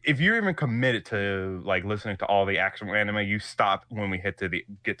if you're even committed to like listening to all the actual anime, you stop when we get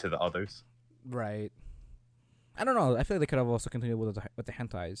to the others. Right. I don't know. I feel like they could have also continued with the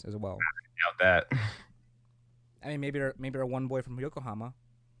hentais as well. I doubt that. I mean, maybe our one boy from Yokohama.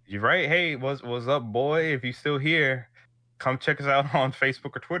 You're right. Hey, what's up, boy? If you're still here, come check us out on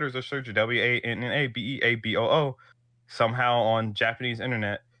Facebook or Twitter. Just search WANNABEABOO somehow on Japanese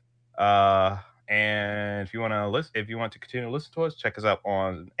internet. And if you want to continue to listen to us, check us out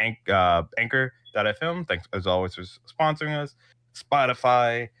on Anchor.fm. Thanks as always for sponsoring us.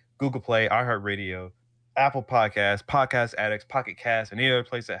 Spotify, Google Play, iHeartRadio, Apple Podcasts, Podcast Addicts, Pocket Cast, and any other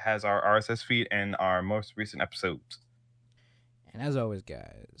place that has our RSS feed and our most recent episodes. And as always,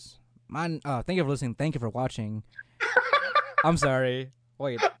 guys, thank you for listening. Thank you for watching. I'm sorry.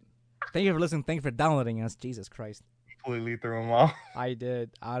 Wait. Thank you for listening. Thank you for downloading us. Jesus Christ. Completely threw them off. I did,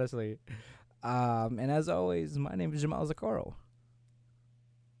 honestly. And as always, my name is Jamal Zakoro.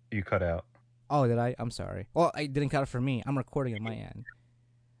 You cut out. Oh, did I? I'm sorry. Well, I didn't cut it for me. I'm recording on my end.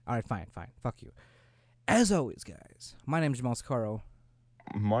 All right, fine. Fuck you. As always, guys, my name is Jamal Zakoro.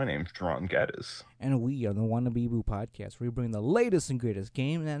 My name's Ron Gaddis. And we are the Wannabe Boo Podcast, where we bring the latest and greatest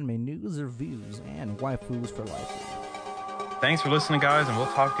game and anime news, reviews, and waifus for life. Thanks for listening, guys, and we'll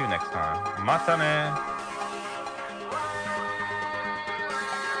talk to you next time. Matane!